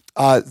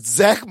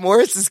 Zach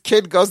Morris's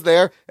kid goes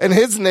there, and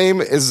his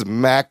name is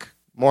Mac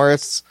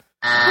Morris.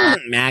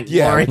 Mac Morris.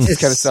 Morris.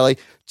 Kind of silly.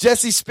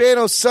 Jesse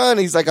Spano's son,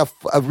 he's like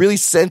a really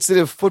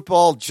sensitive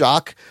football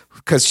jock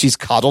because she's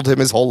coddled him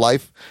his whole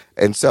life,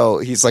 and so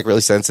he's like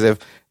really sensitive.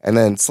 And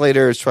then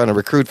Slater is trying to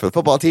recruit for the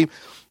football team.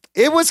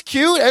 It was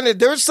cute, and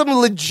there's some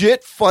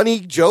legit funny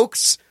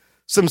jokes,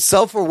 some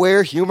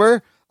self-aware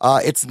humor.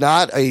 It's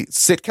not a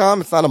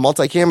sitcom. It's not a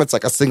multicam. It's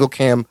like a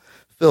single-cam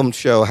film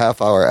show,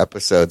 half-hour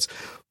episodes.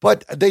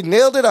 But they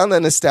nailed it on the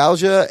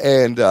nostalgia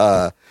and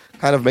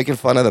kind of making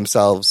fun of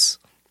themselves.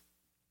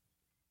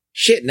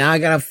 Shit, now I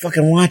gotta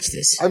fucking watch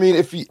this. I mean,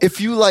 if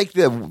you like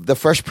the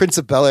Fresh Prince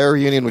of Bel-Air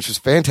reunion, which was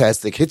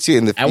fantastic, hits you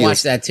in the feels. I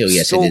watched that too,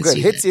 yes. So good.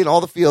 Hits you in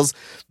all the feels.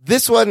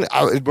 This one,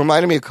 it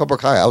reminded me of Cobra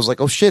Kai. I was like,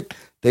 oh shit.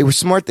 They were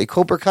smart. They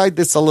Cobra Kai'd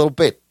this a little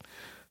bit.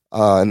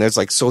 And there's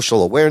like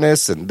social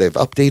awareness and they've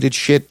updated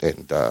shit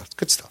and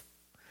good stuff.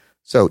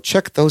 So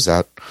check those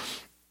out.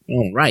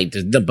 All right.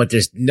 But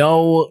there's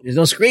no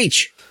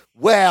Screech.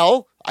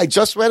 Well, I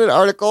just read an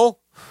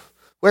article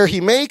where he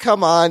may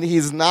come on.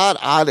 He's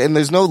not on, and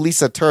there's no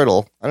Lisa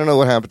Turtle. I don't know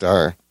what happened to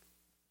her.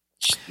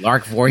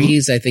 Lark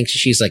Voorhees, I think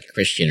she's like a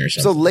Christian or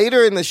something. So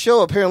later in the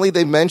show, apparently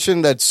they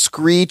mentioned that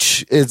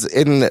Screech he's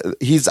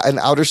in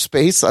outer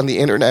space on the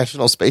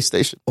International Space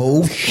Station.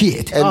 Oh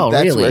shit. And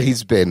that's really where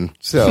he's been.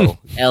 So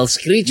El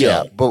Screecho.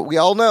 Yeah, but we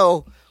all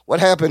know what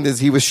happened is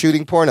he was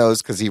shooting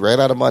pornos because he ran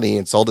out of money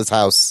and sold his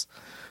house.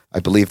 I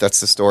believe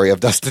that's the story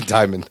of Dustin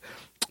Diamond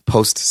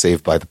post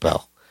Saved by the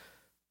Bell.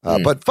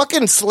 But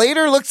fucking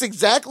Slater looks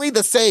exactly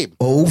the same.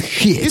 Oh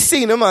shit. You've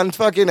seen him on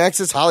fucking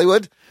Access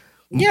Hollywood.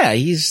 Yeah,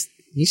 he's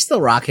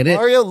still rocking it.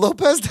 Mario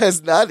Lopez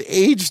has not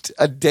aged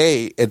a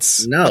day.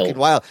 It's fucking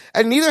wild.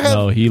 And neither have...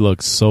 No, he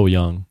looks so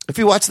young. If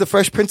you watch the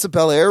Fresh Prince of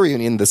Bel-Air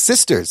reunion, the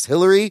sisters,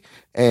 Hillary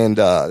and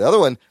the other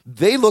one,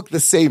 they look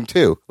the same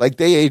too. Like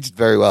they aged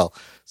very well.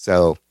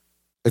 So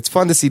it's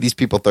fun to see these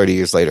people 30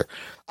 years later.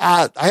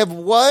 I have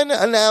one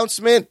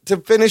announcement to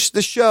finish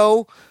the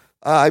show.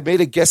 I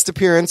made a guest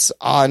appearance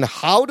on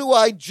How Do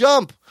I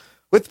Jump?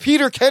 With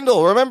Peter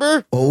Kendall,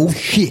 remember? Oh,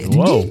 shit.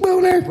 Whoa.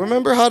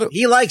 Remember how to...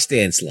 He likes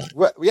Dan Slott.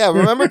 Yeah,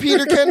 remember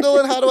Peter Kendall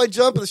and How Do I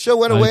Jump? The show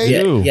went away.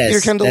 Yes,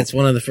 Peter Kendall. that's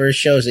one of the first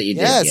shows that you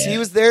did. Yes, yeah. he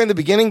was there in the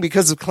beginning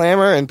because of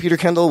Clamor, and Peter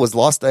Kendall was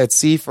lost at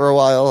sea for a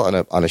while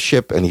on a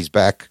ship, and he's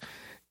back.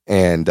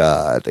 And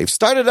they've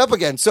started up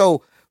again.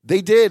 So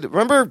they did...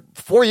 Remember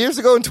 4 years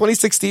ago in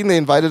 2016, they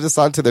invited us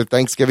on to their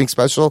Thanksgiving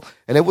special,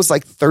 and it was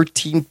like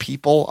 13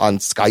 people on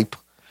Skype.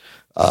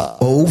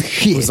 Oh,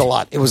 shit. It was a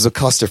lot. It was a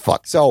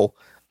clusterfuck. So...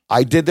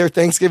 I did their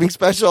Thanksgiving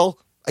special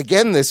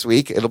again this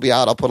week. It'll be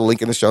out. I'll put a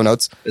link in the show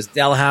notes. Is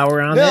Del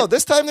Hauer on No, it?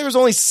 this time there was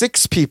only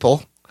 6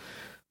 people.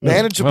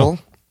 Manageable. Well,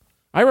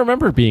 I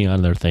remember being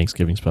on their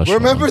Thanksgiving special.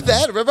 Remember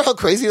that? Remember how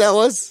crazy that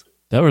was?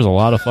 That was a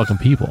lot of fucking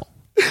people.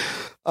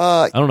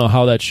 I don't know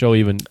how that show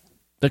even...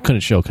 That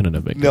couldn't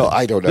have been good. No,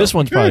 I don't know. This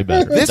one's probably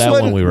better. This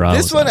one we were on.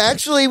 This one,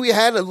 actually, we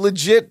had a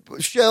legit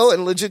show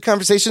and legit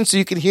conversation, so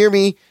you can hear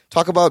me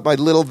talk about my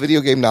little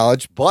video game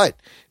knowledge. But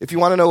if you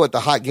want to know what the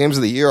hot games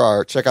of the year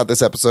are, check out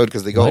this episode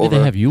because they go Why over did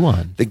they have you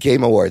on? The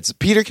Game Awards.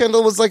 Peter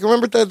Kendall was like,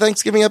 remember the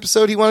Thanksgiving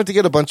episode? He wanted to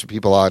get a bunch of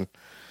people on.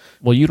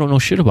 Well, you don't know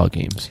shit about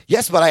games.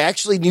 Yes, but I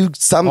actually knew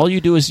some. All you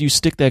do is you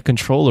stick that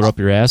controller up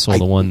your asshole,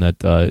 the one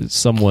that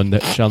someone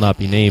that shall not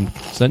be named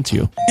sent to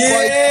you.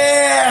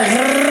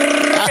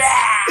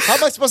 How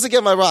am I supposed to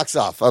get my rocks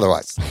off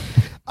otherwise?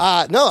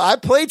 No, I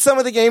played some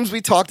of the games we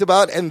talked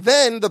about, and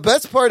then the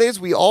best part is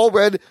we all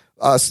read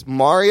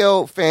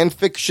Mario fan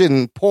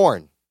fiction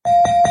porn.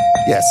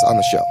 Yes, on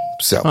the show.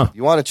 So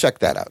you want to check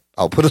that out.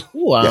 I'll put it.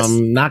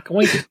 I'm not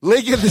going to.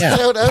 Link in the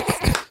show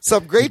notes.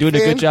 Some great You're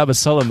doing a good job of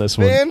selling this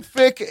one.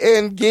 Fanfic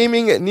and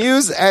gaming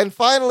news. And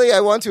finally,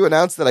 I want to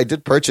announce that I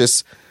did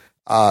purchase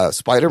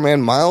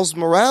Spider-Man Miles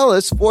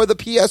Morales for the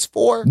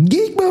PS4.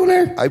 Geek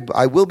boner.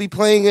 I will be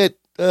playing it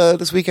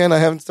this weekend. I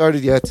haven't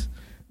started yet.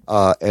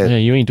 Yeah,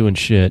 you ain't doing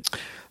shit.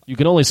 You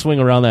can only swing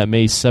around that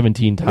mace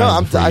 17 times.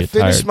 No, before you I get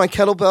finished tired. my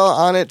kettlebell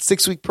on it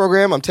 6-week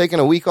program. I'm taking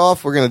a week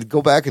off. We're going to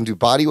go back and do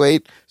body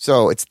weight.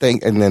 So it's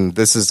and then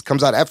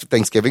comes out after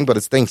Thanksgiving, but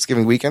it's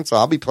Thanksgiving weekend. So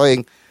I'll be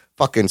playing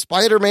fucking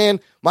Spider-Man.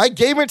 My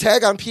gamer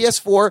tag on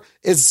PS4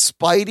 is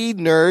Spidey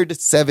Nerd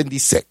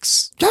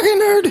 76. Talking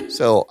nerd.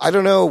 So I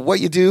don't know what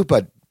you do,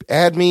 but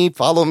add me,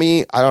 follow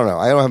me. I don't know.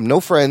 I don't have no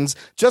friends.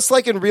 Just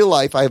like in real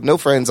life, I have no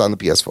friends on the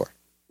PS4.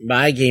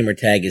 My gamer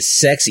tag is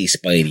Sexy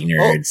Spidey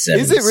Nerd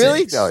 76. Is it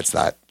really? No, it's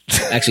not.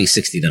 Actually,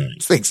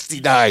 69.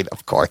 69,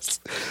 of course.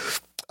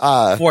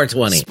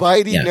 420.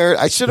 Spidey Nerd.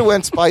 I should have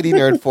went Spidey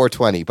Nerd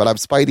 420, but I'm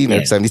Spidey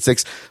Nerd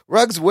 76.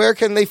 Ruggs, where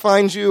can they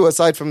find you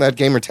aside from that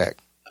gamer tag?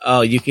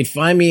 Oh, you can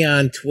find me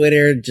on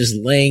Twitter just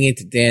laying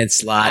into Dan's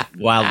slot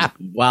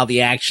while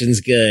the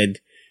action's good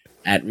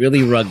at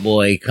Really Rug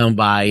Boy. Come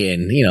by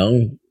and,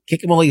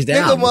 kick him while he's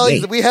down. Kick him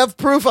while we have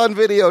proof on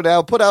video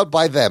now put out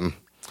by them.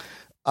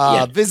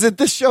 Visit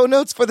the show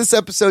notes for this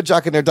episode,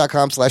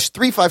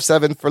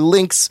 jockandnerd.com/357 for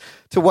links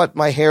to what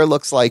my hair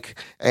looks like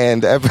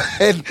and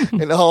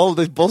all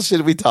the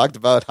bullshit we talked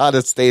about, how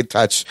to stay in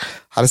touch,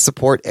 how to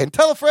support, and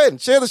tell a friend.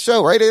 Share the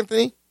show, right,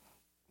 Anthony?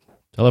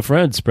 Tell a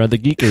friend. Spread the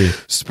geekery.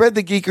 Spread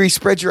the geekery.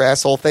 Spread your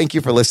asshole. Thank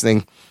you for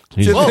listening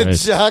to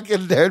the Jock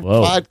and Nerd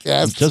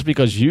podcast. Just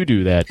because you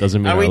do that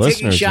doesn't mean Are our we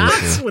taking listeners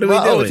shots? do. What are we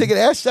doing? We're taking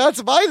ass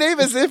shots. My name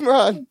is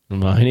Imran.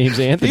 My name's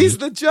Anthony. He's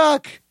the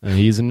Jock. And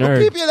he's a nerd.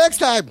 We'll keep you next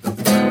time.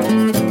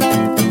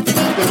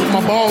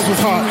 My balls was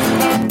hot.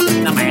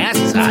 Now my ass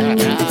is hot.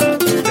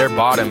 Their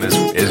bottom is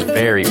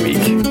very weak.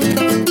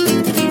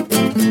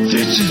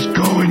 This is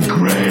going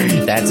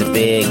great. That's a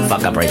big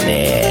fuck up right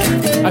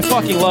there. I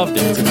fucking loved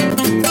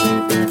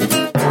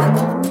it.